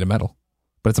face was made of metal.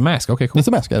 But it's a mask. Okay, cool. It's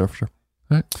a mask, yeah, for sure.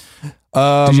 All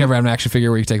right. Did you ever have an action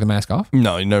figure where you take the mask off?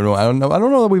 No. I don't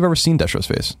know that we've ever seen Destro's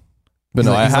face. But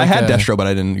I had Destro, but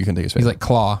I didn't. You can take his face. He's like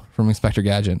Claw from Inspector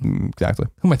Gadget. Exactly.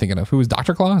 Who am I thinking of? Who was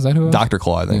Dr. Claw? Is that who? Dr.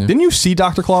 Claw, I think. Yeah. Didn't you see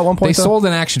Dr. Claw at one point? They sold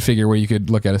an action figure where you could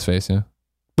look at his face. Yeah.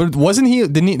 But wasn't he?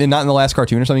 Didn't he? Not in the last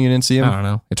cartoon or something? You didn't see him? I don't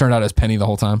know. It turned out as Penny the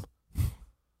whole time.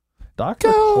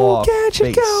 Dr. Claw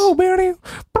Gadget, go, Barry.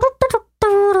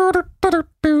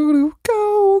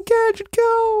 Go, Gadget,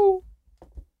 go.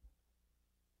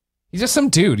 He's just some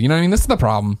dude. You know what I mean? This is the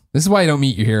problem. This is why you don't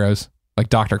meet your heroes like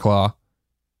Dr. Claw.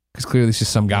 Because clearly he's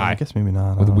just some guy. I guess maybe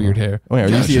not. With weird hair. Wait, are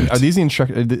these the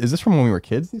instructions? Is this from when we were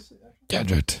kids?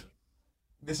 Gadget.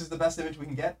 This is the best image we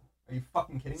can get? Are you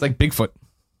fucking kidding me? It's like Bigfoot.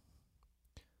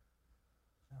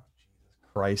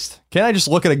 Christ. Can't I just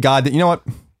look at a god that, you know what?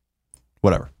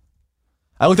 Whatever.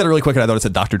 I looked at it really quick and I thought it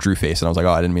said Dr. Drew face and I was like,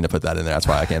 I didn't mean to put that in there. That's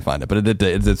why I can't find it. But it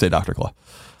did say Dr. Claw.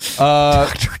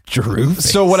 Dr. Drew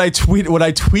face. So what I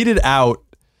tweeted out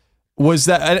was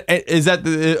that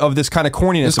of this kind of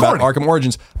corniness about Arkham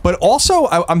Origins. But also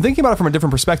I'm thinking about it from a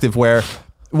different perspective where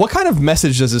what kind of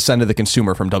message does this send to the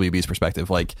consumer from WB's perspective?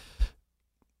 Like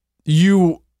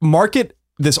you market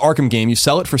this Arkham game, you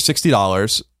sell it for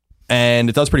 $60 and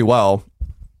it does pretty well.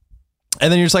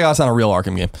 And then you're just like, it's not a real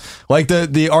Arkham game. Like the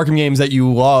Arkham games that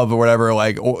you love or whatever,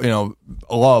 like,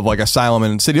 love, like Asylum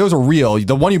and City, those are real.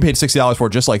 The one you paid $60 for,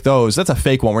 just like those, that's a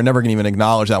fake one. We're never going to even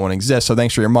acknowledge that one exists. So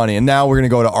thanks for your money. And now we're going to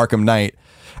go to Arkham Knight.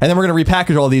 And then we're going to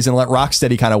repackage all these and let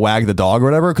Rocksteady kind of wag the dog or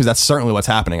whatever, because that's certainly what's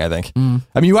happening, I think.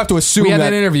 I mean, you have to assume we had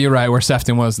that interview, right, where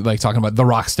Sefton was like talking about the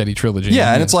Rocksteady trilogy.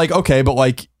 Yeah, and it's like, okay, but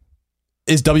like,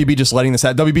 is WB just letting this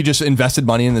happen? WB just invested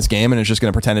money in this game and it's just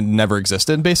going to pretend it never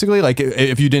existed, basically? Like,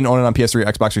 if you didn't own it on PS3 or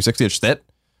Xbox 360, it's just it.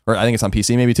 Or I think it's on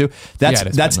PC maybe too. That's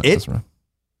it.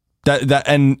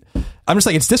 And I'm just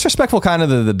like, it's disrespectful kind of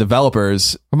the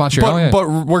developers. But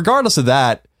regardless of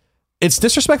that, it's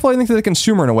disrespectful, I think, to the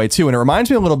consumer in a way too. And it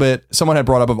reminds me a little bit, someone had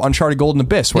brought up of Uncharted Golden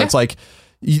Abyss, where it's like,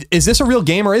 is this a real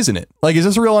game or isn't it? Like, is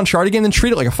this a real Uncharted game? Then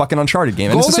treat it like a fucking Uncharted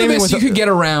game. And Golden it's the same Abyss, thing with you could get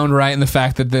around, right? And the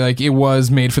fact that it was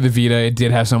made for the Vita, it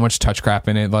did have so much touch crap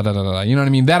in it, blah, blah, blah, blah. You know what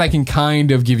I mean? That I can kind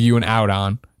of give you an out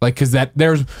on, like, because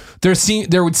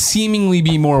there would seemingly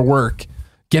be more work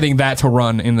getting that to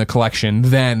run in the collection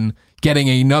than getting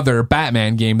another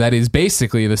Batman game that is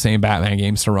basically the same Batman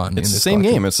games to run. It's the same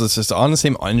game. It's just on the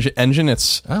same engine.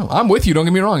 I'm with you. Don't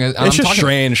get me wrong. It's just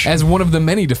strange. As one of the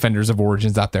many defenders of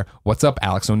Origins out there. What's up,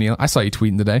 Alex O'Neill? I saw you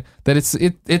tweeting today that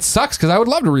it sucks because I would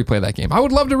love to replay that game. I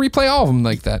would love to replay all of them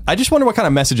like that. I just wonder what kind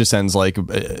of message it sends. Like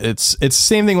it's the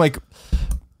same thing. Like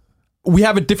we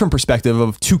have a different perspective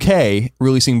of 2K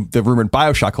releasing the rumored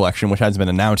BioShock collection, which hasn't been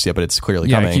announced yet, but it's clearly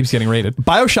coming. Yeah, it keeps getting rated.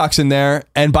 BioShock's in there,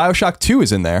 and BioShock 2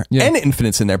 is in there, and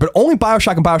Infinite's in there, but only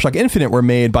BioShock and BioShock Infinite were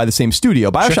made by the same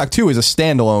studio. BioShock 2 is a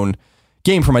standalone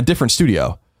game from a different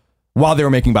studio while they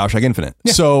were making BioShock Infinite.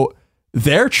 Yeah. So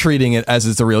they're treating it as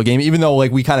it's a real game, even though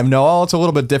like we kind of know, oh, it's a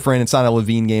little bit different. It's not a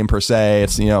Levine game per se.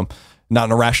 It's, not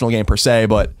an irrational game per se,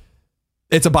 but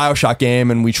it's a BioShock game,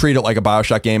 and we treat it like a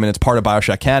BioShock game, and it's part of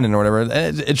BioShock canon or whatever.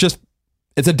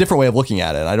 It's a different way of looking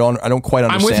at it. I don't quite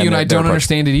understand. I'm with you, and I don't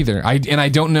understand it either. I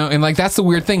don't know, and like that's the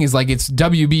weird thing is like it's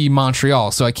WB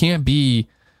Montreal, so I can't be.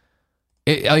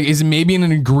 Is it maybe in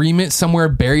an agreement somewhere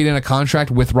buried in a contract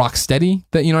with Rocksteady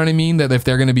that you know what I mean? That if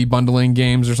they're going to be bundling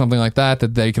games or something like that,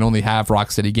 that they can only have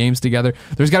Rocksteady games together.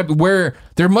 There's got to be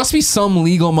there must be some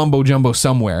legal mumbo jumbo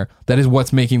somewhere that is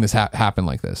what's making this happen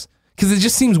like this. Because it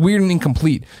just seems weird and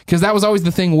incomplete. Because that was always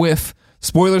the thing with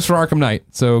spoilers for Arkham Knight.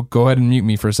 So go ahead and mute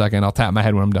me for a second. I'll tap my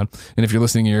head when I'm done. And if you're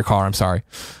listening in your car, I'm sorry.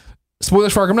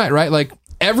 Spoilers for Arkham Knight, right? Like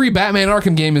every Batman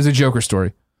Arkham game is a Joker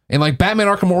story. And like Batman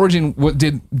Arkham Origin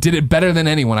did it better than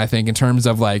anyone, I think, in terms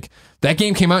of like that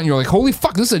game came out and you're like, holy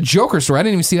fuck, this is a Joker story. I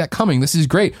didn't even see that coming. This is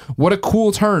great. What a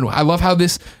cool turn. I love how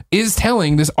this is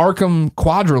telling this Arkham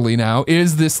quadrilogy now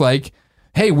is this like,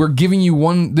 hey, we're giving you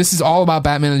one. This is all about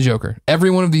Batman and the Joker. Every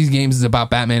one of these games is about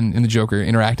Batman and the Joker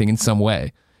interacting in some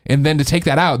way. And then to take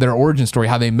that out, their origin story,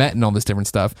 how they met and all this different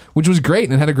stuff, which was great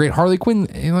and had a great Harley Quinn.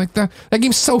 And like that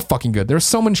game's so fucking good. There's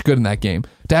so much good in that game.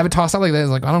 To have it tossed out like that is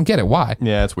like, I don't get it. Why?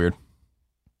 Yeah, it's weird.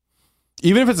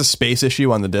 Even if it's a space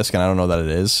issue on the disc, and I don't know that it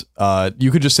is,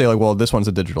 you could just say like, well, this one's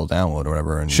a digital download or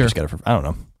whatever, and you just get it for, I don't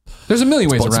know. There's a million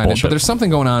ways around it, but there's something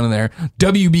going on in there.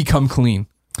 WB come clean.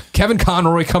 Kevin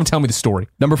Conroy, come tell me the story.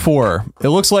 Number 4. It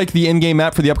looks like the in-game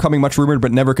map for the upcoming much rumored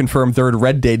but never confirmed third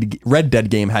Red Dead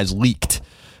game has leaked.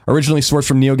 Originally sourced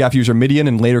from NeoGAF user Midian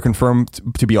and later confirmed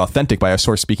to be authentic by a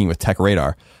source speaking with Tech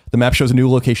Radar. The map shows a new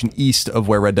location east of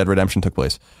where Red Dead Redemption took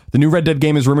place. The new Red Dead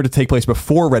game is rumored to take place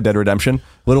before Red Dead Redemption.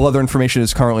 Little other information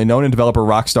is currently known, and developer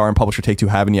Rockstar and publisher Take-Two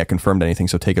haven't yet confirmed anything,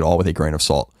 so take it all with a grain of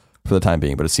salt for the time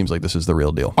being, but it seems like this is the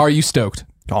real deal. Are you stoked?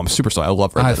 Oh, I'm super stoked. I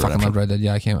love Red Dead Redemption. I fucking love Red Dead.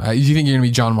 Yeah, I can't. Do you think you're going to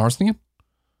be John Marston again?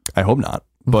 I hope not,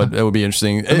 but it would be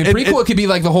interesting. I mean, prequel, it could be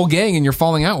like the whole gang and you're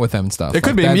falling out with them and stuff. It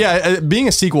could be. Yeah, being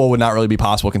a sequel would not really be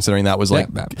possible considering that was like...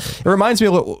 It reminds me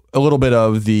a little bit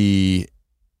of the...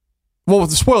 Well, with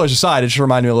the spoilers aside, it just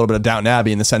reminded me a little bit of Downton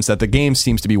Abbey in the sense that the game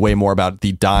seems to be way more about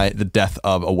the death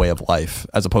of a way of life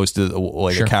as opposed to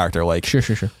like a character. Like Sure.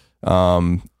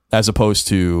 As opposed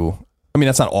to... I mean,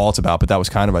 that's not all it's about, but that was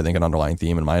kind of, I think, an underlying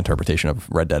theme in my interpretation of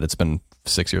Red Dead. It's been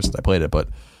 6 years since I played it, but...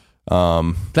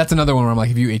 that's another one where I'm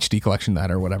like, if you HD collection that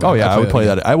or whatever. Oh yeah, I would play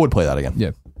that. I would play that again.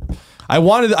 Yeah. I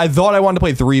thought I wanted to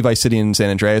play 3 Vice City and San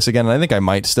Andreas again, and I think I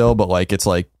might still, but like it's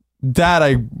like that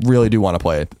I really do want to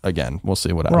play it again. We'll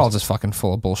see what happens. We're all just fucking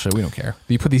full of bullshit. We don't care.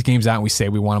 You put these games out and we say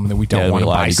we want them and then we don't want them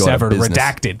by severed,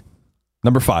 redacted.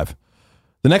 Number 5.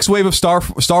 The next wave of Star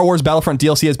Wars Battlefront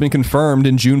DLC has been confirmed.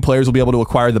 In June, players will be able to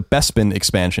acquire the Bespin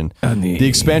expansion. The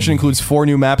expansion includes 4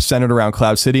 new maps centered around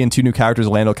Cloud City, and 2 new characters,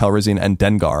 Lando Calrissian and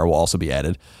Dengar, will also be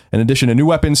added. In addition to new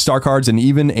weapons, star cards, and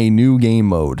even a new game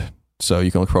mode. So you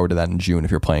can look forward to that in June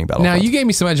if you're playing Battlefront. Now, you gave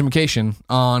me some education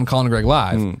on Colin and Greg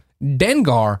Live.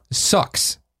 Dengar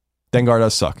sucks. Dengar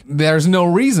does suck. There's no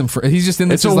reason for it. He's just in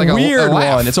this. It's a weird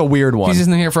one. It's a weird one. He's just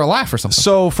in here for a laugh or something.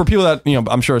 So for people that,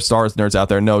 I'm sure Star Wars nerds out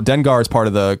there know, Dengar is part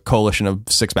of the coalition of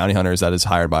 6 bounty hunters that is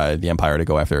hired by the Empire to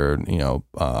go after,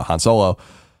 Han Solo,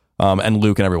 and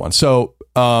Luke and everyone. So,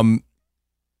 that's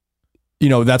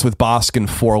with Bosk and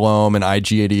Forlom and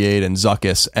IG-88 and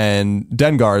Zuckuss, and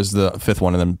Dengar is the 5th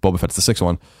one, and then Boba Fett's the 6th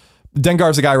one.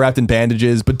 Dengar's a guy wrapped in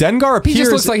bandages, but Dengar appears... He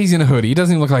just looks like he's in a hoodie. He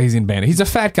doesn't even look like he's in bandage. He's a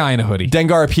fat guy in a hoodie.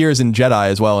 Dengar appears in Jedi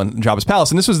as well in Jabba's palace,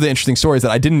 and this was the interesting story is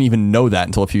that I didn't even know that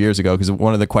until a few years ago, because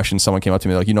one of the questions someone came up to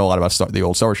me like, you know a lot about the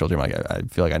old Star Wars trilogy. I'm like, I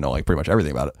feel like I know like pretty much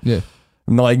everything about it. Yeah.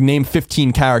 And like name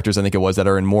 15 characters, I think it was, that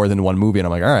are in more than one movie, and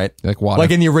I'm like, all right. Like Water.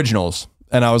 Like in the originals.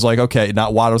 And I was like, okay,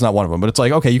 Watto's not one of them, but it's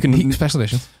like, okay, you can... Special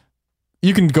editions.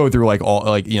 You can go through like all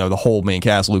the whole main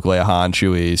cast: Luke, Leia, Han,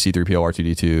 Chewie, C-3PO,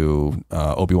 R2-D2,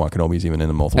 Obi-Wan Kenobi's even in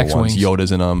the multiple X-Wings. ones.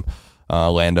 Yoda's in them.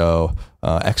 Lando.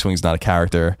 X-Wing's not a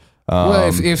character. Well,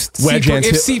 if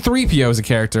C-3PO is a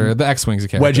character, the X-Wing's a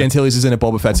character. Wedge Antilles is in it.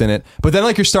 Boba Fett's in it. But then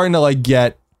like you're starting to like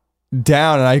get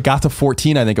down and I got to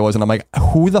 14, I think it was, and I'm like,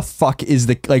 who the fuck is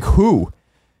who?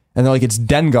 And they're like, it's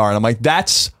Dengar, and I'm like,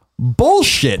 that's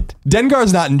bullshit.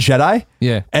 Dengar's not in Jedi.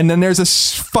 Yeah. And then there's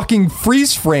this fucking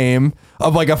freeze frame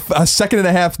of like a second and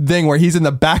a half thing where he's in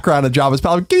the background of Jabba's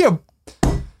palace.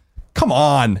 Come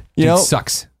on, you know,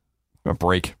 sucks. A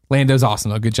break. Lando's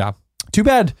awesome though. Good job. Too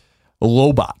bad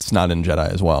Lobot's not in Jedi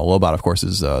as well. Lobot, of course,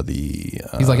 is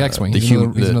he's like X-Wing. He's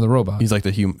another robot. He's like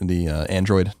the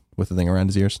android with the thing around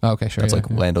his ears. Oh, okay, sure. That's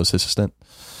Lando's assistant.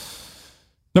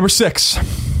 Number 6.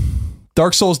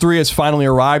 Dark Souls 3 has finally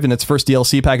arrived, and its first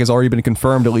DLC pack has already been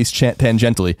confirmed, at least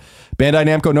tangentially. Bandai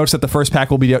Namco notes that the first pack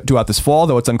will be due out this fall,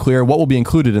 though it's unclear what will be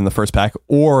included in the first pack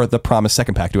or the promised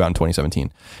second pack due out in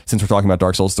 2017. Since we're talking about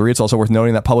Dark Souls 3, it's also worth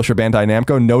noting that publisher Bandai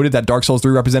Namco noted that Dark Souls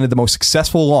 3 represented the most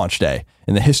successful launch day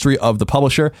in the history of the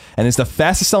publisher, and is the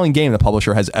fastest selling game the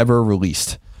publisher has ever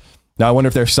released. Now, I wonder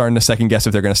if they're starting to second guess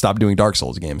if they're going to stop doing Dark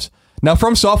Souls games. Now,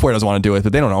 From Software doesn't want to do it,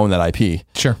 but they don't own that IP.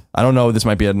 Sure. I don't know. This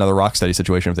might be another Rocksteady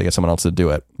situation if they get someone else to do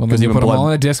it. Well, maybe you put them all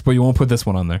on a disc, but you won't put this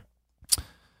one on there.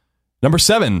 Number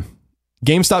 7.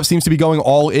 GameStop seems to be going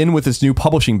all in with its new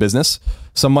publishing business.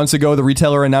 Some months ago, the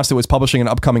retailer announced it was publishing an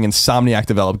upcoming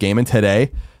Insomniac-developed game, and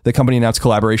today, the company announced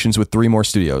collaborations with 3 more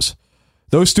studios.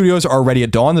 Those studios are Ready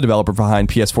at Dawn, the developer behind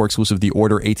PS4 exclusive The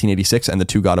Order 1886 and the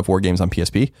 2 God of War games on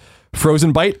PSP.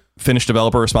 Frozen Byte, Finnish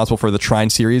developer responsible for the Trine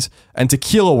series. And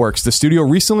Tequila Works, the studio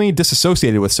recently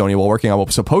disassociated with Sony while working on what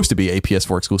was supposed to be a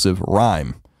PS4 exclusive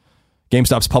Rime.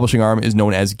 GameStop's publishing arm is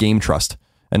known as Game Trust,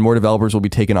 and more developers will be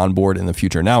taken on board in the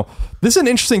future. Now, this is an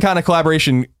interesting kind of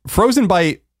collaboration. Frozen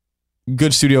Byte,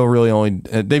 good studio, really only...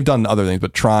 they've done other things,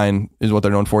 but Trine is what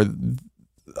they're known for.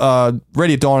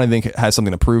 Ready at Dawn, I think, has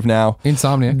something to prove now.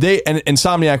 Insomniac.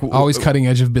 Insomniac always cutting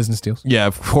edge of business deals. Yeah,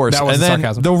 of course. That was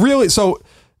sarcasm.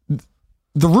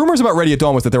 The rumors about Ready at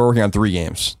Dawn was that they were working on 3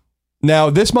 games. Now,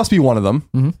 this must be one of them.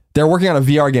 Mm-hmm. They're working on a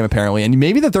VR game, apparently, and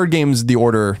maybe the third game's The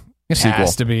Order sequel. It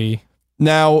has to be.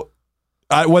 Now,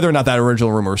 whether or not that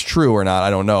original rumor is true or not, I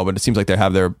don't know, but it seems like they're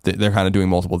kind of doing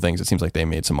multiple things. It seems like they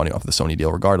made some money off of the Sony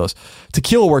deal regardless.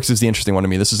 Tequila Works is the interesting one to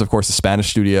me. This is, of course, the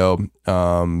Spanish studio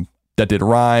that did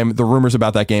Rime. The rumors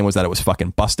about that game was that it was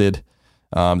fucking busted.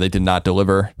 They did not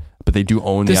deliver, but they do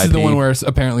own the IP. This is the one where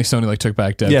apparently Sony took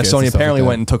back dev kits. Yeah, Sony apparently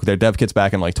went and took their dev kits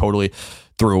back and totally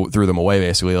threw them away,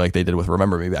 basically, like they did with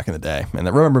Remember Me back in the day. And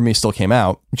that Remember Me still came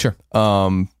out. Sure.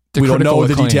 We don't know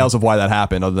the details of why that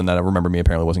happened, other than that Remember Me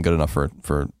apparently wasn't good enough for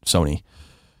Sony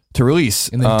to release.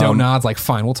 And then Donod's like,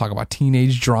 fine, we'll talk about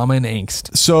teenage drama and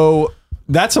angst. So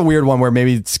that's a weird one where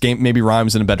maybe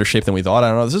Rime's in a better shape than we thought. I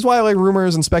don't know. This is why I like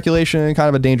rumors and speculation, kind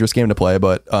of a dangerous game to play,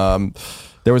 but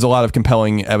there was a lot of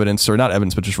compelling evidence, or not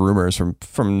evidence, but just rumors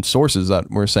from sources that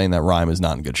were saying that Rime is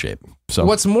not in good shape. So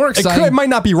what's more exciting? It might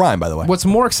not be Rime, by the way. What's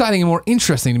more exciting and more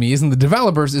interesting to me isn't the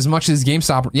developers as much as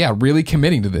GameStop, really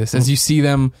committing to this. As you see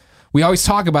them, we always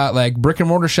talk about like brick and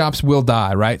mortar shops will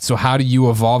die, right? So how do you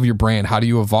evolve your brand? How do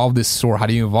you evolve this store? How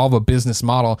do you evolve a business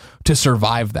model to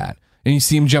survive that? And you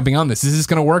see them jumping on this. Is this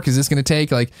going to work? Is this going to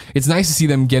take? Like, it's nice to see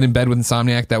them get in bed with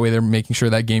Insomniac. That way they're making sure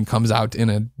that game comes out in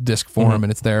a disc form and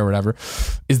it's there or whatever.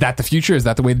 Is that the future? Is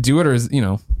that the way to do it? Or is,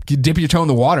 you dip your toe in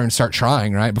the water and start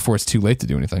trying, right? Before it's too late to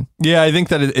do anything. Yeah, I think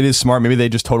that it is smart. Maybe they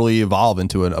just totally evolve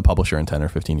into a publisher in 10 or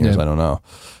 15 years. Yeah. I don't know.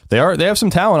 They have some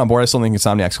talent on board. I still think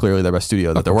Insomniac's clearly their best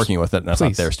studio that they're working with. That's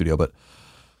not their studio, but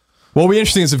what will be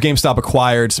interesting is if GameStop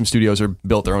acquired some studios or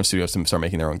built their own studios to start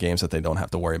making their own games that they don't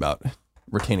have to worry about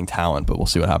retaining talent, but we'll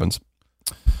see what happens.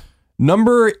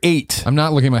 Number 8. I'm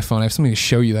not looking at my phone. I have something to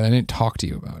show you that I didn't talk to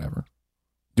you about ever.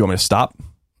 Do you want me to stop?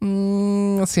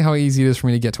 Let's see how easy it is for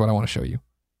me to get to what I want to show you.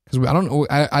 Because I don't know.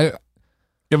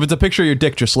 If it's a picture of your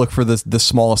dick, just look for the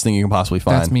smallest thing you can possibly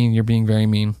find. That's mean. You're being very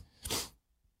mean.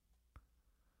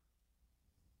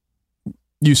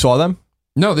 You saw them?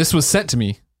 No, this was sent to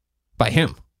me by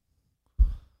him.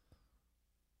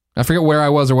 I forget where I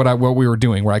was or what we were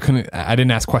doing, where I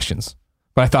didn't ask questions.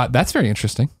 But I thought, that's very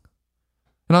interesting.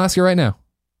 And I'll ask you right now.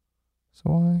 So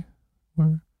why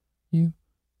were you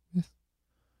this?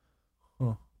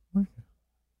 Oh. We'll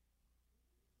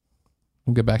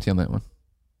get back to you on that one.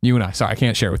 You and I. Sorry, I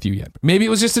can't share it with you yet. Maybe it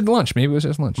was just at lunch.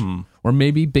 Or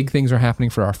maybe big things are happening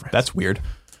for our friends. That's weird.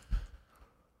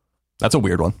 That's a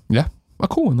weird one. Yeah. A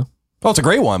cool one, though. Oh, it's a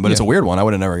great one, but it's a weird one. I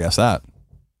would have never guessed that.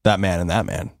 That man and that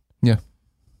man. Yeah.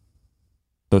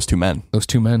 Those two men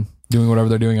doing whatever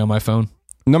they're doing on my phone.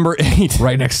 Number 8.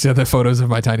 Right next to the photos of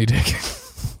my tiny dick.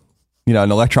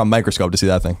 An electron microscope to see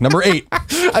that thing. Number 8.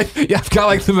 I've got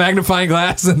like the magnifying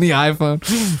glass and the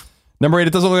iPhone. Number 8,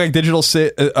 it doesn't look like digital...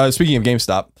 speaking of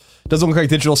GameStop, it doesn't look like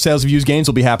digital sales of used games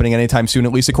will be happening anytime soon,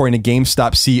 at least according to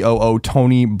GameStop COO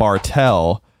Tony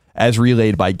Bartel, as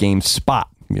relayed by GameSpot.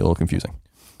 can be a little confusing.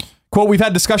 Quote, we've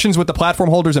had discussions with the platform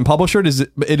holders and publishers.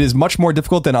 It is much more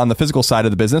difficult than on the physical side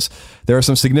of the business. There are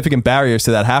some significant barriers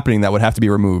to that happening that would have to be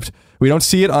removed. We don't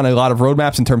see it on a lot of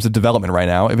roadmaps in terms of development right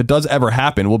now. If it does ever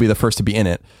happen, we'll be the first to be in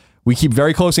it. We keep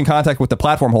very close in contact with the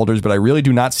platform holders, but I really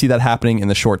do not see that happening in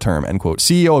the short term, end quote.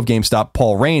 CEO of GameStop,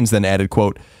 Paul Raines, then added,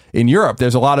 quote, in Europe,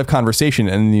 there's a lot of conversation,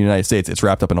 and in the United States, it's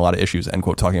wrapped up in a lot of issues, end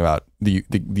quote, talking about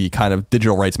the kind of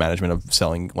digital rights management of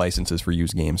selling licenses for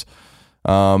used games.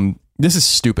 This is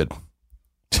stupid.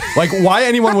 Like, why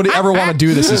anyone would ever want to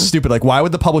do this is stupid. Like, why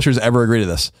would the publishers ever agree to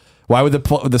this? Why would the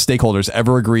stakeholders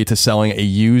ever agree to selling a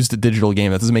used digital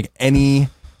game? That doesn't make any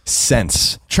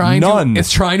sense.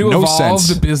 It's trying to evolve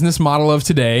the business model of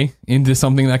today into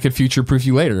something that could future-proof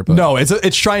you later. But. No,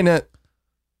 it's trying to...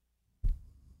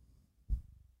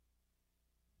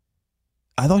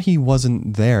 I thought he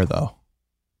wasn't there, though.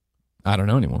 I don't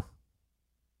know anymore.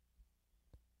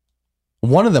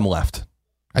 One of them left.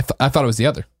 I thought it was the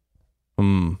other.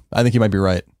 I think you might be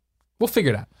right. We'll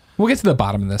figure it out. We'll get to the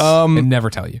bottom of this and never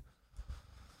tell you.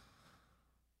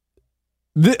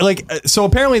 So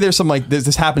apparently there's some like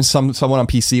this happens someone on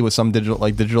PC with some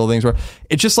digital things where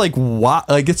it's just like why,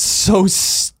 like it's so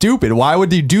stupid. Why would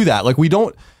they do that? Like we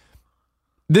don't.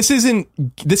 This is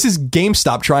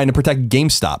GameStop trying to protect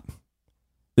GameStop.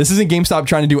 This isn't GameStop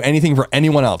trying to do anything for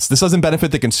anyone else. This doesn't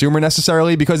benefit the consumer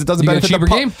necessarily because it doesn't benefit the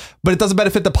game, but it doesn't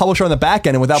benefit the publisher on the back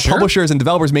end. And without publishers and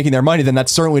developers making their money, then that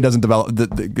certainly doesn't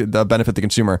the benefit the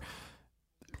consumer.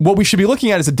 What we should be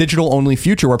looking at is a digital only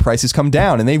future where prices come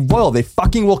down, and they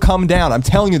fucking will come down. I'm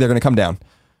telling you, they're going to come down.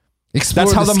 That's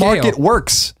how the market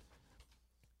works.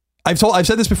 I've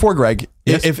said this before, Greg.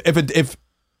 Yes. If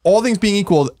all things being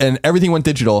equal and everything went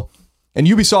digital, and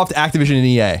Ubisoft, Activision, and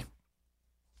EA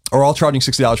are all charging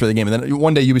 $60 for the game, and then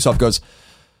one day Ubisoft goes,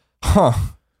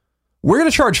 we're going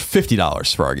to charge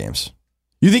 $50 for our games.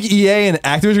 You think EA and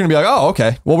Activision are going to be like, oh,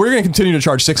 okay, well, we're going to continue to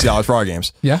charge $60 for our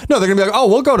games. Yeah. No, they're going to be like, oh,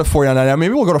 we'll go to $49.99.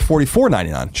 Maybe we'll go to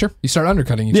 $44.99. Sure. You start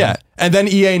undercutting each other. And then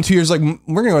EA in 2 years like,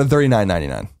 we're going to go to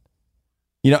 $39.99.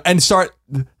 You know, and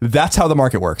that's how the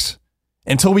market works.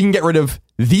 Until we can get rid of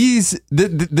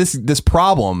this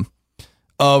problem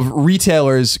of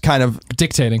retailers kind of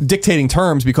dictating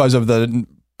terms because of the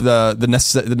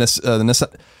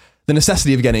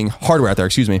necessity of getting hardware out there,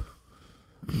 excuse me.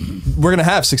 We're going to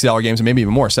have $60 games and maybe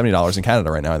even more, $70 in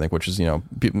Canada right now, I think, which is, you know,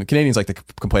 Canadians like to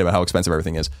complain about how expensive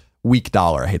everything is. Weak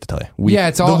dollar, I hate to tell you. Weak. Yeah,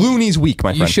 it's all... The loony's weak, my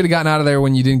friend. You should have gotten out of there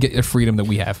when you didn't get the freedom that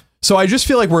we have. So I just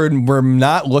feel like we're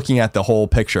not looking at the whole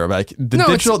picture. Like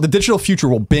the digital future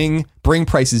will bring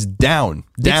prices down.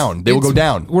 They will go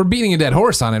down. We're beating a dead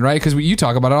horse on it, right? Because you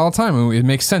talk about it all the time. And it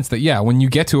makes sense that, when you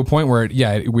get to a point where,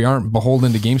 we aren't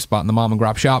beholden to GameSpot and the mom and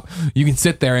grop shop, you can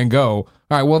sit there and go,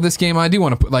 all right, well, this game I do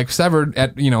want to put, like, Severed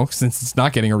at, since it's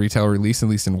not getting a retail release, at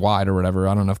least in wide or whatever.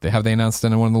 I don't know if they announced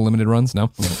in one of the limited runs.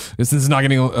 No. Since it's not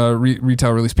getting a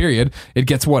retail release period, it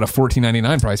gets a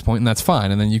 $14.99 price point, and that's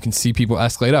fine. And then you can see people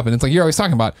escalate up. And it's like you're always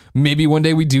talking about, maybe one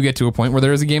day we do get to a point where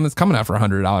there is a game that's coming out for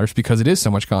 $100 because it is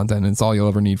so much content and it's all you'll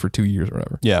ever need for 2 years or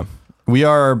whatever. Yeah. We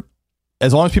are...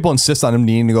 As long as people insist on them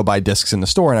needing to go buy discs in the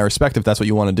store, and I respect if that's what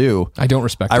you want to do. I don't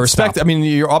respect. I respect. Stop. I mean,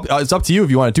 it's up to you if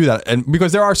you want to do that, and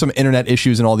because there are some internet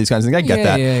issues and all these kinds of things, I get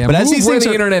that. Yeah. But as these things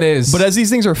internet is. But as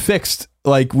these things are fixed,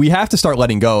 like we have to start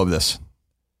letting go of this.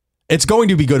 It's going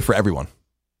to be good for everyone.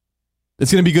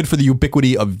 It's going to be good for the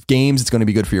ubiquity of games. It's going to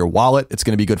be good for your wallet. It's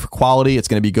going to be good for quality. It's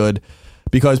going to be good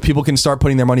because people can start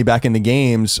putting their money back into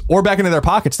games or back into their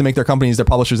pockets to make their companies, their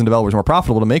publishers and developers more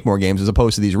profitable to make more games, as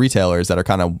opposed to these retailers that are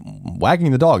kind of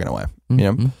wagging the dog in a way. Mm-hmm.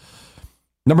 You know?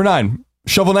 Number 9,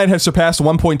 Shovel Knight has surpassed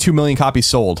 1.2 million copies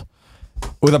sold,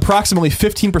 with approximately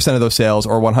 15% of those sales,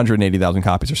 or 180,000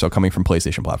 copies or so, coming from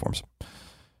PlayStation platforms.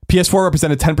 PS4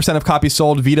 represented 10% of copies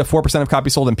sold, Vita 4% of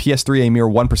copies sold, and PS3 a mere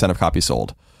 1% of copies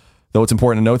sold. Though it's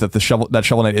important to note that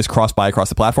Shovel Knight is cross-buy across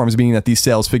the platforms, meaning that these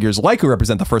sales figures likely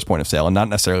represent the first point of sale and not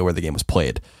necessarily where the game was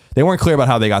played. They weren't clear about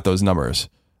how they got those numbers,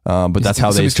 but that's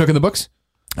how they... Somebody's cooking the books?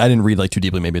 I didn't read too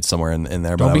deeply. Maybe it's somewhere in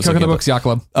there. Don't be cooking the books, Yacht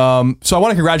Club. So I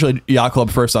want to congratulate Yacht Club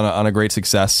first on a great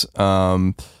success.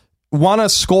 Want to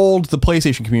scold the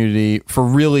PlayStation community for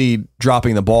really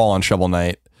dropping the ball on Shovel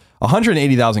Knight.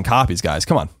 180,000 copies, guys.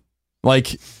 Come on.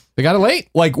 Like... They got it late.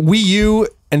 Like Wii U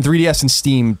and 3DS and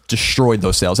Steam destroyed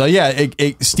those sales.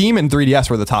 Steam and 3DS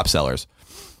were the top sellers.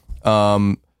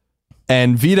 And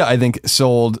Vita, I think,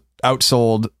 significantly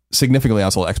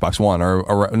outsold Xbox One,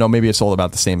 or no, maybe it sold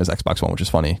about the same as Xbox One, which is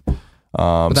funny.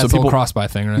 But that's a whole cross-buy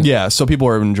thing, right? Yeah, so people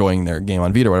are enjoying their game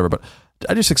on Vita or whatever, but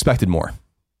I just expected more.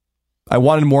 I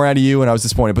wanted more out of you, and I was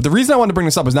disappointed. But the reason I wanted to bring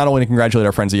this up is not only to congratulate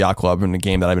our friends at Yacht Club in a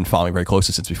game that I've been following very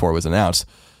closely since before it was announced,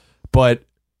 but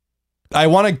I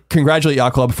want to congratulate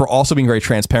Yacht Club for also being very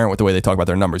transparent with the way they talk about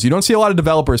their numbers. You don't see a lot of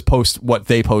developers post what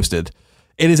they posted.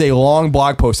 It is a long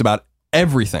blog post about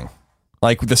everything,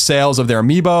 like the sales of their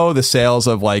amiibo, the sales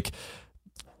of like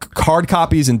card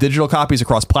copies and digital copies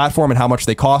across platform and how much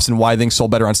they cost and why things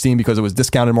sold better on Steam because it was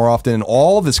discounted more often and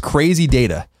all this crazy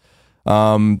data.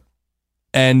 So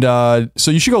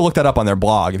you should go look that up on their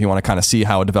blog if you want to kind of see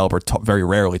how a developer very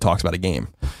rarely talks about a game.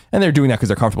 And they're doing that because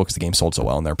they're comfortable because the game sold so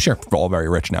well and they're all very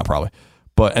rich now probably.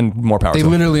 And more power to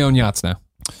them. They literally own yachts now.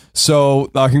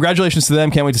 So congratulations to them.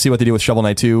 Can't wait to see what they do with Shovel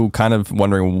Knight 2. Kind of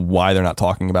wondering why they're not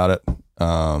talking about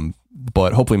it.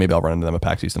 But hopefully maybe I'll run into them at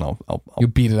PAX East and You'll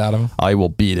beat it out of them. I will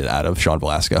beat it out of Sean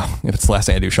Velasco. If it's the last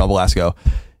thing I do, Sean Velasco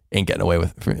ain't getting away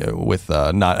with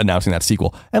not announcing that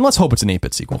sequel. And let's hope it's an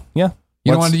 8-bit sequel. Yeah.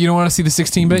 You don't want to see the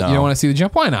 16-bit? No. You don't want to see the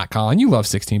jump? Why not, Colin? You love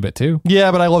 16-bit too.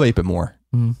 Yeah, but I love 8-bit more.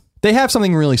 They have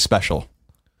something really special.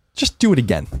 Just do it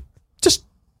again. Just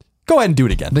go ahead and do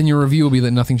it again. Then your review will be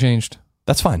that nothing changed.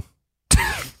 That's fine.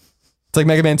 It's like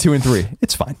Mega Man 2 and 3.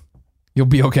 It's fine. You'll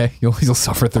be okay. You'll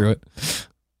suffer through it.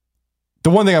 The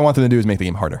one thing I want them to do is make the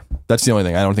game harder. That's the only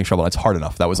thing. I don't think Shovel Knight's hard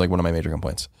enough. That was like one of my major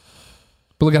complaints.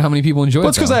 But look at how many people enjoy it. Well,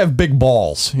 it's because I have big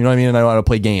balls. You know what I mean? And I know how to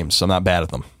play games. So I'm not bad at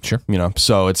them. Sure.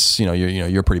 So it's,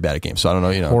 you're pretty bad at games. So I don't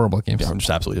know, Horrible at games. Yeah, I'm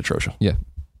just absolutely atrocious. Yeah.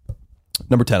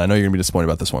 Number 10. I know you're going to be disappointed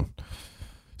about this one.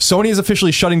 Sony is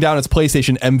officially shutting down its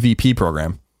PlayStation MVP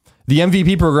program. The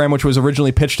MVP program, which was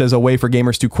originally pitched as a way for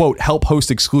gamers to, quote, help host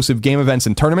exclusive game events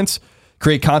and tournaments,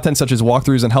 create content such as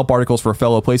walkthroughs and help articles for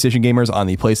fellow PlayStation gamers on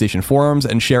the PlayStation forums,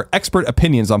 and share expert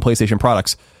opinions on PlayStation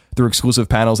products through exclusive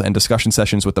panels and discussion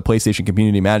sessions with the PlayStation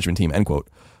community management team, end quote,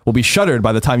 will be shuttered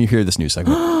by the time you hear this news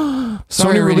segment.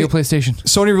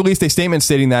 Sony released a statement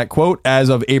stating that, quote, as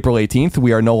of April 18th,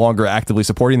 we are no longer actively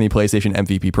supporting the PlayStation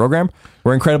MVP program.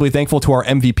 We're incredibly thankful to our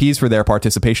MVPs for their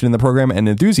participation in the program and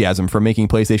enthusiasm for making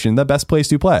PlayStation the best place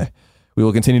to play. We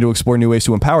will continue to explore new ways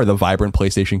to empower the vibrant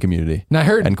PlayStation community. Now,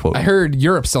 end quote. I heard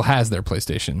Europe still has their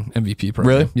PlayStation MVP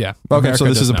program. Really? Yeah. Okay, America so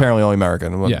this is apparently only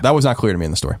American. Yeah. That was not clear to me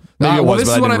in the story. Maybe it was, this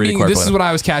but is I didn't read it quite. This is what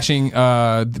I was catching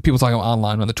people talking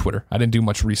online on the Twitter. I didn't do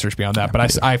much research beyond that, but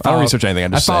I don't research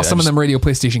anything. I follow some of them Radio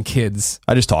PlayStation kids.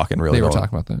 I just talk and really they were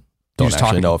talking about that. Don't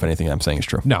actually know if anything I'm saying is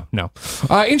true. No.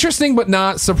 Interesting, but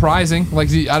not surprising. Like,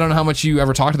 I don't know how much you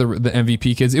ever talked to the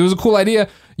MVP kids. It was a cool idea.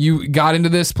 You got into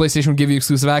this. PlayStation would give you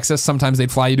exclusive access. Sometimes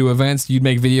they'd fly you to events. You'd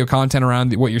make video content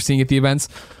around what you're seeing at the events.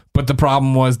 But the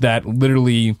problem was that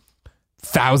literally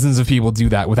thousands of people do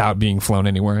that without being flown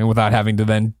anywhere and without having to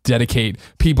then dedicate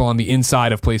people on the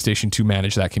inside of PlayStation to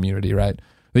manage that community, right?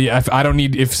 Yeah, if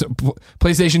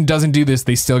PlayStation doesn't do this,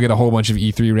 they still get a whole bunch of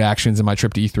E3 reactions in my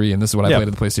trip to E3, and this is what I played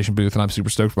at the PlayStation booth, and I'm super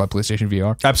stoked about PlayStation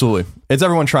VR. Absolutely. It's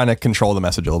everyone trying to control the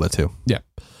message a little bit, too. Yeah.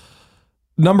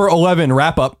 Number 11,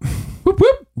 wrap up. Whoop,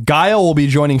 whoop. Guile will be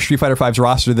joining Street Fighter V's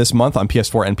roster this month on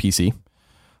PS4 and PC.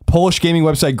 Polish gaming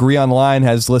website Gry Online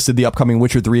has listed the upcoming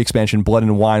Witcher 3 expansion Blood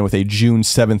and Wine with a June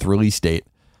 7th release date,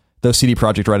 though CD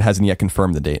Projekt Red hasn't yet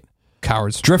confirmed the date.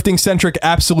 Cowards. Drifting-centric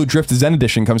Absolute Drift Zen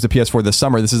Edition comes to PS4 this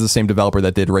summer. This is the same developer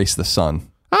that did Race the Sun.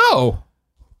 Oh.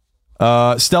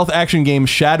 Stealth action game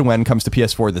Shadwen comes to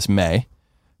PS4 this May.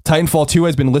 Titanfall 2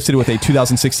 has been listed with a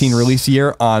 2016 release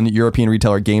year on European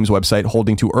retailer Games website,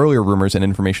 holding to earlier rumors and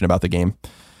information about the game.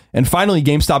 And finally,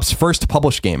 GameStop's first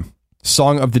published game,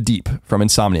 Song of the Deep from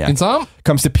Insomniac,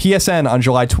 comes to PSN on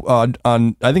July...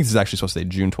 I think this is actually supposed to say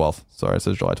June 12th. Sorry, it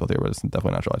says July 12th here, but it's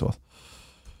definitely not July 12th.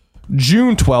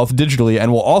 June 12th digitally,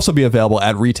 and will also be available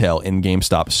at retail in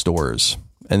GameStop stores.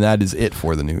 And that is it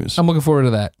for the news. I'm looking forward to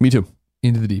that. Me too.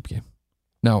 Into the Deep game.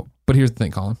 No, but here's the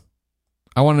thing, Colin.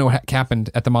 I want to know what happened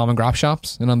at the mom and grop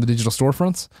shops and on the digital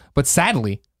storefronts. But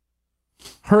sadly,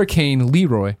 Hurricane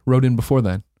Leroy wrote in before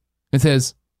then and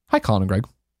says, "Hi, Colin and Greg.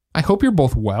 I hope you're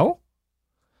both well.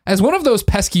 As one of those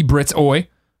pesky Brits,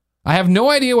 I have no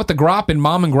idea what the grop in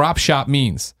mom and grop shop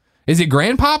means. Is it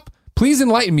grandpop? Please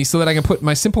enlighten me so that I can put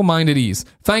my simple mind at ease.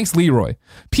 Thanks, Leroy.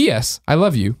 P.S. I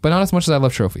love you, but not as much as I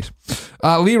love trophies."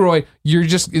 Leroy,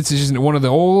 it's just one of the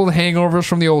old hangovers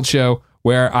from the old show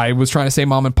where I was trying to say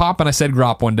mom and pop and I said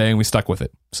grop one day and we stuck with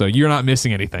it. So you're not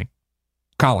missing anything.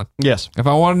 Colin. Yes. If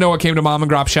I want to know what came to mom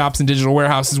and grop shops and digital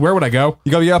warehouses, where would I go?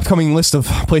 You got your upcoming list of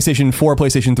PlayStation 4,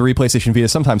 PlayStation 3, PlayStation Vita,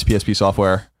 sometimes PSP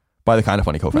software by the Kind of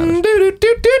Funny co-founders.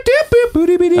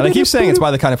 And I keep saying it's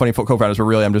by the Kind of Funny co-founders, but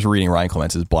really I'm just reading Ryan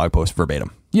Clemence's blog post verbatim.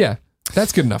 Yeah,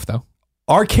 that's good enough though.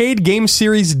 Arcade game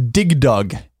series Dig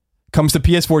Dug comes to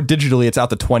PS4 digitally. It's out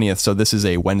the 20th, so this is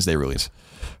a Wednesday release.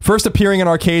 First appearing in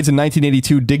arcades in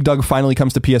 1982, Dig Dug finally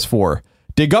comes to PS4.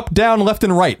 Dig up, down, left,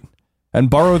 and right, and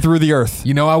burrow through the earth.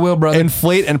 You know I will, brother.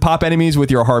 Inflate and pop enemies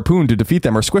with your harpoon to defeat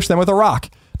them or squish them with a rock.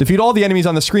 Defeat all the enemies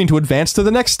on the screen to advance to the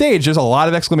next stage. There's a lot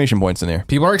of exclamation points in there.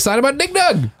 People are excited about Dig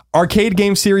Dug. Arcade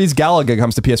game series Galaga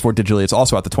comes to PS4 digitally. It's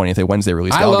also out the 20th, a Wednesday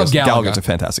release. I love Galaga. Galaga's a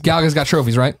fantastic game. Galaga's got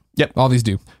trophies, right? Yep. All these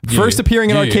do. First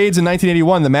appearing in arcades in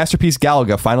 1981, the masterpiece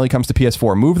Galaga finally comes to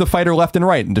PS4. Move the fighter left and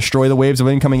right and destroy the waves of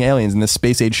incoming aliens in this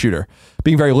space-age shooter.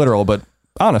 Being very literal, but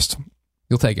honest.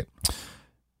 You'll take it.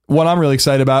 One I'm really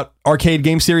excited about, arcade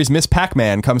game series Miss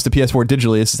Pac-Man comes to PS4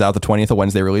 digitally. This is out the 20th, a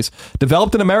Wednesday release.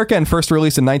 Developed in America and first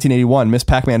released in 1981, Miss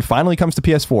Pac-Man finally comes to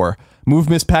PS4. Move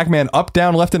Miss Pac-Man up,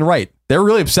 down, left, and right. They're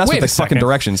really obsessed with the fucking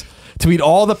directions. To beat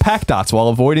all the Pac dots while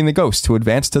avoiding the ghost to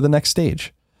advance to the next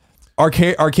stage.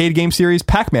 Arcade game series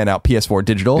Pac-Man out PS4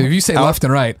 digital. If you say left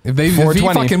and right, if he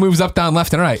fucking moves up, down,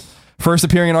 left, and right. First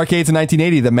appearing in arcades in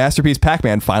 1980, the masterpiece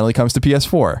Pac-Man finally comes to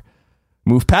PS4.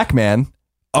 Move Pac-Man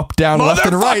up, down, left,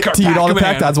 and right to eat all the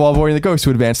Pac dots while avoiding the ghost to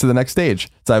advance to the next stage.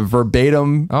 It's a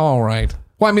verbatim. All right.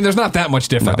 Well, I mean, there's not that much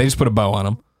different. No. They just put a bow on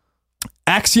them.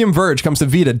 Axiom Verge comes to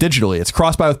Vita digitally. It's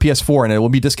cross-buy with PS4, and it will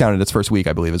be discounted its first week,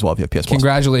 I believe, as well if you have PS4.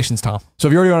 Congratulations, Tom. So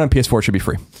if you already own it on PS4, it should be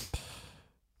free.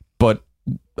 But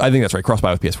I think that's right.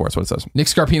 Cross-buy with PS4 is what it says. Nick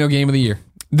Scarpino Game of the Year.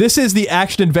 This is the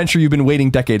action-adventure you've been waiting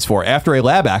decades for. After a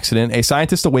lab accident, a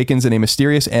scientist awakens in a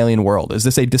mysterious alien world. Is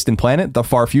this a distant planet, the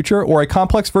far future, or a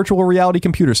complex virtual reality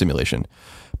computer simulation?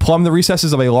 Plumb the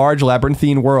recesses of a large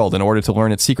labyrinthine world in order to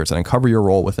learn its secrets and uncover your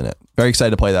role within it. Very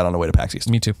excited to play that on the way to PAX East.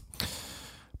 Me too.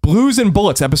 Blues and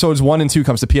Bullets, episodes 1 and 2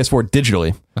 comes to PS4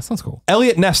 digitally. That sounds cool.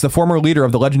 Elliot Ness, the former leader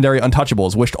of the legendary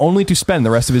Untouchables, wished only to spend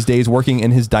the rest of his days working in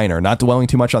his diner, not dwelling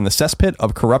too much on the cesspit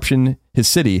of corruption his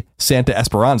city, Santa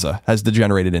Esperanza, has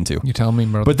degenerated into. You tell me,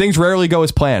 bro. But things rarely go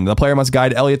as planned. The player must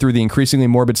guide Elliot through the increasingly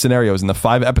morbid scenarios in the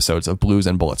 5 episodes of Blues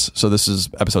and Bullets. So this is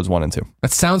episodes 1 and 2.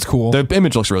 That sounds cool. The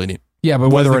image looks really neat. Yeah, but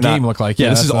what does the game look like? Yeah,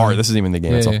 this is art. This is even the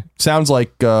game itself. Yeah. Sounds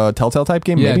like a Telltale type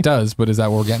game, yeah, maybe? It does, but is that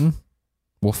what we're getting?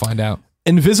 We'll find out.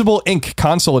 Invisible Inc.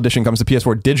 console edition comes to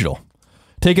PS4 digital.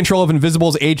 Take control of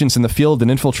Invisible's agents in the field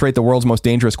and infiltrate the world's most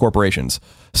dangerous corporations.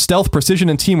 Stealth, precision,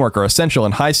 and teamwork are essential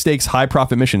in high-stakes,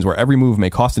 high-profit missions where every move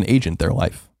may cost an agent their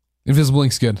life. Invisible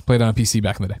Inc.'s good. Played on a PC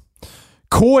back in the day.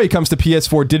 Koi comes to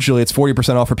PS4 digitally. It's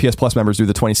 40% off for PS Plus members through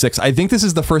the 26th. I think this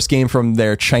is the first game from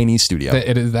their Chinese studio.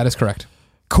 That is correct.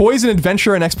 Koi is an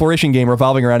adventure and exploration game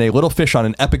revolving around a little fish on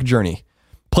an epic journey.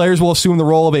 Players will assume the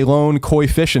role of a lone koi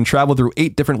fish and travel through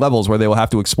 8 different levels where they will have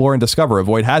to explore and discover,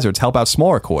 avoid hazards, help out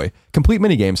smaller koi, complete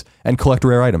minigames, and collect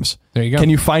rare items. There you go. Can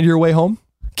you find your way home?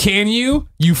 Can you?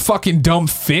 You fucking dumb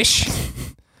fish.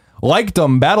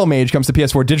 Likedom Battle Mage comes to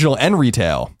PS4 digital and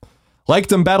retail.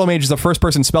 Likedom Battle Mage is a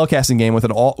first-person spellcasting game with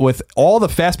all the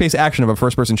fast-paced action of a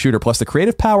first-person shooter, plus the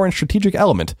creative power and strategic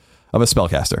element of a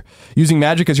spellcaster. Using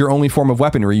magic as your only form of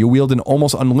weaponry, you wield an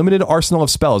almost unlimited arsenal of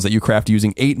spells that you craft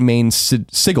using 8 main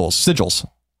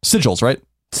sigils, right?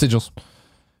 Sigils.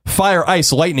 Fire,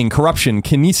 ice, lightning, corruption,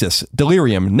 kinesis,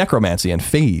 delirium, necromancy, and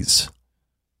phase.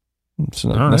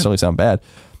 Doesn't necessarily sound bad.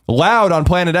 Loud on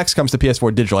Planet X comes to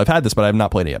PS4 digital. I've had this, but I have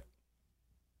not played it yet.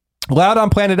 Loud on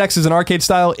Planet X is an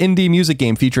arcade-style indie music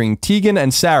game featuring Tegan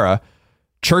and Sarah,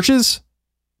 Churches,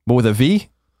 but with a V,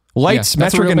 Lights,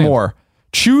 Metric, and more.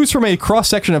 Choose from a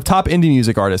cross-section of top indie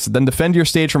music artists, then defend your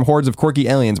stage from hordes of quirky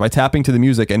aliens by tapping to the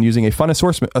music and using a fun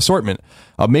assortment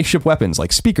of makeshift weapons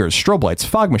like speakers, strobe lights,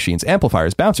 fog machines,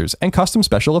 amplifiers, bouncers, and custom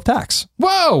special attacks.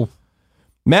 Whoa!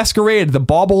 Masquerade, The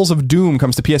Baubles of Doom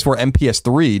comes to PS4 and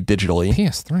PS3 digitally.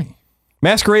 PS3.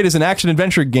 Masquerade is an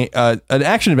action-adventure game,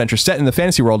 set in the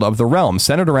fantasy world of the realm,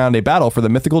 centered around a battle for the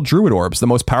mythical druid orbs, the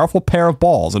most powerful pair of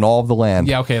balls in all of the land.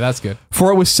 Yeah, okay, that's good.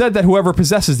 For it was said that whoever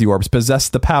possesses the orbs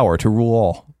possessed the power to rule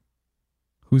all.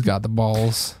 Who's got the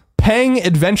balls? Pang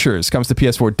Adventures comes to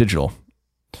PS4 digital.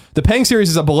 The Pang series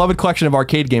is a beloved collection of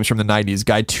arcade games from the 90s.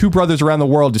 Guide 2 brothers around the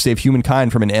world to save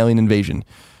humankind from an alien invasion.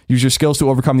 Use your skills to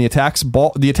overcome the attack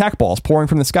balls pouring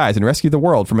from the skies and rescue the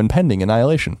world from impending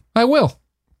annihilation. I will.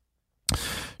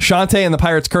 Shantae and the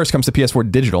Pirate's Curse comes to PS4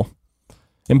 digital.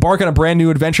 Embark on a brand new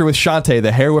adventure with Shantae,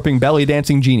 the hair-whipping,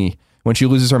 belly-dancing genie. When she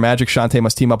loses her magic, Shantae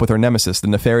must team up with her nemesis, the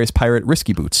nefarious pirate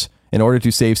Risky Boots, in order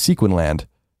to save Sequin Land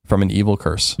from an evil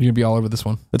curse. You're going to be all over this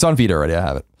one. It's on Vita already. I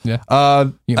have it. Yeah.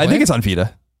 I think it's on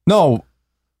Vita. No,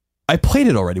 I played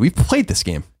it already. We've played this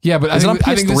game. Yeah, but I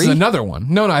think this is another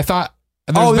one. No, I thought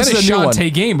there's been a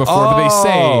Shantae game before, but they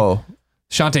say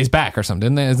Shantae's back or something,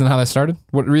 didn't they? Isn't that how that started?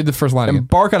 Read the first line again.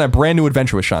 Embark on a brand new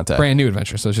adventure with Shantae. Brand new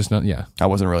adventure, so it's just not, yeah. I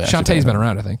wasn't really Shantae's been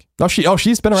around, I think.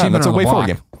 She's been around. That's a way forward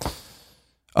game.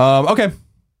 Okay.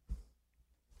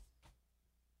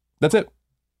 That's it.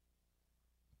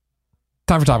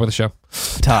 Time for topic of the show.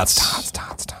 Tots.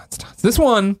 This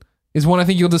one is one I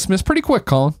think you'll dismiss pretty quick,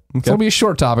 Colin. Okay. It'll be a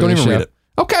short topic of the show. Don't even read it.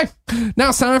 Okay. Now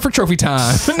it's time for trophy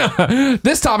time.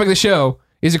 This topic of the show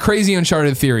is a crazy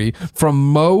Uncharted theory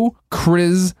from Mo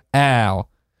Kriz Al.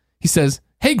 He says,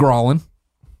 "Hey, Grawlin."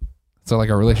 So like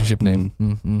our relationship name.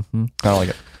 I don't like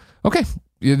it. Okay.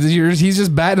 He's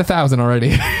just batting 1,000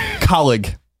 already.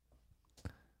 Colleague.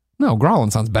 No,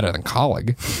 Grawlin sounds better than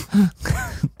colleague.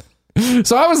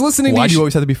 So I was listening Why to do you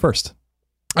always have to be first?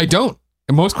 I don't.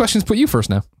 And most questions put you first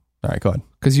now. All right, go ahead.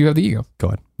 Because you have the ego. Go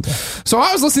ahead. Yeah. So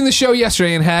I was listening to the show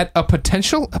yesterday and had a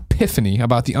potential epiphany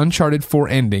about the Uncharted 4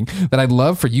 ending that I'd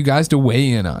love for you guys to weigh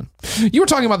in on. You were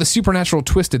talking about the supernatural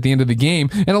twist at the end of the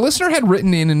game, and a listener had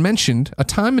written in and mentioned a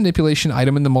time manipulation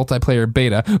item in the multiplayer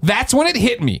beta. That's when it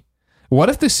hit me. What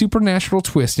if the supernatural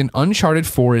twist in Uncharted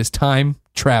 4 is time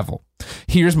travel?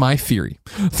 Here's my theory.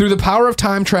 Through the power of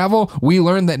time travel, we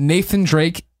learn that Nathan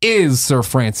Drake is Sir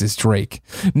Francis Drake.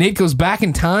 Nate goes back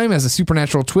in time as a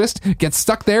supernatural twist, gets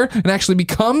stuck there, and actually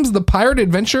becomes the pirate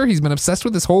adventurer he's been obsessed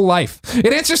with his whole life.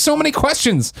 It answers so many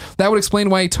questions. That would explain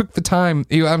why he took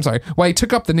why he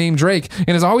took up the name Drake and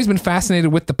has always been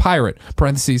fascinated with the pirate,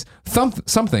 parentheses,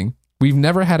 something we've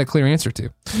never had a clear answer to.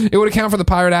 It would account for the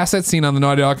pirate assets seen on the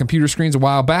Naughty Dog computer screens a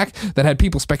while back that had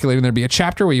people speculating there'd be a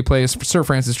chapter where you play as Sir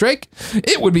Francis Drake.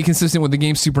 It would be consistent with the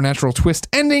game's supernatural twist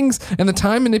endings and the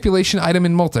time manipulation item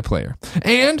in multiplayer.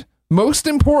 And, most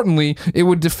importantly, it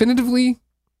would definitively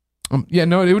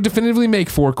make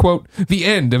for, quote, the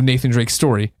end of Nathan Drake's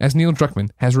story, as Neil Druckmann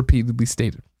has repeatedly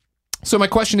stated. So my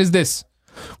question is this.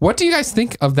 What do you guys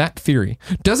think of that theory?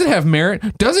 Does it have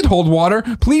merit? Does it hold water?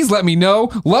 Please let me know.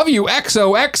 Love you,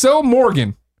 XOXO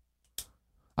Morgan.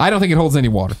 I don't think it holds any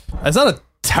water. That's not a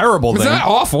terrible thing. It's not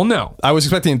awful, no. I was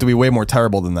expecting it to be way more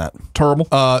terrible than that. Terrible?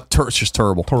 It's just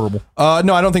terrible. Terrible.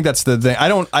 No, I don't think that's the thing.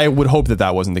 I would hope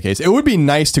that wasn't the case. It would be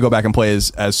nice to go back and play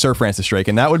as Sir Francis Drake,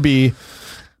 and that would be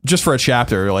just for a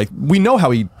chapter. Like, we know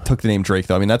how he took the name Drake,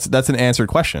 though. I mean, that's an answered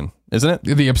question, isn't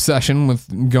it? The obsession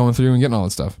with going through and getting all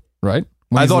that stuff, right?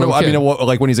 Like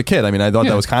when he's a kid. I mean, I thought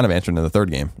that was kind of answered in the third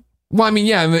game. Well, I mean,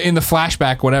 yeah, in the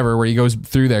flashback, whatever, where he goes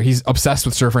through there, he's obsessed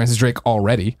with Sir Francis Drake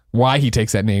already. Why he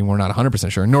takes that name, we're not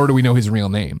 100% sure, nor do we know his real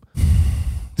name.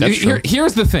 That's true.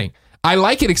 Here's the thing. I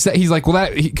like it, except he's like, well,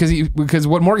 that because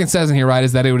what Morgan says in here, right,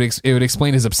 is that it would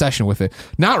explain his obsession with it.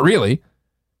 Not really.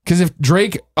 Because if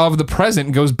Drake of the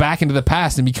present goes back into the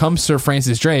past and becomes Sir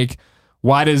Francis Drake,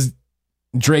 why does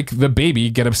Drake the baby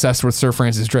get obsessed with Sir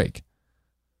Francis Drake?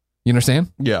 You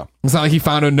understand? Yeah. It's not like he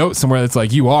found a note somewhere that's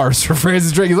like, you are Sir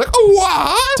Francis Drake. He's like, oh,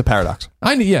 what? It's a paradox.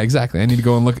 Yeah, exactly. I need to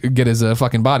go and get his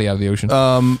fucking body out of the ocean.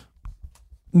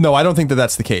 No, I don't think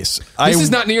that's the case. This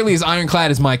is not nearly as ironclad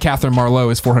as my Catherine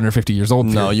Marlowe is 450 years old.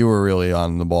 No, you were really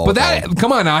on the ball. But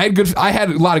come on now, I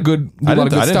had a lot of good stuff. I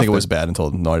didn't think it was bad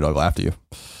until Naughty Dog laughed at you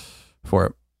for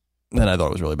it. Then I thought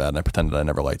it was really bad, and I pretended I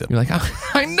never liked it. You're like,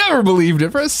 I never believed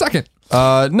it for a second.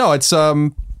 No, it's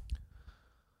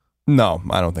No,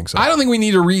 I don't think so. I don't think we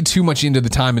need to read too much into the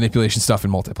time manipulation stuff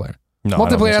in multiplayer. No,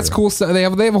 multiplayer, that's cool stuff. They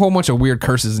have a whole bunch of weird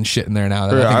curses and shit in there now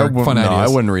that I think are fun ideas. No, I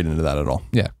wouldn't read into that at all.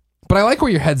 Yeah. But I like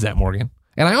where your head's at, Morgan.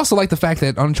 And I also like the fact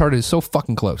that Uncharted is so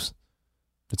fucking close.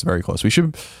 It's very close.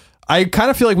 I kind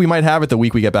of feel like we might have it the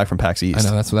week we get back from PAX East. I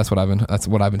know that's what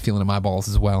I've been feeling in my balls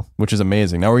as well. Which is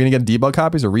amazing. Now we're gonna get debug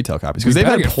copies or retail copies because they've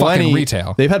had plenty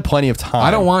retail. They've had plenty of time.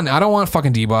 I don't want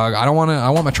fucking debug. I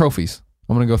want my trophies.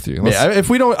 I'm gonna go through. If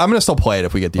we don't, I'm gonna still play it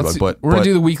if we get debug. But we're gonna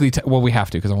do the weekly. Well, we have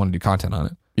to because I want to do content on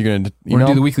it. We're gonna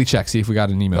do the weekly check. See if we got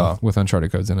an email with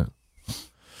Uncharted codes in it.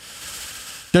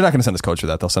 They're not gonna send us codes for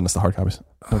that. They'll send us the hard copies.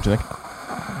 Don't you think?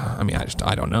 I mean,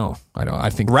 I don't know. I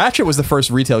think Ratchet was the first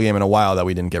retail game in a while that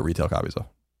we didn't get retail copies of.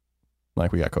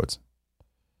 Like we got codes.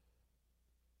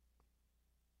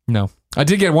 No, I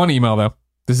did get one email though.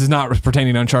 This is not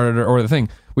pertaining to Uncharted or the thing.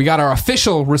 We got our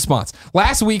official response.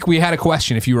 Last week, we had a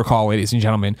question, if you recall, ladies and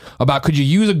gentlemen, about could you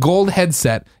use a gold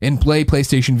headset and play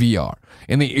PlayStation VR?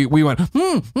 And we went,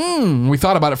 We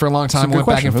thought about it for a long time. Went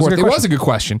back and forth. It was a good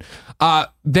question.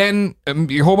 Then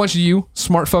a whole bunch of you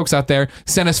smart folks out there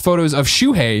sent us photos of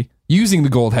Shuhei using the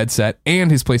gold headset and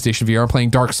his PlayStation VR playing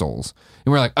Dark Souls.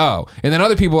 And we're like, oh. And then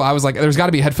other people, I was like, there's got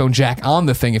to be a headphone jack on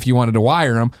the thing if you wanted to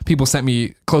wire them. People sent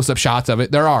me close-up shots of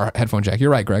it. There are headphone jack.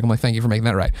 You're right, Greg. I'm like, thank you for making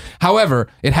that right. However,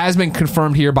 it has been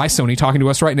confirmed here by Sony talking to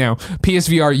us right now.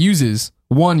 PSVR uses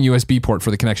one USB port for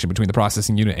the connection between the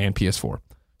processing unit and PS4.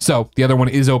 So the other one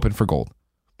is open for gold.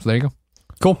 So there you go.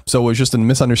 Cool. So it was just a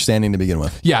misunderstanding to begin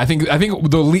with. Yeah, I think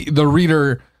the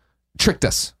reader tricked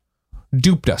us.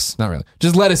 Duped us. Not really.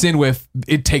 Just let us in with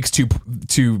it takes two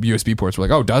USB ports. We're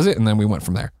like, oh, does it? And then we went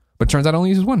from there. But it turns out it only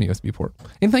uses one USB port.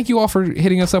 And thank you all for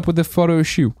hitting us up with the photo of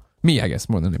Shoe. Me, I guess,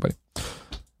 more than anybody.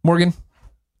 Morgan,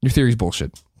 your theory's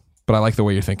bullshit. But I like the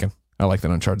way you're thinking. I like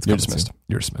that Uncharted's coming soon.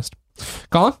 You're dismissed.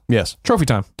 Colin? Yes. Trophy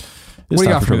time. What do you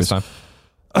got for me this time?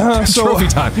 Trophy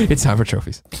time. It's time for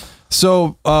trophies.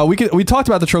 So we talked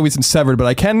about the trophies in Severed, but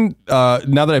I can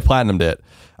now that I've platinumed it,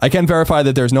 I can verify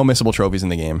that there's no missable trophies in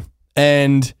the game,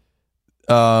 and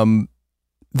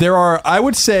there are, I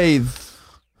would say.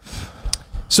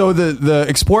 So the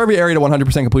explore every area to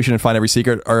 100% completion and find every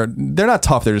secret they're not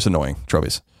tough, they're just annoying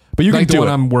trophies. But you like can do the one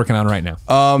it. I'm working on right now.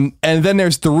 And then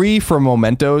there's 3 for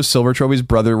mementos, silver trophies,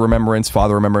 brother remembrance,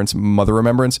 father remembrance, mother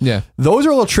remembrance. Yeah. Those are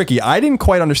a little tricky. I didn't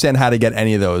quite understand how to get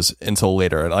any of those until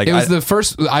later. Like it was the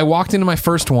first, I walked into my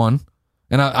first one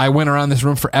and I went around this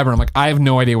room forever. I'm like, I have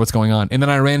no idea what's going on. And then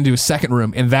I ran into a second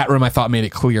room, and that room I thought made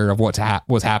it clear of what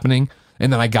was happening.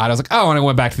 And then I was like, oh, and I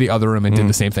went back to the other room and did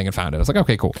the same thing and found it. I was like,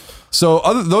 okay, cool. So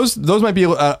those might be,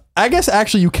 I guess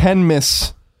actually you can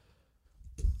miss.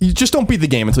 You just don't beat the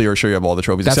game until you're sure you have all the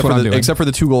trophies. That's what I'm doing. Except for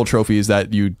the 2 gold trophies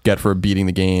that you get for beating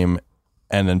the game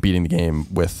and then beating the game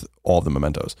with all of the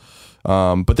mementos.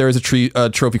 But there is a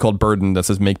trophy called Burden that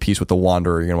says make peace with the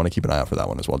Wanderer. You're going to want to keep an eye out for that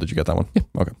one as well. Did you get that one? Yeah.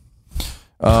 Okay.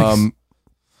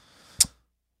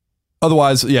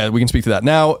 Otherwise, yeah, we can speak to that.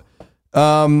 Now,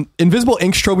 Invisible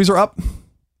Ink's trophies are up.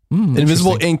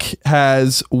 Invisible Ink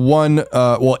has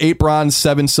 8 bronze,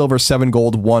 7 silver, 7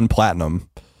 gold, 1 platinum.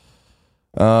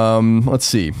 Let's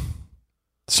see.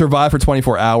 Survive for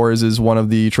 24 hours is one of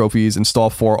the trophies. Install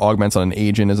 4 augments on an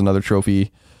agent is another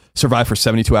trophy. Survive for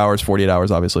 72 hours, 48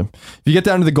 hours, obviously. If you get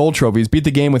down to the gold trophies, beat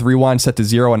the game with rewind set to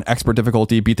 0 on expert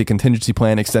difficulty, beat the contingency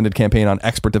plan extended campaign on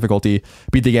expert difficulty,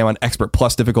 beat the game on expert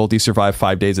plus difficulty, survive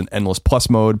 5 days in endless plus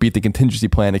mode, beat the contingency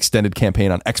plan extended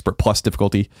campaign on expert plus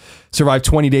difficulty, survive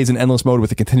 20 days in endless mode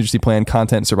with the contingency plan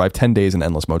content, survive 10 days in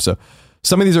endless mode. So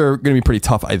some of these are going to be pretty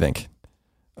tough, I think.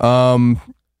 And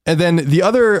then the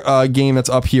other game that's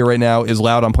up here right now is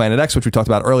Loud on Planet X, which we talked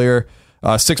about earlier.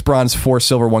 6 bronze, 4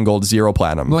 silver, 1 gold, 0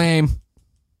 platinum. Lame.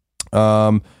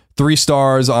 3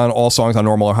 stars on all songs on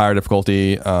normal or higher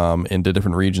difficulty into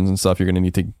different regions and stuff. You're going to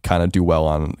need to kind of do well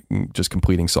on just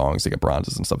completing songs to get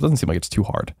bronzes and stuff. It doesn't seem like it's too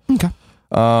hard. Okay.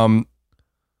 And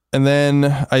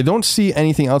then I don't see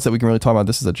anything else that we can really talk about.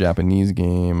 This is a Japanese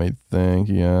game, I think.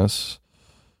 Yes.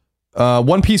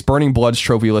 One Piece Burning Blood's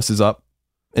trophy list is up.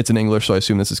 It's in English, so I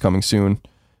assume this is coming soon.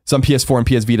 It's on PS4 and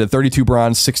PS Vita. 32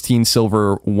 bronze, 16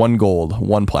 silver, 1 gold,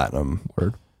 1 platinum.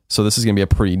 Word. So this is going to be a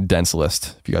pretty dense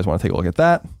list if you guys want to take a look at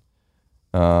that.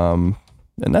 And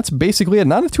that's basically it.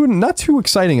 Not too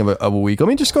exciting of a week. Let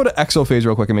me just go to XO phase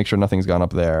real quick and make sure nothing's gone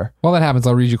up there. While that happens,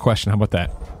 I'll read you a question. How about that?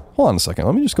 Hold on a second.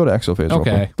 Let me just go to XO phase real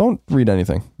quick. Don't read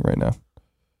anything right now.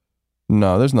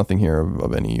 No, there's nothing here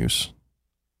of any use.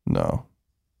 No.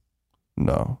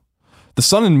 The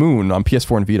Sun and Moon on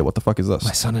PS4 and Vita. What the fuck is this?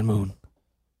 My Sun and Moon.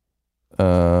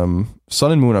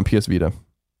 Sun and Moon on PS Vita.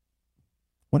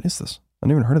 What is this? I've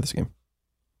never even heard of this game.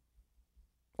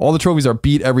 All the trophies are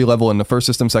beat every level in the first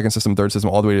system, second system, third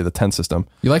system, all the way to the 10th system.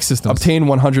 You like systems. Obtain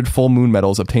 100 full moon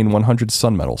medals. Obtain 100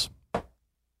 sun medals. I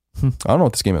don't know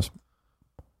what this game is.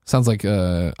 Sounds like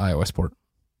iOS port.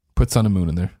 Put Sun and Moon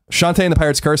in there. Shantae and the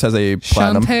Pirate's Curse has a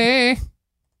platinum. Shantae.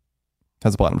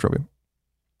 Has a platinum trophy.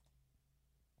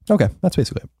 Okay, that's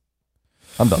basically it.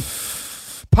 I'm done.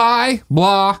 Pi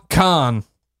Blah Khan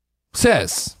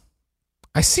says,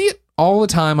 I see it all the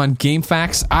time on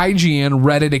GameFAQs, IGN,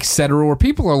 Reddit, etc., where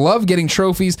people love getting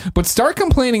trophies, but start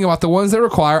complaining about the ones that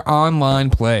require online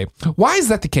play. Why is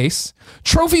that the case?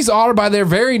 Trophies are, by their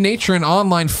very nature, an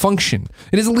online function.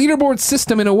 It is a leaderboard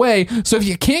system in a way, so if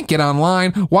you can't get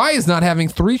online, why is not having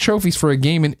 3 trophies for a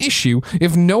game an issue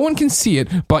if no one can see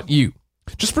it but you?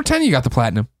 Just pretend you got the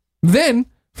platinum. Then,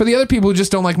 for the other people who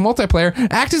just don't like multiplayer,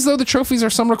 act as though the trophies are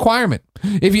some requirement.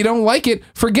 If you don't like it,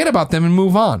 forget about them and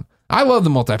move on. I love the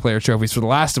multiplayer trophies for The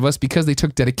Last of Us because they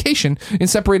took dedication and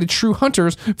separated true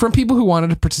hunters from people who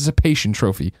wanted a participation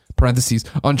trophy. Parentheses,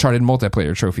 Uncharted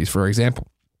multiplayer trophies, for example.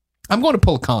 I'm going to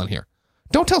pull a con here.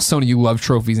 Don't tell Sony you love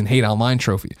trophies and hate online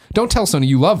trophies. Don't tell Sony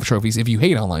you love trophies if you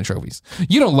hate online trophies.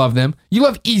 You don't love them. You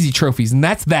love easy trophies, and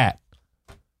that's that.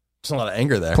 There's a lot of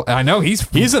anger there. I know he's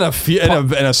in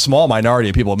a small minority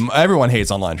of people. Everyone hates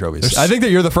online trophies. I think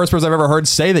that you're the first person I've ever heard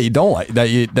say that you don't like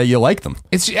that you like them.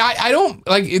 I don't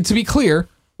like it, to be clear.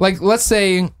 Like, let's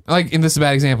say, like, and this is a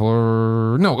bad example,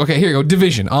 or no, okay, here you go.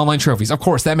 Division, online trophies. Of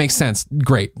course, that makes sense.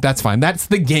 Great, that's fine. That's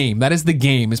the game. That is the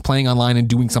game, is playing online and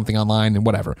doing something online and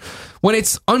whatever. When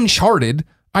it's Uncharted,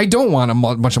 I don't want a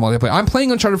bunch of multiplayer. I'm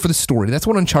playing Uncharted for the story. That's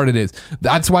what Uncharted is.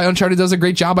 That's why Uncharted does a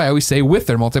great job, I always say, with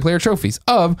their multiplayer trophies.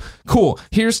 Cool,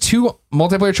 here's 2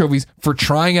 multiplayer trophies for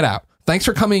trying it out. Thanks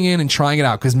for coming in and trying it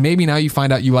out, because maybe now you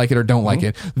find out you like it or don't like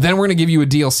it. Then we're going to give you a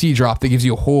DLC drop that gives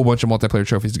you a whole bunch of multiplayer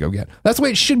trophies to go get. That's the way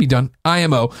it should be done,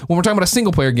 IMO, when we're talking about a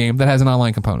single-player game that has an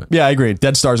online component. Yeah, I agree.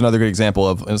 Dead Star is another good example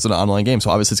of it's an online game, so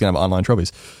obviously it's going to have online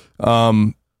trophies.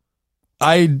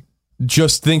 I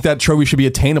just think that trophy should be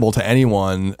attainable to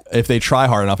anyone if they try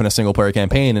hard enough in a single player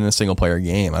campaign in a single player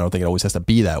game. I don't think it always has to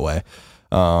be that way.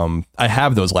 I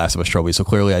have those Last of Us trophies, so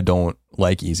clearly I don't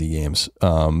like easy games.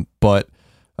 But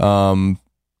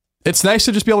it's nice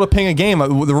to just be able to ping a game.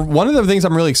 One of the things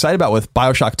I'm really excited about with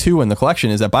BioShock 2 and the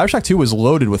collection is that BioShock 2 was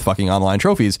loaded with fucking online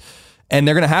trophies, and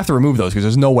they're going to have to remove those because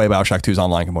there's no way BioShock 2's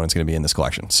online component's going to be in this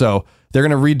collection. So they're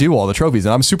going to redo all the trophies,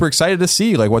 and I'm super excited to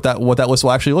see like what that list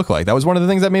will actually look like. That was one of the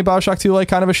things that made BioShock 2 like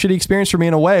kind of a shitty experience for me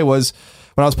in a way. Was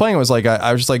when I was playing, it was like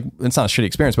I was just like, it's not a shitty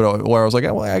experience, but where I was like,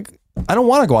 I don't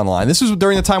want to go online. This was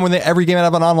during the time when every game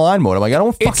had an online mode. I'm like, I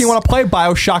don't fucking want to play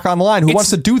BioShock online. Who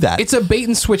wants to do that? It's a bait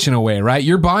and switch in a way, right?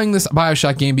 You're buying this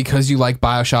BioShock game because you like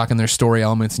BioShock and their story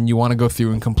elements and you want to go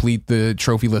through and complete the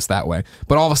trophy list that way.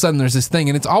 But all of a sudden there's this thing,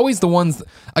 and it's always the ones,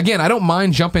 again, I don't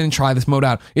mind jumping and try this mode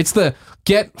out. It's the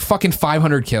get fucking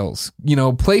 500 kills,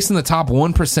 place in the top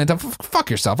 1% of, fuck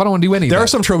yourself. I don't want to do anything. There are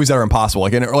some trophies that are impossible.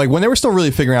 Like when they were still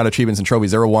really figuring out achievements and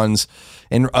trophies, there were ones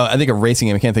in I think a racing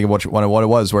game, I can't think of what it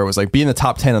was, where it was like be in the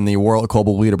top 10 on the world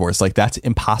global leaderboards. Like that's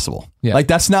impossible. Yeah. Like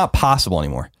that's not possible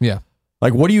anymore. Yeah.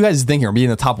 Like what do you guys think here? Be in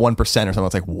the top 1% or something?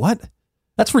 It's like, what?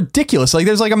 That's ridiculous. Like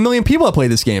there's like 1 million people that play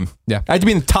this game. Yeah. I had to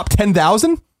be in the top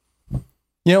 10,000.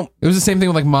 It was the same thing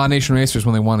with like Mod Nation Racers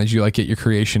when they wanted you like get your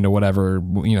creation to whatever,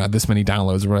 this many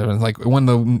downloads or whatever. It's like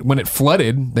when it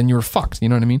flooded, then you were fucked. You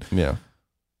know what I mean? Yeah.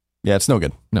 Yeah, it's no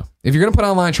good. No. If you're going to put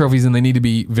online trophies in, they need to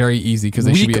be very easy because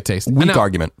they should be a taste. Weak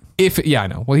argument. I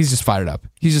know. Well, he's just fired up.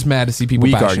 He's just mad to see people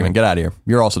Weak bashing argument. him. Get out of here.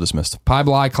 You're also dismissed. Pie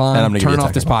Bly, Colin, turn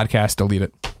off this podcast, delete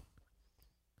it.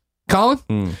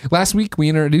 Colin, last week we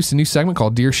introduced a new segment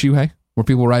called Dear Shuhei, where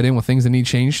people write in with things that need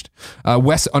changed.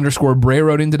 Wes_Bray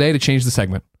wrote in today to change the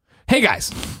segment. Hey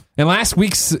guys, in last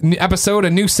week's episode, a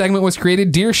new segment was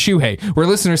created, Dear Shuhei, where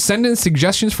listeners send in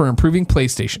suggestions for improving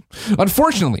PlayStation.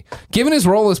 Unfortunately, given his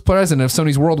role as president of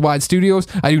Sony's worldwide studios,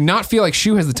 I do not feel like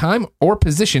Shu has the time or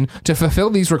position to fulfill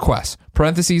these requests.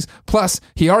 Parentheses, plus,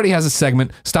 he already has a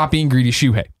segment, Stop Being Greedy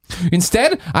Shuhei.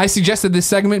 Instead, I suggested this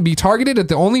segment be targeted at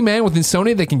the only man within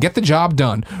Sony that can get the job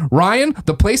done, Ryan,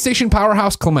 the PlayStation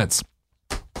powerhouse Clements.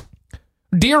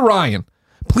 Dear Ryan,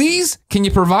 please, can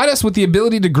you provide us with the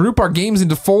ability to group our games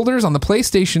into folders on the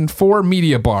PlayStation 4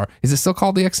 media bar? Is it still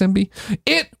called the XMB?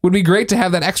 It would be great to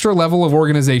have that extra level of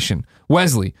organization.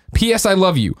 Wesley, P.S. I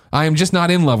love you. I am just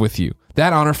not in love with you.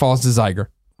 That honor falls to Zyger.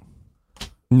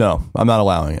 No, I'm not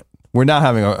allowing it. We're not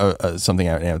having something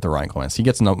out at the Ryan Clements. He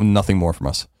gets nothing more from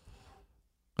us.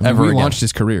 We launched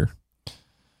his career.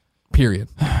 Period.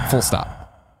 Full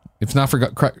stop. If not for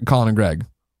Colin and Greg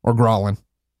or Grolin.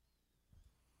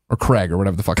 Or Craig or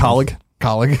whatever the fuck. Colleague.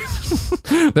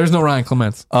 There's no Ryan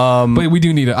Clements. But we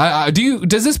do need it.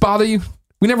 Does this bother you?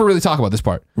 We never really talk about this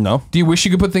part. No. Do you wish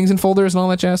you could put things in folders and all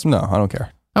that jazz? No, I don't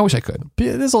care. I wish I could.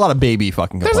 There's a lot of baby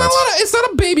fucking complaints. It's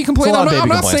not a baby complaint. I'm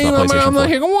not saying I'm not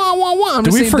here going wah wah wah. I'm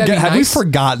just saying that'd be nice. Have we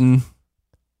forgotten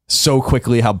so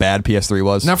quickly how bad PS3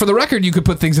 was? Now, for the record, you could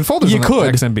put things in folders. You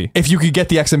could XMB if you could get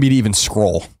the XMB to even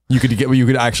scroll. You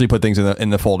could actually put things in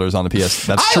the folders on the PS.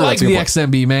 That's true. I like the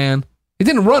XMB, man. It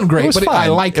didn't run great, but I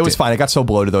liked it. It was fine. It got so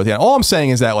bloated though at the end. All I'm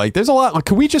saying is that like there's a lot. Like,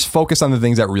 can we just focus on the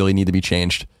things that really need to be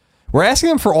changed? We're asking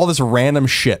them for all this random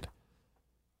shit.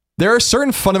 There are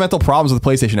certain fundamental problems with the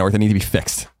PlayStation Network that need to be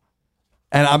fixed.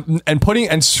 And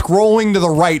scrolling to the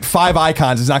right 5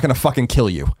 icons is not going to fucking kill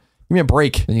you. Give me a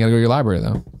break. Then you got to go to your library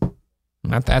though.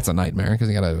 That's a nightmare because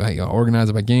you got to organize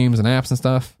it by games and apps and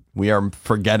stuff. We are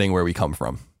forgetting where we come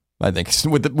from. I think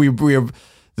with we have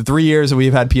the 3 years that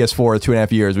we've had PS4,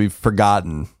 2.5 years, we've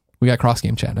forgotten. We got cross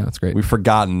game chat now. It's great. We've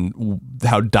forgotten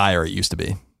how dire it used to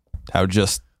be. How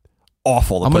just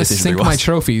awful the I'm going PlayStation to sync 3 was. my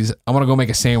trophies. I'm going to go make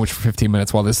a sandwich for 15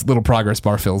 minutes while this little progress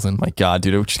bar fills in. My God,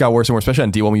 dude. It just got worse and worse, especially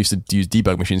on when we used to use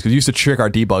debug machines. Because we used to trick our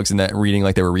debugs into reading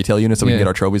like they were retail units so we can get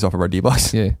our trophies off of our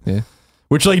debugs. Yeah.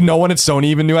 Which like no one at Sony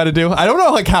even knew how to do. I don't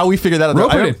know like how we figured that out.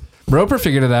 Roper did. Roper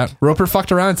figured it out. Roper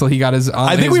fucked around until he got his.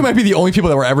 I think we might be the only people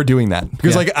that were ever doing that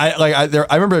because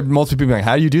I remember multiple people being like,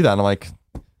 "How do you do that?" And I'm like,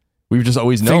 "We've just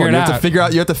always known. You have to figure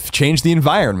out. You have to change the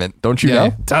environment, don't you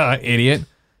know?" Duh, idiot.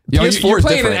 PS4 you're is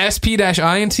playing different. an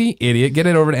SP-INT, idiot. Get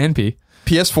it over to NP.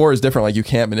 PS4 is different. Like you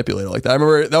can't manipulate it like that. I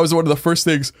remember that was one of the first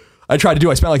things I tried to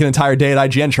do. I spent like an entire day at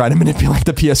IGN trying to manipulate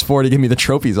the PS4 to give me the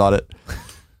trophies on it.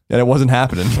 And it wasn't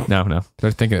happening. No.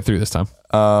 They're thinking it through this time.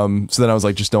 So then I was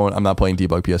like, I'm not playing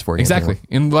debug PS4 games exactly.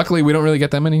 anymore. And luckily, we don't really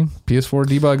get that many PS4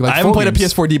 debug. Like I haven't played a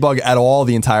PS4 debug at all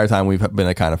the entire time we've been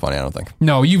at Kind of Funny, I don't think.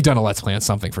 No, you've done a Let's Play on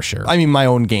something for sure. I mean, my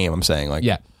own game, I'm saying. Like,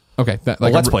 yeah. Okay.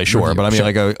 Let's Play, sure. Review, but I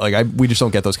mean, sure. We just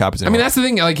don't get those copies anymore. I mean, that's the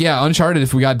thing. Like, yeah, Uncharted,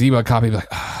 if we got debug copy, be like,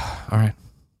 all right.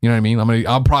 You know what I mean?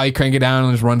 I'll probably crank it down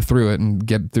and just run through it and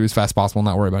get through as fast as possible and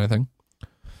not worry about anything.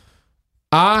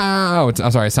 I'm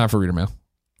sorry. It's time for reader mail.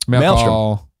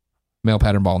 Mail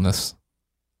pattern baldness.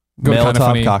 Go Mail to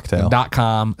top cocktail.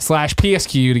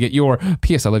 .com/PSQ to get your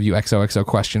PS I Love You XOXO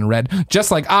question read.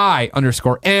 Just like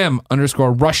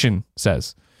I_M_Russian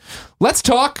says. Let's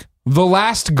talk The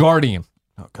Last Guardian.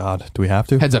 Oh, God. Do we have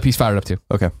to? Heads up. He's fired up too.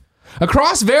 Okay.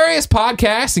 Across various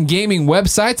podcasts and gaming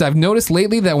websites, I've noticed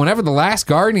lately that whenever The Last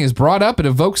Guardian is brought up, it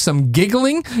evokes some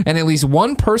giggling, and at least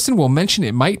one person will mention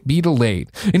it might be delayed.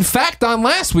 In fact, on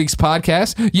last week's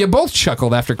podcast, you both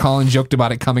chuckled after Colin joked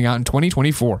about it coming out in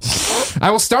 2024. I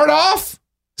will start off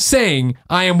saying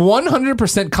I am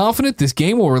 100% confident this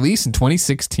game will release in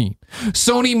 2016.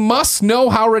 Sony must know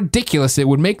how ridiculous it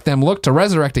would make them look to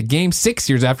resurrect a game 6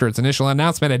 years after its initial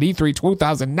announcement at E3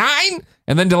 2009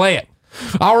 and then delay it.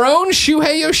 Our own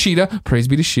Shuhei Yoshida, praise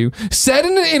be to Shu, said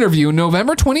in an interview in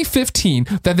November 2015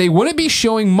 that they wouldn't be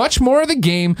showing much more of the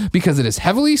game because it is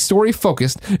heavily story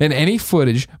focused and any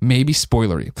footage may be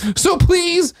spoilery. So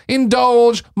please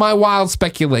indulge my wild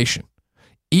speculation.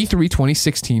 E3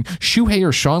 2016, Shuhei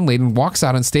or Sean Layden walks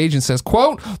out on stage and says,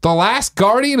 quote, "The Last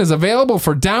Guardian is available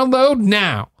for download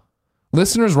now."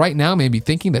 Listeners right now may be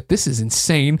thinking that this is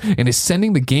insane and is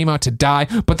sending the game out to die,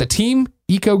 but the team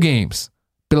Eco Games,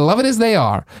 beloved as they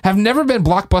are, have never been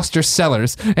blockbuster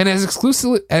sellers, and as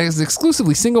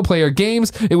exclusively single-player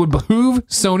games, it would behoove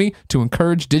Sony to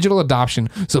encourage digital adoption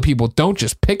so people don't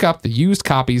just pick up the used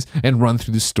copies and run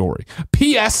through the story.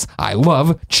 P.S. I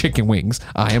love chicken wings.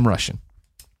 I am Russian.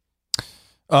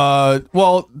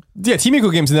 Well, yeah, Team Eco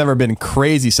Games have never been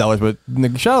crazy sellers, but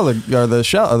the Shadow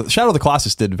of the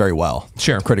Colossus did very well.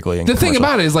 Sure. Critically. And the thing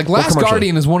about it is, like, Last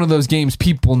Guardian is one of those games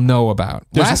people know about.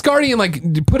 Last Guardian,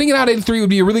 like, putting it out at E3 would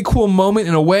be a really cool moment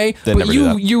in a way, but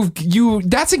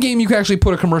that's a game you could actually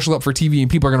put a commercial up for TV and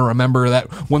people are going to remember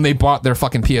that when they bought their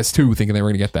fucking PS2 thinking they were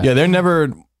going to get that. Yeah, they're never,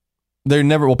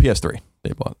 well, PS3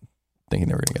 they bought. Thinking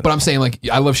they were gonna get but I'm saying, like,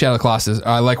 I love Shadow of the Colossus.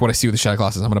 I like what I see with the Shadow of the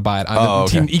Colossus. I'm gonna buy it.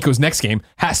 Okay. Team Eco's next game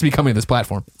has to be coming to this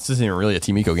platform. This isn't even really a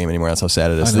Team Eco game anymore. That's how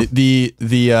sad it is.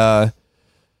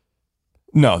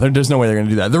 No, there's no way they're going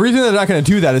to do that. The reason they're not going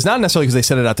to do that is not necessarily because they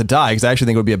set it out to die, because I actually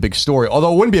think it would be a big story.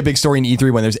 Although it wouldn't be a big story in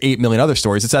E3 when there's 8 million other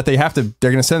stories. It's that they're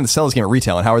going to sell this game at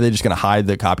retail, and how are they just going to hide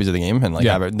the copies of the game and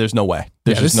have it? There's no way.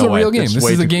 This is a real game. This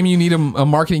is a game you need a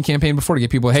marketing campaign before to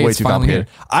get people. Hey, it's finally here.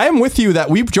 I am with you that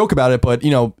we joke about it, but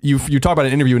you talk about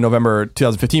an interview in November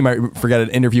 2015. I forget an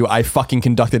interview I fucking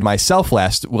conducted myself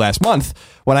last month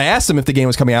when I asked him if the game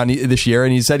was coming out this year,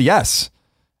 and he said yes.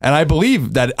 And I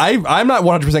believe that I'm not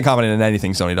 100% confident in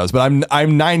anything Sony does, but I'm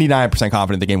 99%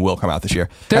 confident the game will come out this year.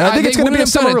 And I think it's going to be a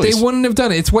summer release. They wouldn't have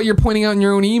done it. It's what you're pointing out in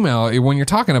your own email when you're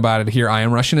talking about it here, I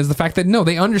Am Russian, is the fact that no,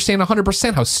 they understand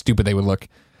 100% how stupid they would look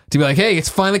to be like, hey, it's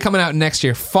finally coming out next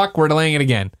year. Fuck, we're delaying it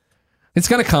again. It's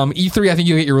going to come. E3, I think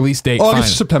you'll get your release date.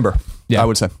 August, September, I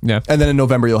would say. Yeah. And then in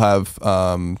November you'll have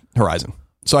Horizon.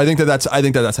 So I think that's how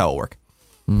it'll work.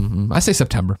 Mm-hmm. I say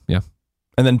September. Yeah.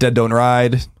 And then Dead Don't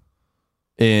Ride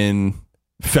in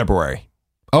February.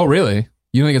 Oh, really?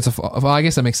 You don't think it's well, I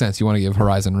guess that makes sense. You want to give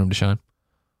Horizon room to shine.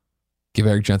 Give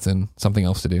Eric Jensen something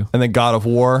else to do. And then God of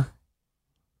War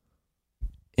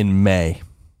in May.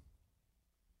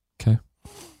 Okay.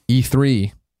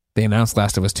 E3, they announced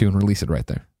Last of Us 2 and release it right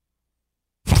there.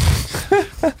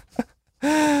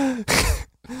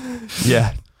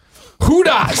 Yeah. Who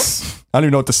does? I don't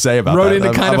even know what to say about that. Wrote into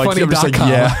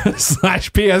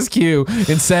kindafunny.com/PSQ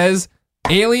and says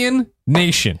Alien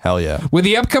Nation. Hell yeah. With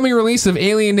the upcoming release of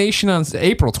Alien Nation on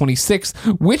April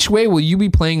 26th, which way will you be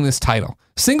playing this title?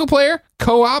 Single player,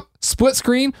 co-op, split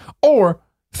screen, or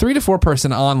 3 to 4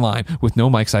 person online with no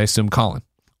mics, I assume, Colin?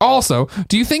 Also,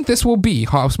 do you think this will be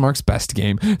Housemarque's best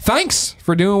game? Thanks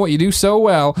for doing what you do so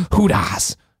well. Who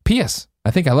does? P.S.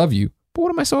 I think I love you, but what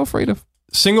am I so afraid of?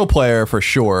 Single player for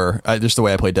sure. Just the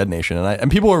way I play Dead Nation,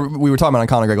 and we were talking about on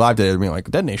Colin and Greg Live today, being like,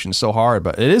 Dead Nation is so hard,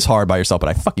 but it is hard by yourself. But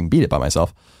I fucking beat it by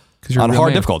myself on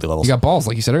hard difficulty levels. You got balls,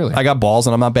 like you said earlier. I got balls,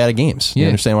 and I'm not bad at games. You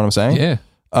understand what I'm saying? Yeah.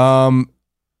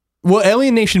 Will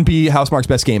Alien Nation be Housemarque's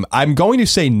best game? I'm going to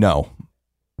say no.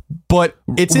 But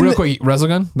it's real quick,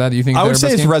 Resogun. That do you think? I would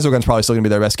say Resogun's probably still going to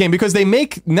be their best game because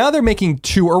they're making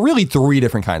 2 or really 3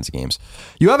 different kinds of games.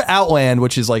 You have Outland,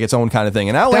 which is like its own kind of thing,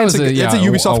 and Outland's it's a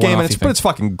Ubisoft game, and it's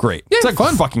fucking great. Yeah, it's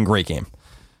a fucking great game.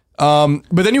 But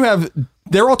then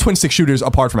they're all twin stick shooters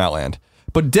apart from Outland.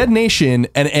 But Dead Nation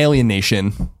and Alien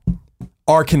Nation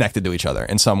are connected to each other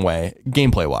in some way,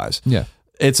 gameplay wise. Yeah,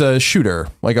 it's a shooter,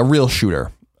 like a real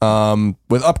shooter,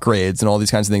 with upgrades and all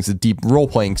these kinds of things. A deep role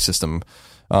playing system.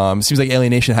 Seems like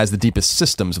Alienation has the deepest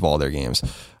systems of all their games.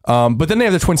 But then they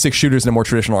have the twin stick shooters in a more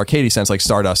traditional arcadey sense, like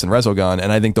Stardust and Resogun,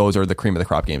 and I think those are the cream of the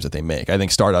crop games that they make. I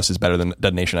think Stardust is better than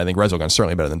Detonation. I think Resogun is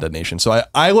certainly better than Detonation. So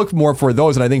I look more for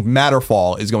those, and I think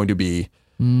Matterfall is going to be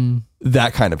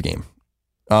that kind of game.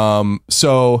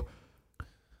 So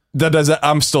that does.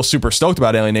 I'm still super stoked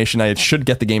about Alienation. I should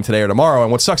get the game today or tomorrow,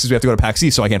 and what sucks is we have to go to PAX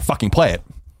East, so I can't fucking play it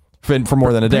for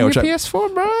more than a day. Bring your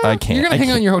PS4, bro. I can't. You're gonna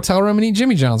hang out in your hotel room and eat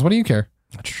Jimmy John's. What do you care?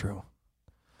 That's true.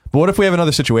 But what if we have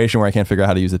another situation where I can't figure out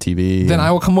how to use the TV? Then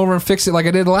I will come over and fix it like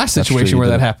I did the last situation where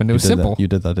that happened. It was simple. You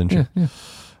did that, didn't you? Yeah.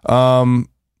 I'm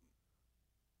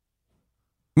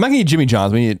not gonna eat Jimmy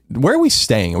John's. Where are we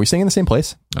staying? Are we staying in the same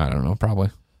place? I don't know.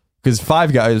 Probably. Because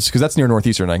Five Guys, because that's near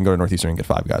Northeastern. I can go to Northeastern and get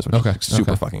Five Guys, which is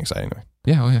super fucking exciting to me.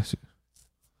 Yeah. Oh yeah.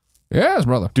 Yes,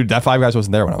 brother. Dude, that Five Guys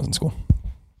wasn't there when I was in school.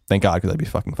 Thank God, because I'd be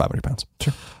fucking 500 pounds.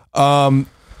 Sure.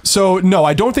 So no,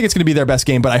 I don't think it's going to be their best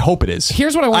game, but I hope it is.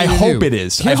 Here's what I want you to do. I hope it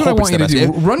is. Here's what I want you to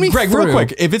do. Run me Greg, through. real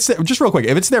quick. If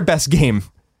it's their best game,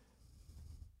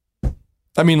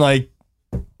 I mean, like,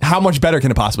 how much better can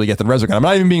it possibly get than Resogun? I'm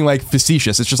not even being like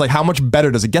facetious. It's just like, how much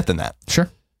better does it get than that? Sure.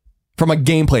 From a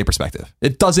gameplay perspective,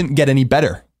 it doesn't get any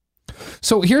better.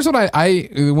 So here's what I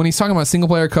when he's talking about single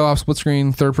player co-op, split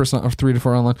screen, third person, or 3 to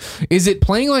 4 online, is it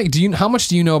playing like, how much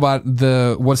do you know about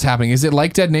what's happening? Is it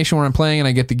like Detonation where I'm playing and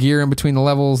I get the gear in between the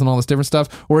levels and all this different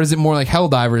stuff? Or is it more like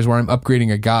Helldivers where I'm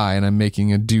upgrading a guy and I'm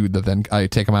making a dude that then I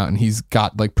take him out and he's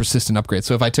got like persistent upgrades?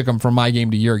 So if I took him from my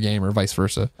game to your game or vice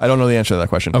versa. I don't know the answer to that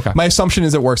question. Okay. My assumption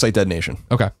is it works like Detonation.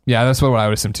 Okay. Yeah, that's what I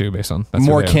would assume too, based on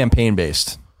more campaign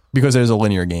based because it is a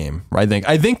linear game.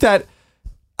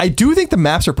 I do think the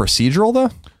maps are procedural though.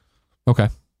 Okay.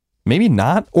 Maybe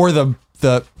not. Or the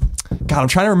God, I'm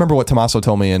trying to remember what Tommaso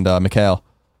told me and Mikhail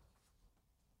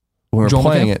when we were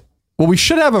playing it. Well, we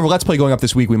should have a Let's Play going up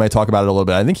this week. We might talk about it a little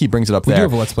bit. I think he brings it up there. We do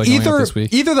have a Let's Play going up this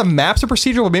week. Either the maps are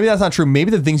procedural, but maybe that's not true.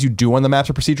 Maybe the things you do on the maps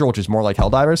are procedural, which is more like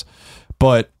Helldivers.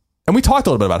 And we talked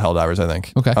a little bit about Helldivers, I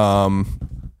think. Okay. I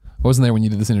wasn't there when you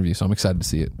did this interview, so I'm excied to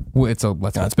see it. Well, it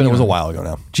was a while ago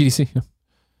now. GDC. Yeah.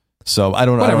 So I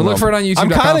don't know. Whatever, look for it on YouTube. I'm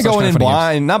kind of going in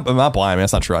blind. Not blind. I mean,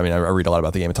 that's not true. I mean, I read a lot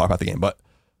about the game and talk about the game, but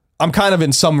I'm kind of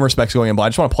in some respects going in blind. I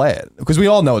just want to play it because we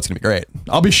all know it's going to be great.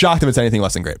 I'll be shocked if it's anything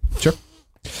less than great. Sure.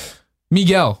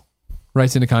 Miguel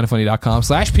writes into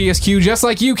kindoffunny.com/PSQ just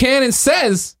like you can and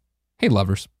says, "Hey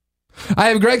lovers, I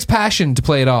have Greg's passion to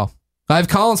play it all. I have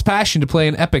Colin's passion to play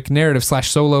an epic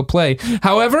narrative/solo play.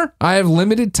 However, I have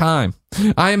limited time.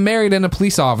 I am married and a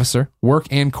police officer, work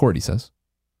and court," he says.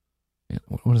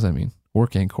 What does that mean?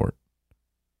 Work and court.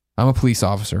 I'm a police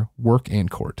officer. Work and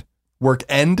court. Work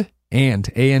and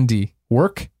A-N-D.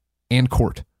 Work and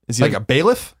court. Is he like a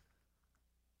bailiff?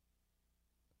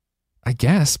 I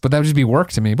guess, but that would just be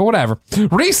work to me. But whatever.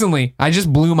 Recently, I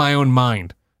just blew my own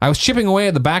mind. I was chipping away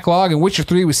at the backlog and Witcher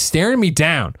 3 was staring me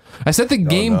down. I set the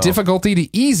game difficulty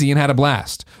to easy and had a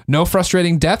blast. No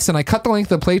frustrating deaths, and I cut the length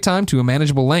of the playtime to a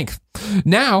manageable length.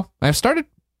 Now, I've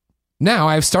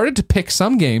started to pick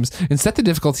some games and set the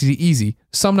difficulty to easy,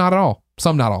 some not all.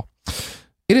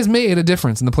 It has made a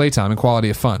difference in the playtime and quality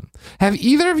of fun. Have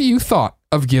either of you thought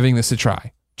of giving this a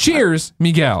try? Cheers,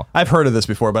 Miguel. I've heard of this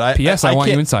before, but I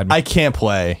want you inside me. I can't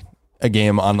play a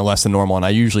game on the less than normal, and I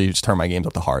usually just turn my games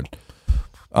up to hard.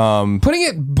 Putting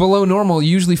it below normal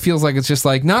usually feels like it's just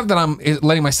like, not that I'm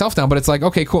letting myself down, but it's like,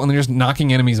 okay, cool, and they're just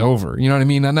knocking enemies over. You know what I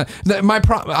mean?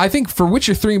 I think for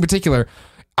Witcher 3 in particular,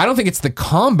 I don't think it's the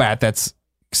combat that's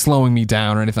slowing me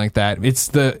down or anything like that. It's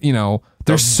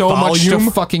there's so much to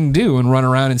fucking do and run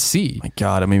around and see. My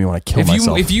God, it made me want to kill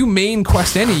myself. If you main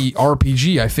quest any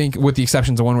RPG, I think with the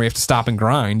exceptions of one where you have to stop and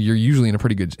grind, you're usually in a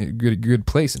pretty good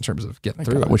place in terms of getting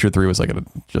through it. Witcher 3 was like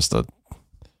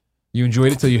You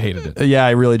enjoyed it till you hated it. Yeah,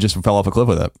 I really just fell off a cliff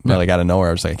with it. Yeah. Like out of nowhere,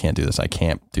 I was like, I can't do this. I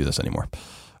can't do this anymore.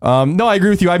 No, I agree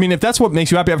with you. I mean, if that's what makes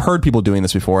you happy, I've heard people doing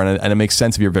this before, and it makes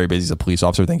sense if you're very busy as a police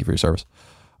officer. Thank you for your service.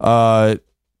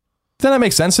 Then that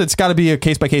makes sense. It's got to be a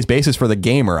case-by-case basis for the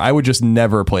gamer. I would just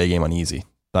never play a game on easy.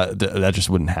 That just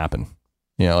wouldn't happen.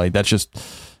 Like that's just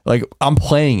like I'm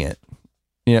playing it.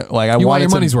 Like I want your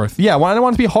money's worth. Yeah, I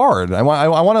want it to be hard. I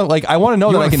want to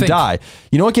know that I can die.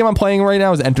 You know what game I'm playing right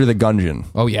now is Enter the Gungeon.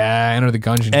 Oh yeah, Enter the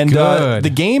Gungeon. And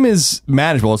the game is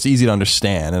manageable. It's easy to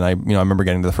understand. And I remember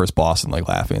getting to the first boss and like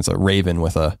laughing. It's a raven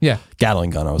with a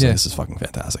Gatling gun. I was like, this is fucking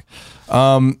fantastic.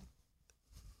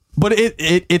 But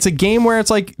it's a game where it's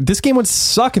like, this game would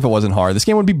suck if it wasn't hard. This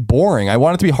game would be boring. I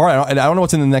want it to be hard. I don't know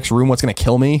what's in the next room, what's going to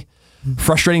kill me.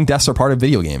 Frustrating deaths are part of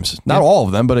video games. Not all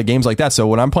of them, but games like that. So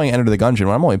when I'm playing Enter the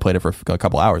Gungeon, I'm only played it for a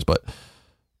couple hours, but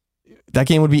that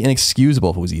game would be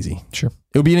inexcusable if it was easy. Sure.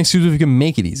 It would be inexcusable if you can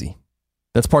make it easy.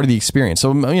 That's part of the experience.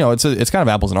 So, it's kind of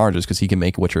apples and oranges because he can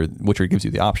make Witcher gives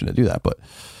you the option to do that. But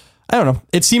I don't know.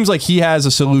 It seems like he has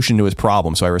a solution to his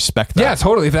problem, so I respect that. Yeah,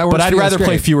 totally. If that works, but I'd rather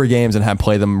play fewer games and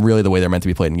play them really the way they're meant to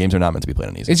be played. And games are not meant to be played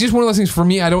on easy. It's just one of those things for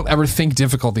me. I don't ever think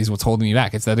difficulty is what's holding me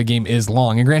back. It's that a game is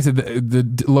long. And granted,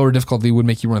 the lower difficulty would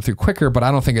make you run through quicker, but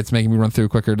I don't think it's making me run through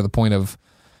quicker to the point of.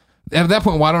 At that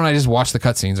point, why don't I just watch the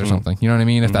cutscenes or something? You know what I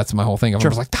mean? If that's my whole thing, if I'm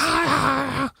just like,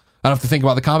 I don't have to think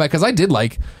about the combat because I did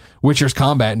like Witcher's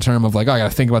combat in terms of like, I got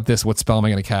to think about this. What spell am I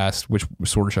going to cast? Which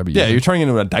sword should I be using? Yeah, you're turning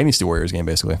into a Dynasty Warriors game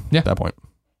basically. Yeah. At that point.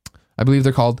 I believe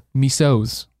they're called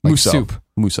misos. Like Muso. soup.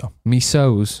 Muso.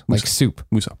 Misos. Like soup.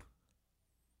 Muso.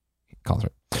 Calls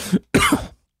right.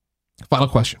 Final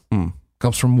question.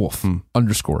 Comes from Wolf _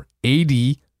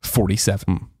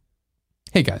 AD47.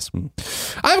 Hey guys,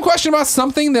 I have a question about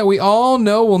something that we all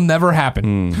know will never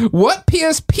happen. What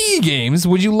PSP games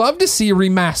would you love to see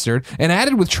remastered and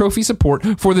added with trophy support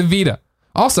for the Vita?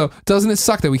 Also, doesn't it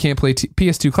suck that we can't play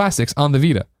PS2 classics on the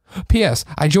Vita? P.S.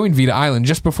 I joined Vita Island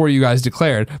just before you guys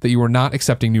declared that you were not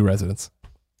accepting new residents.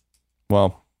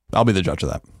 Well, I'll be the judge of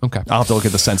that. Okay. I'll have to look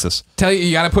at the census. Tell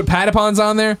you got to put Patapons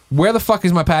on there. Where the fuck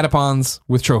is my Patapons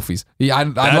with trophies? Yeah,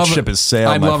 that love ship is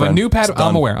sailed, I'd love friend. a new Patapon.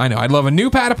 I'm aware. I know. I'd love a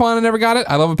new Patapon. I never got it.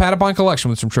 I love a Patapon collection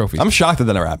with some trophies. I'm shocked that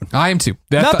never happened. I am too.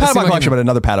 Not Patapon collection, but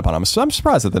another Patapon. I'm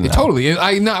surprised that didn't happen. Totally.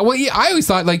 I always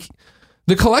thought like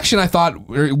the collection. I thought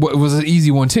was an easy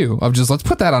one too. Of just let's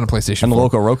put that on a PlayStation. And the 4.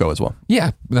 Loco Roco as well.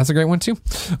 Yeah, that's a great one too.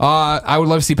 I would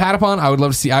love to see Patapon. I would love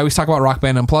to see. I always talk about Rock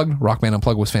Band Unplugged. Rock Band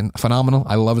Unplugged was phenomenal.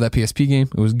 I loved that PSP game.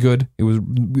 It was good. It was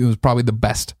probably the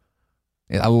best.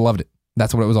 I loved it.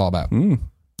 That's what it was all about.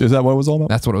 Is that what it was all about?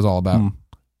 That's what it was all about.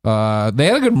 They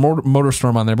had a good Motor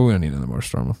Storm on there, but we don't need another Motor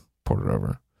Storm. Port it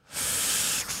over.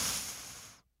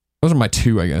 Those are my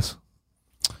two, I guess.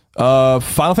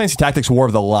 Final Fantasy Tactics War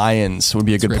of the Lions would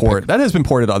be a good port. Pick. That has been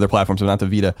ported to other platforms, but not the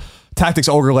Vita. Tactics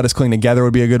Ogre Let Us Cling Together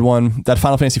would be a good one. That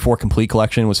Final Fantasy IV Complete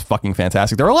Collection was fucking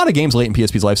fantastic. There were a lot of games late in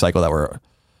PSP's life cycle that were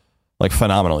like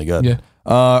phenomenally good. Yeah.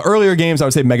 Earlier games, I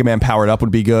would say Mega Man Powered Up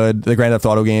would be good. The Grand Theft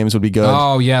Auto games would be good.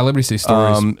 Oh yeah, Liberty City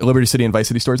Stories. Liberty City and Vice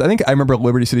City Stories. I remember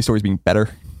Liberty City Stories being better.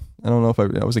 I don't know if I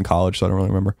was in college, so I don't really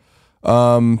remember.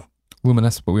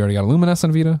 Luminous, but we already got a Luminous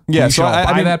on Vita. Yeah, so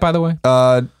I buy that, by the way.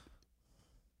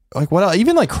 Like what else?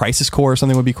 Even like Crisis Core or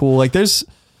something would be cool. Like there's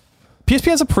PSP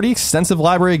has a pretty extensive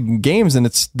library of games, and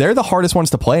they're the hardest ones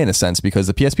to play in a sense because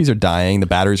the PSPs are dying, the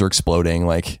batteries are exploding.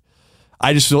 Like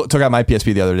I just took out my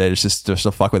PSP the other day just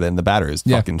to fuck with it, and the battery is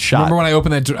fucking shot. Remember when I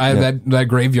opened that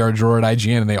graveyard drawer at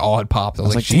IGN and they all had popped? I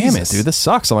was like damn it, dude, this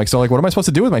sucks. I'm like, what am I supposed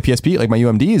to do with my PSP? Like my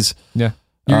UMDs? Yeah,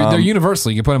 they're universal.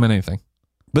 You can put them in anything.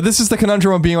 But this is the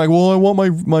conundrum of being like, well, I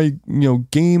want my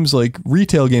games like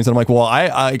retail games, and I'm like, well,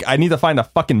 I need to find a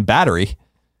fucking battery,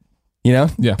 Yeah.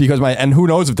 Because and who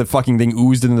knows if the fucking thing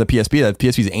oozed into the PSP. That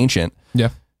PSP's ancient. Yeah.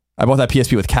 I bought that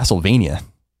PSP with Castlevania.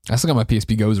 I still got my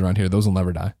PSP Go's around here. Those will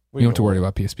never die. You don't have to worry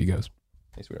about PSP Go's.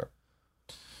 Yes, we are.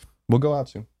 We'll go out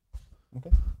soon.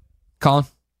 Okay. Colin.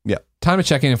 Yeah. Time to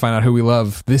check in and find out who we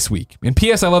love this week. And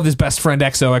P.S. I love this best friend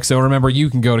XOXO. Remember, you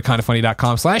can go to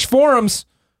kindafunny.com/forums.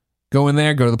 Go in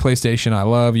there, go to the PlayStation I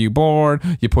love you board.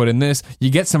 You put in this. You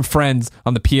get some friends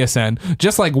on the PSN,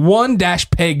 just like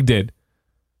 1-Peg did.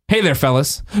 Hey there,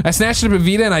 fellas. I snatched up a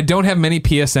Vita and I don't have many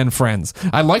PSN friends.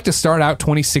 I'd like to start out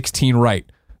 2016 right.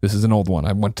 This is an old one.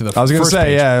 I went to the I was going to say,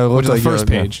 page. yeah. It went to the like first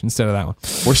page instead of that one.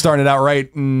 We're starting it out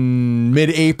right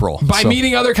mid-April. By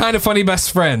meeting other kind of funny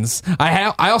best friends.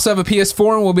 I also have a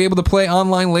PS4 and will be able to play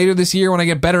online later this year when I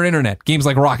get better internet. Games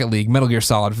like Rocket League, Metal Gear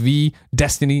Solid V,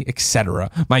 Destiny, etc.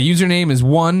 My username is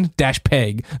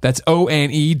 1-Peg. That's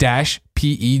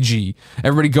ONE-PEG.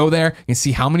 Everybody go there and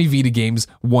see how many Vita games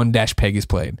 1-Peg has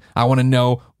played. I want to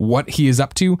know what he is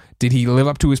up to. Did he live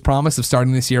up to his promise of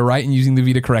starting this year right and using the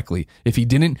Vita correctly? If he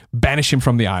didn't, banish him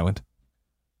from the island.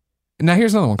 Now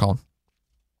here's another one, Colin.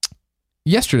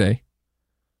 Yesterday,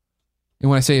 and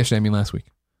when I say yesterday, I mean last week,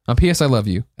 on PS I Love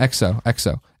You,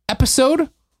 XOXO, episode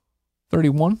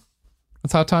 31.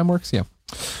 That's how time works? Yeah.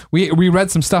 We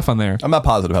read some stuff on there. I'm not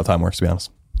positive how time works, to be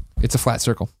honest. It's a flat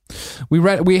circle.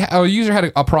 Our user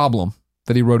had a problem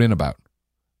that he wrote in about.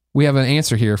 We have an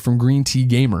answer here from Green Tea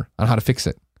Gamer on how to fix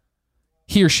it.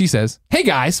 He or she says, "Hey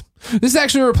guys, this is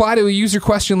actually a reply to a user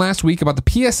question last week about the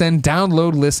PSN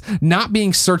download list not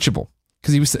being searchable."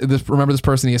 Because remember this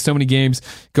person, he has so many games,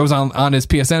 goes on his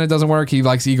PSN, it doesn't work. He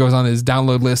goes on his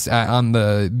download list on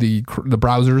the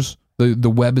browsers, the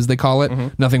web as they call it.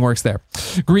 Nothing works there.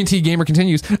 Green Tea Gamer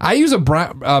continues, I use a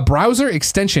browser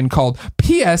extension called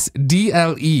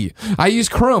PSDLE. I use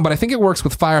Chrome, but I think it works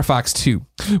with Firefox too.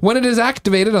 When it is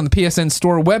activated on the PSN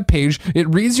Store webpage, it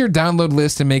reads your download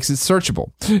list and makes it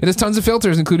searchable. It has tons of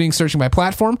filters, including searching by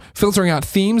platform, filtering out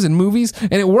themes and movies,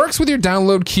 and it works with your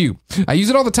download queue. I use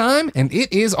it all the time, and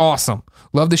it is awesome.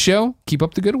 Love the show. Keep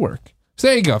up the good work. So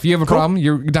there you go. If you have a problem,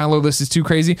 your download list is too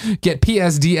crazy, get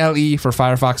PSDLE for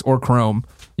Firefox or Chrome.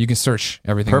 You can search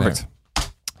everything Perfect. there.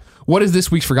 What is this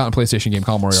week's forgotten PlayStation game,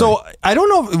 Colin Moriarty? So I don't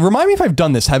know. Remind me if I've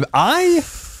done this. Have I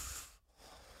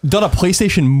done a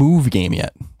PlayStation Move game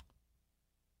yet?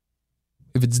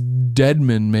 If it's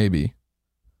Deadman, maybe.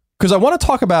 Because I want to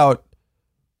talk about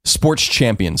Sports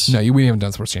Champions. No, we haven't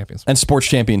done Sports Champions. And Sports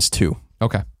Champions 2.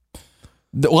 Okay.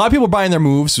 A lot of people are buying their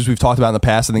moves, as we've talked about in the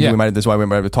past. I think that's why we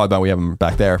might have talked about. We have them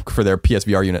back there for their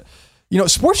PSVR unit. You know,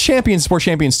 Sports Champions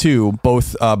 2,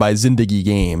 both by Zindagi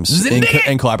Games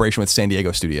in collaboration with San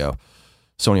Diego Studio,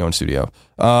 Sony-owned studio.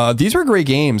 These were great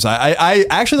games. I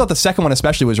actually thought the second one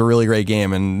especially was a really great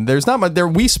game. And there's not much. They're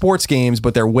Wii Sports games,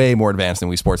 but they're way more advanced than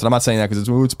Wii Sports. And I'm not saying that because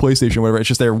it's PlayStation or whatever. It's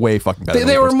just they're way fucking better.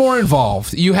 They were more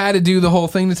involved. You had to do the whole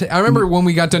thing. I remember when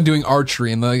we got done doing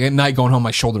archery and at night going home,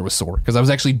 my shoulder was sore because I was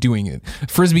actually doing it.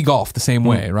 Frisbee golf the same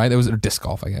way, right? That was disc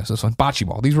golf, I guess. It was fun. Bocce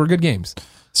ball. These were good games.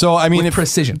 So I mean, with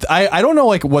precision. I don't know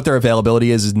like what their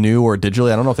availability is new or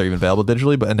digitally. I don't know if they're even available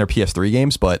digitally, but and they're PS3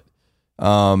 games. But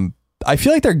I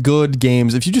feel like they're good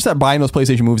games. If you just start buying those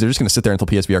PlayStation moves, they're just going to sit there until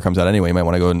PSVR comes out anyway. You might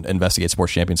want to go and investigate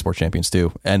Sports Champions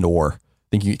 2, or I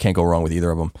think you can't go wrong with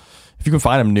either of them. If you can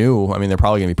find them new, I mean, they're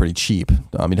probably going to be pretty cheap.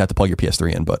 You'd have to plug your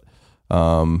PS3 in, but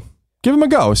give them a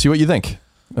go. See what you think.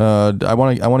 I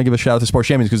want to give a shout out to Sports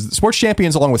Champions because Sports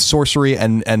Champions, along with Sorcery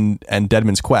and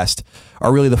Deadman's Quest,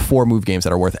 are really the 4 move games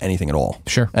that are worth anything at all.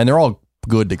 Sure, and they're all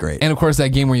good to great. And of course, that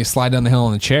game where you slide down the hill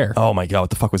in a chair. Oh my god, what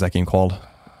the fuck was that game called?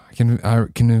 I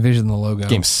can envision the logo.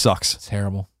 Game sucks. It's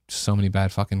terrible. So many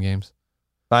bad fucking games.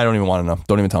 I don't even want to know.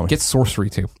 Don't even tell me. Get Sorcery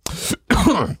too.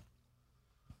 Time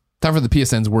for the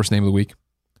PSN's worst name of the week.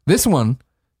 This one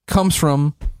comes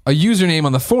from a username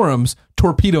on the forums,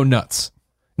 Torpedo Nuts.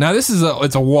 Now this is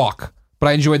it's a walk, but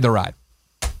I enjoyed the ride.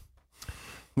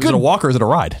 Is it a walk or is it a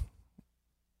ride?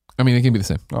 I mean, it can be the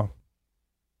same. Oh.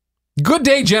 Good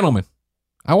day, gentlemen.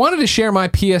 I wanted to share my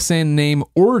PSN name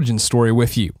origin story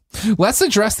with you. Let's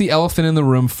address the elephant in the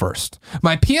room first.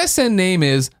 My PSN name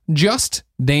is Just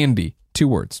Dandy. 2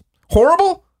 words.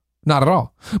 Horrible? Not at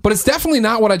all. But it's definitely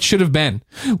not what it should have been.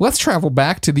 Let's travel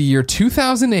back to the year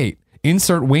 2008.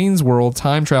 Insert Wayne's World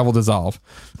time travel dissolve.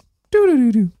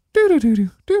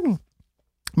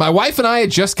 My wife and I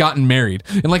had just gotten married,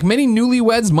 and like many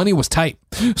newlyweds, money was tight.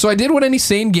 So I did what any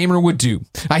sane gamer would do.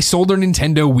 I sold her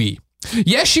Nintendo Wii.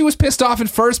 Yes, she was pissed off at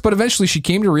first, but eventually she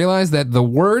came to realize that the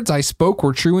words I spoke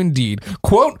were true indeed.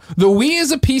 Quote, the Wii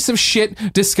is a piece of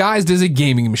shit disguised as a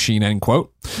gaming machine, end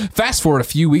quote. Fast forward a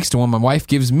few weeks to when my wife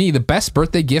gives me the best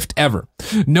birthday gift ever.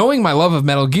 Knowing my love of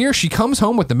Metal Gear, she comes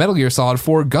home with the Metal Gear Solid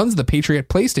 4 Guns of the Patriot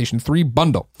PlayStation 3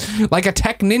 bundle. Like a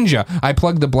tech ninja, I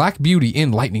plug the Black Beauty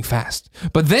in lightning fast.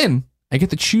 But then I get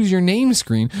the choose your name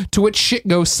screen, to which shit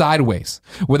goes sideways.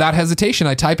 Without hesitation,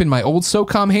 I type in my old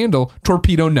SOCOM handle,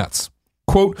 Torpedo Nuts.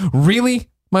 Quote, really?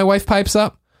 My wife pipes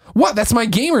up. What? That's my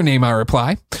gamer name, I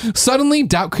reply. Suddenly,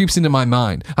 doubt creeps into my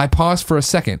mind. I pause for a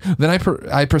second. Then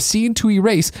I proceed to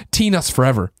erase T-Nuts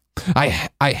forever. I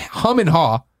hum and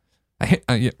haw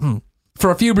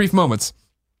for a few brief moments.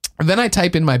 Then I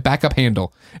type in my backup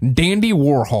handle, Dandy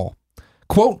Warhol.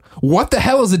 Quote, what the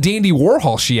hell is a Dandy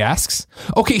Warhol, she asks.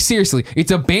 Okay, seriously,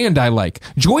 it's a band I like.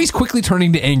 Joy's quickly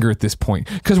turning to anger at this point,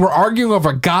 because we're arguing over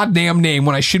a goddamn name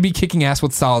when I should be kicking ass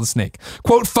with Solid Snake.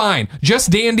 Quote, fine,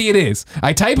 just Dandy it is.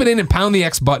 I type it in and pound the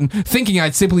X button, thinking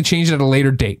I'd simply change it at a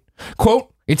later date. Quote,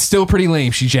 it's still pretty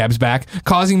lame, she jabs back,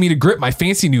 causing me to grip my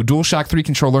fancy new DualShock 3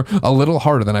 controller a little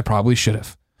harder than I probably should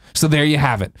have. So there you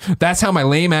have it. That's how my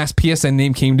lame-ass PSN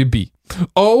name came to be.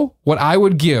 Oh, what I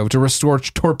would give to restore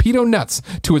Torpedo Nuts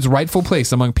to its rightful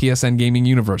place among PSN gaming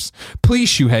universe. Please,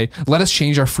 Shuhei, let us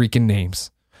change our freaking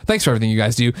names. Thanks for everything you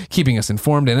guys do, keeping us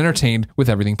informed and entertained with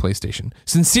everything PlayStation.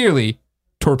 Sincerely,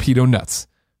 Torpedo Nuts,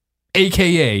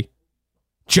 a.k.a.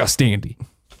 Just Dandy.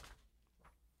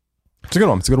 It's a good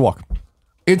one. It's a good walk.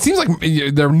 It seems like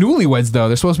they're newlyweds, though.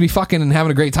 They're supposed to be fucking and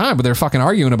having a great time, but they're fucking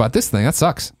arguing about this thing. That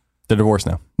sucks. They're divorced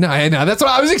now. No, that's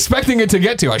what I was expecting it to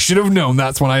get to. I should have known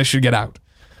that's when I should get out.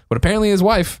 But apparently his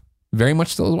wife, very much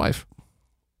still his wife.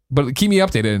 But keep me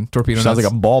updated, Torpedo Nuts. Sounds like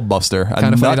a ball buster.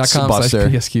 A nuts buster.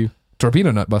 PSQ.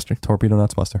 Torpedo Nut Buster. Torpedo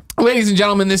Nuts Buster. Ladies and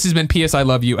gentlemen, this has been PS I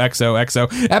Love You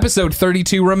XOXO, episode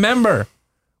 32. Remember,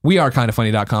 We are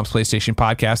kindoffunny.com's PlayStation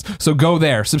podcast. So go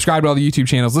there, subscribe to all the YouTube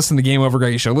channels, listen to the Game Over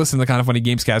Great Show, listen to the Kind of Funny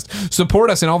Gamescast, support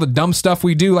us in all the dumb stuff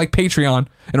we do like Patreon.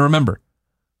 And remember,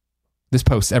 this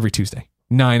posts every Tuesday,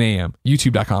 9 a.m.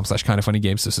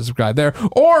 YouTube.com/kindoffunnygames. So subscribe there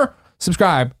or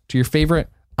subscribe to your favorite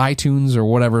iTunes or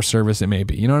whatever service it may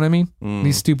be. You know what I mean?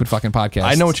 These stupid fucking podcasts.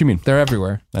 I know what you mean. They're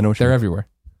everywhere. I know what you mean. They're everywhere.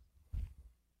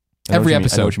 I know Every what you mean.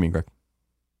 episode. I know what you mean, Greg.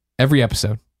 Every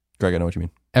episode. Greg, I know what you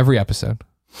mean. Every episode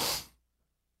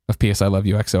of P.S. I Love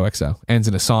You XOXO ends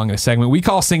in a song in a segment we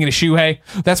call Singing a Shuhei.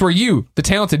 That's where you, the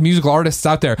talented musical artists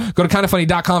out there, go to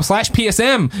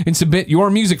kindoffunny.com/PSM and submit your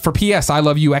music for P.S. I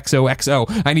Love You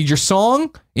XOXO. I need your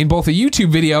song in both a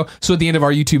YouTube video, so at the end of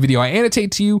our YouTube video I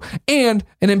annotate to you, and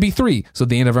an MP3, so at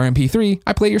the end of our MP3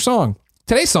 I play your song.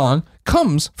 Today's song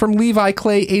comes from Levi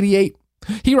Clay 88.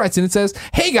 He writes in and says,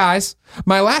 "Hey guys,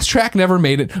 my last track never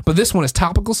made it, but this one is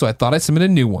topical, so I thought I'd submit a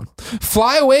new one.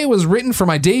 Fly Away was written for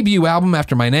my debut album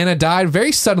after my Nana died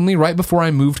very suddenly right before I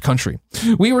moved country.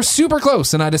 We were super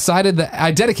close, and I decided that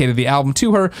I dedicated the album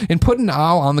to her and put an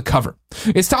owl on the cover.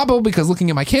 It's topical because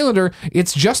looking at my calendar,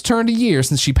 it's just turned a year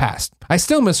since she passed. I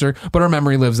still miss her, but her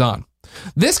memory lives on.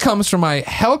 This comes from my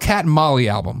Hellcat Molly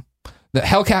album. The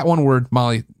Hellcat, one word,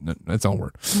 Molly, its own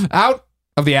word. Out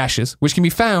of the Ashes, which can be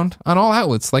found on all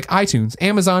outlets like iTunes,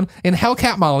 Amazon, and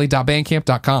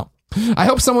hellcatmolly.bandcamp.com. I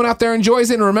hope someone out there enjoys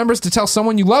it and remembers to tell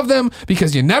someone you love them,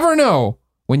 because you never know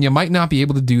when you might not be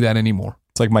able to do that anymore."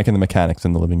 It's like Mike and the Mechanics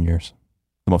in The Living Years.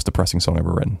 The most depressing song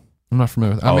ever written. I'm not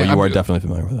familiar with it. You are definitely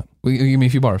familiar with it. Give me a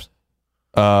few bars.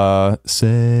 Say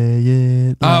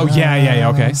it loud. Oh, yeah,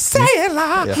 okay. Say it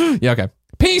loud. Yeah, okay.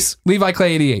 Peace, Levi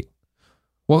Clay 88.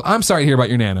 Well, I'm sorry to hear about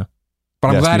your Nana, but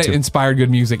I'm glad it inspired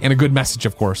good music and a good message,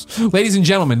 of course. Ladies and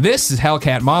gentlemen, this is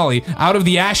Hellcat Molly, Out of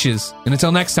the Ashes. And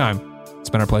until next time, it's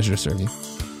been our pleasure to serve you.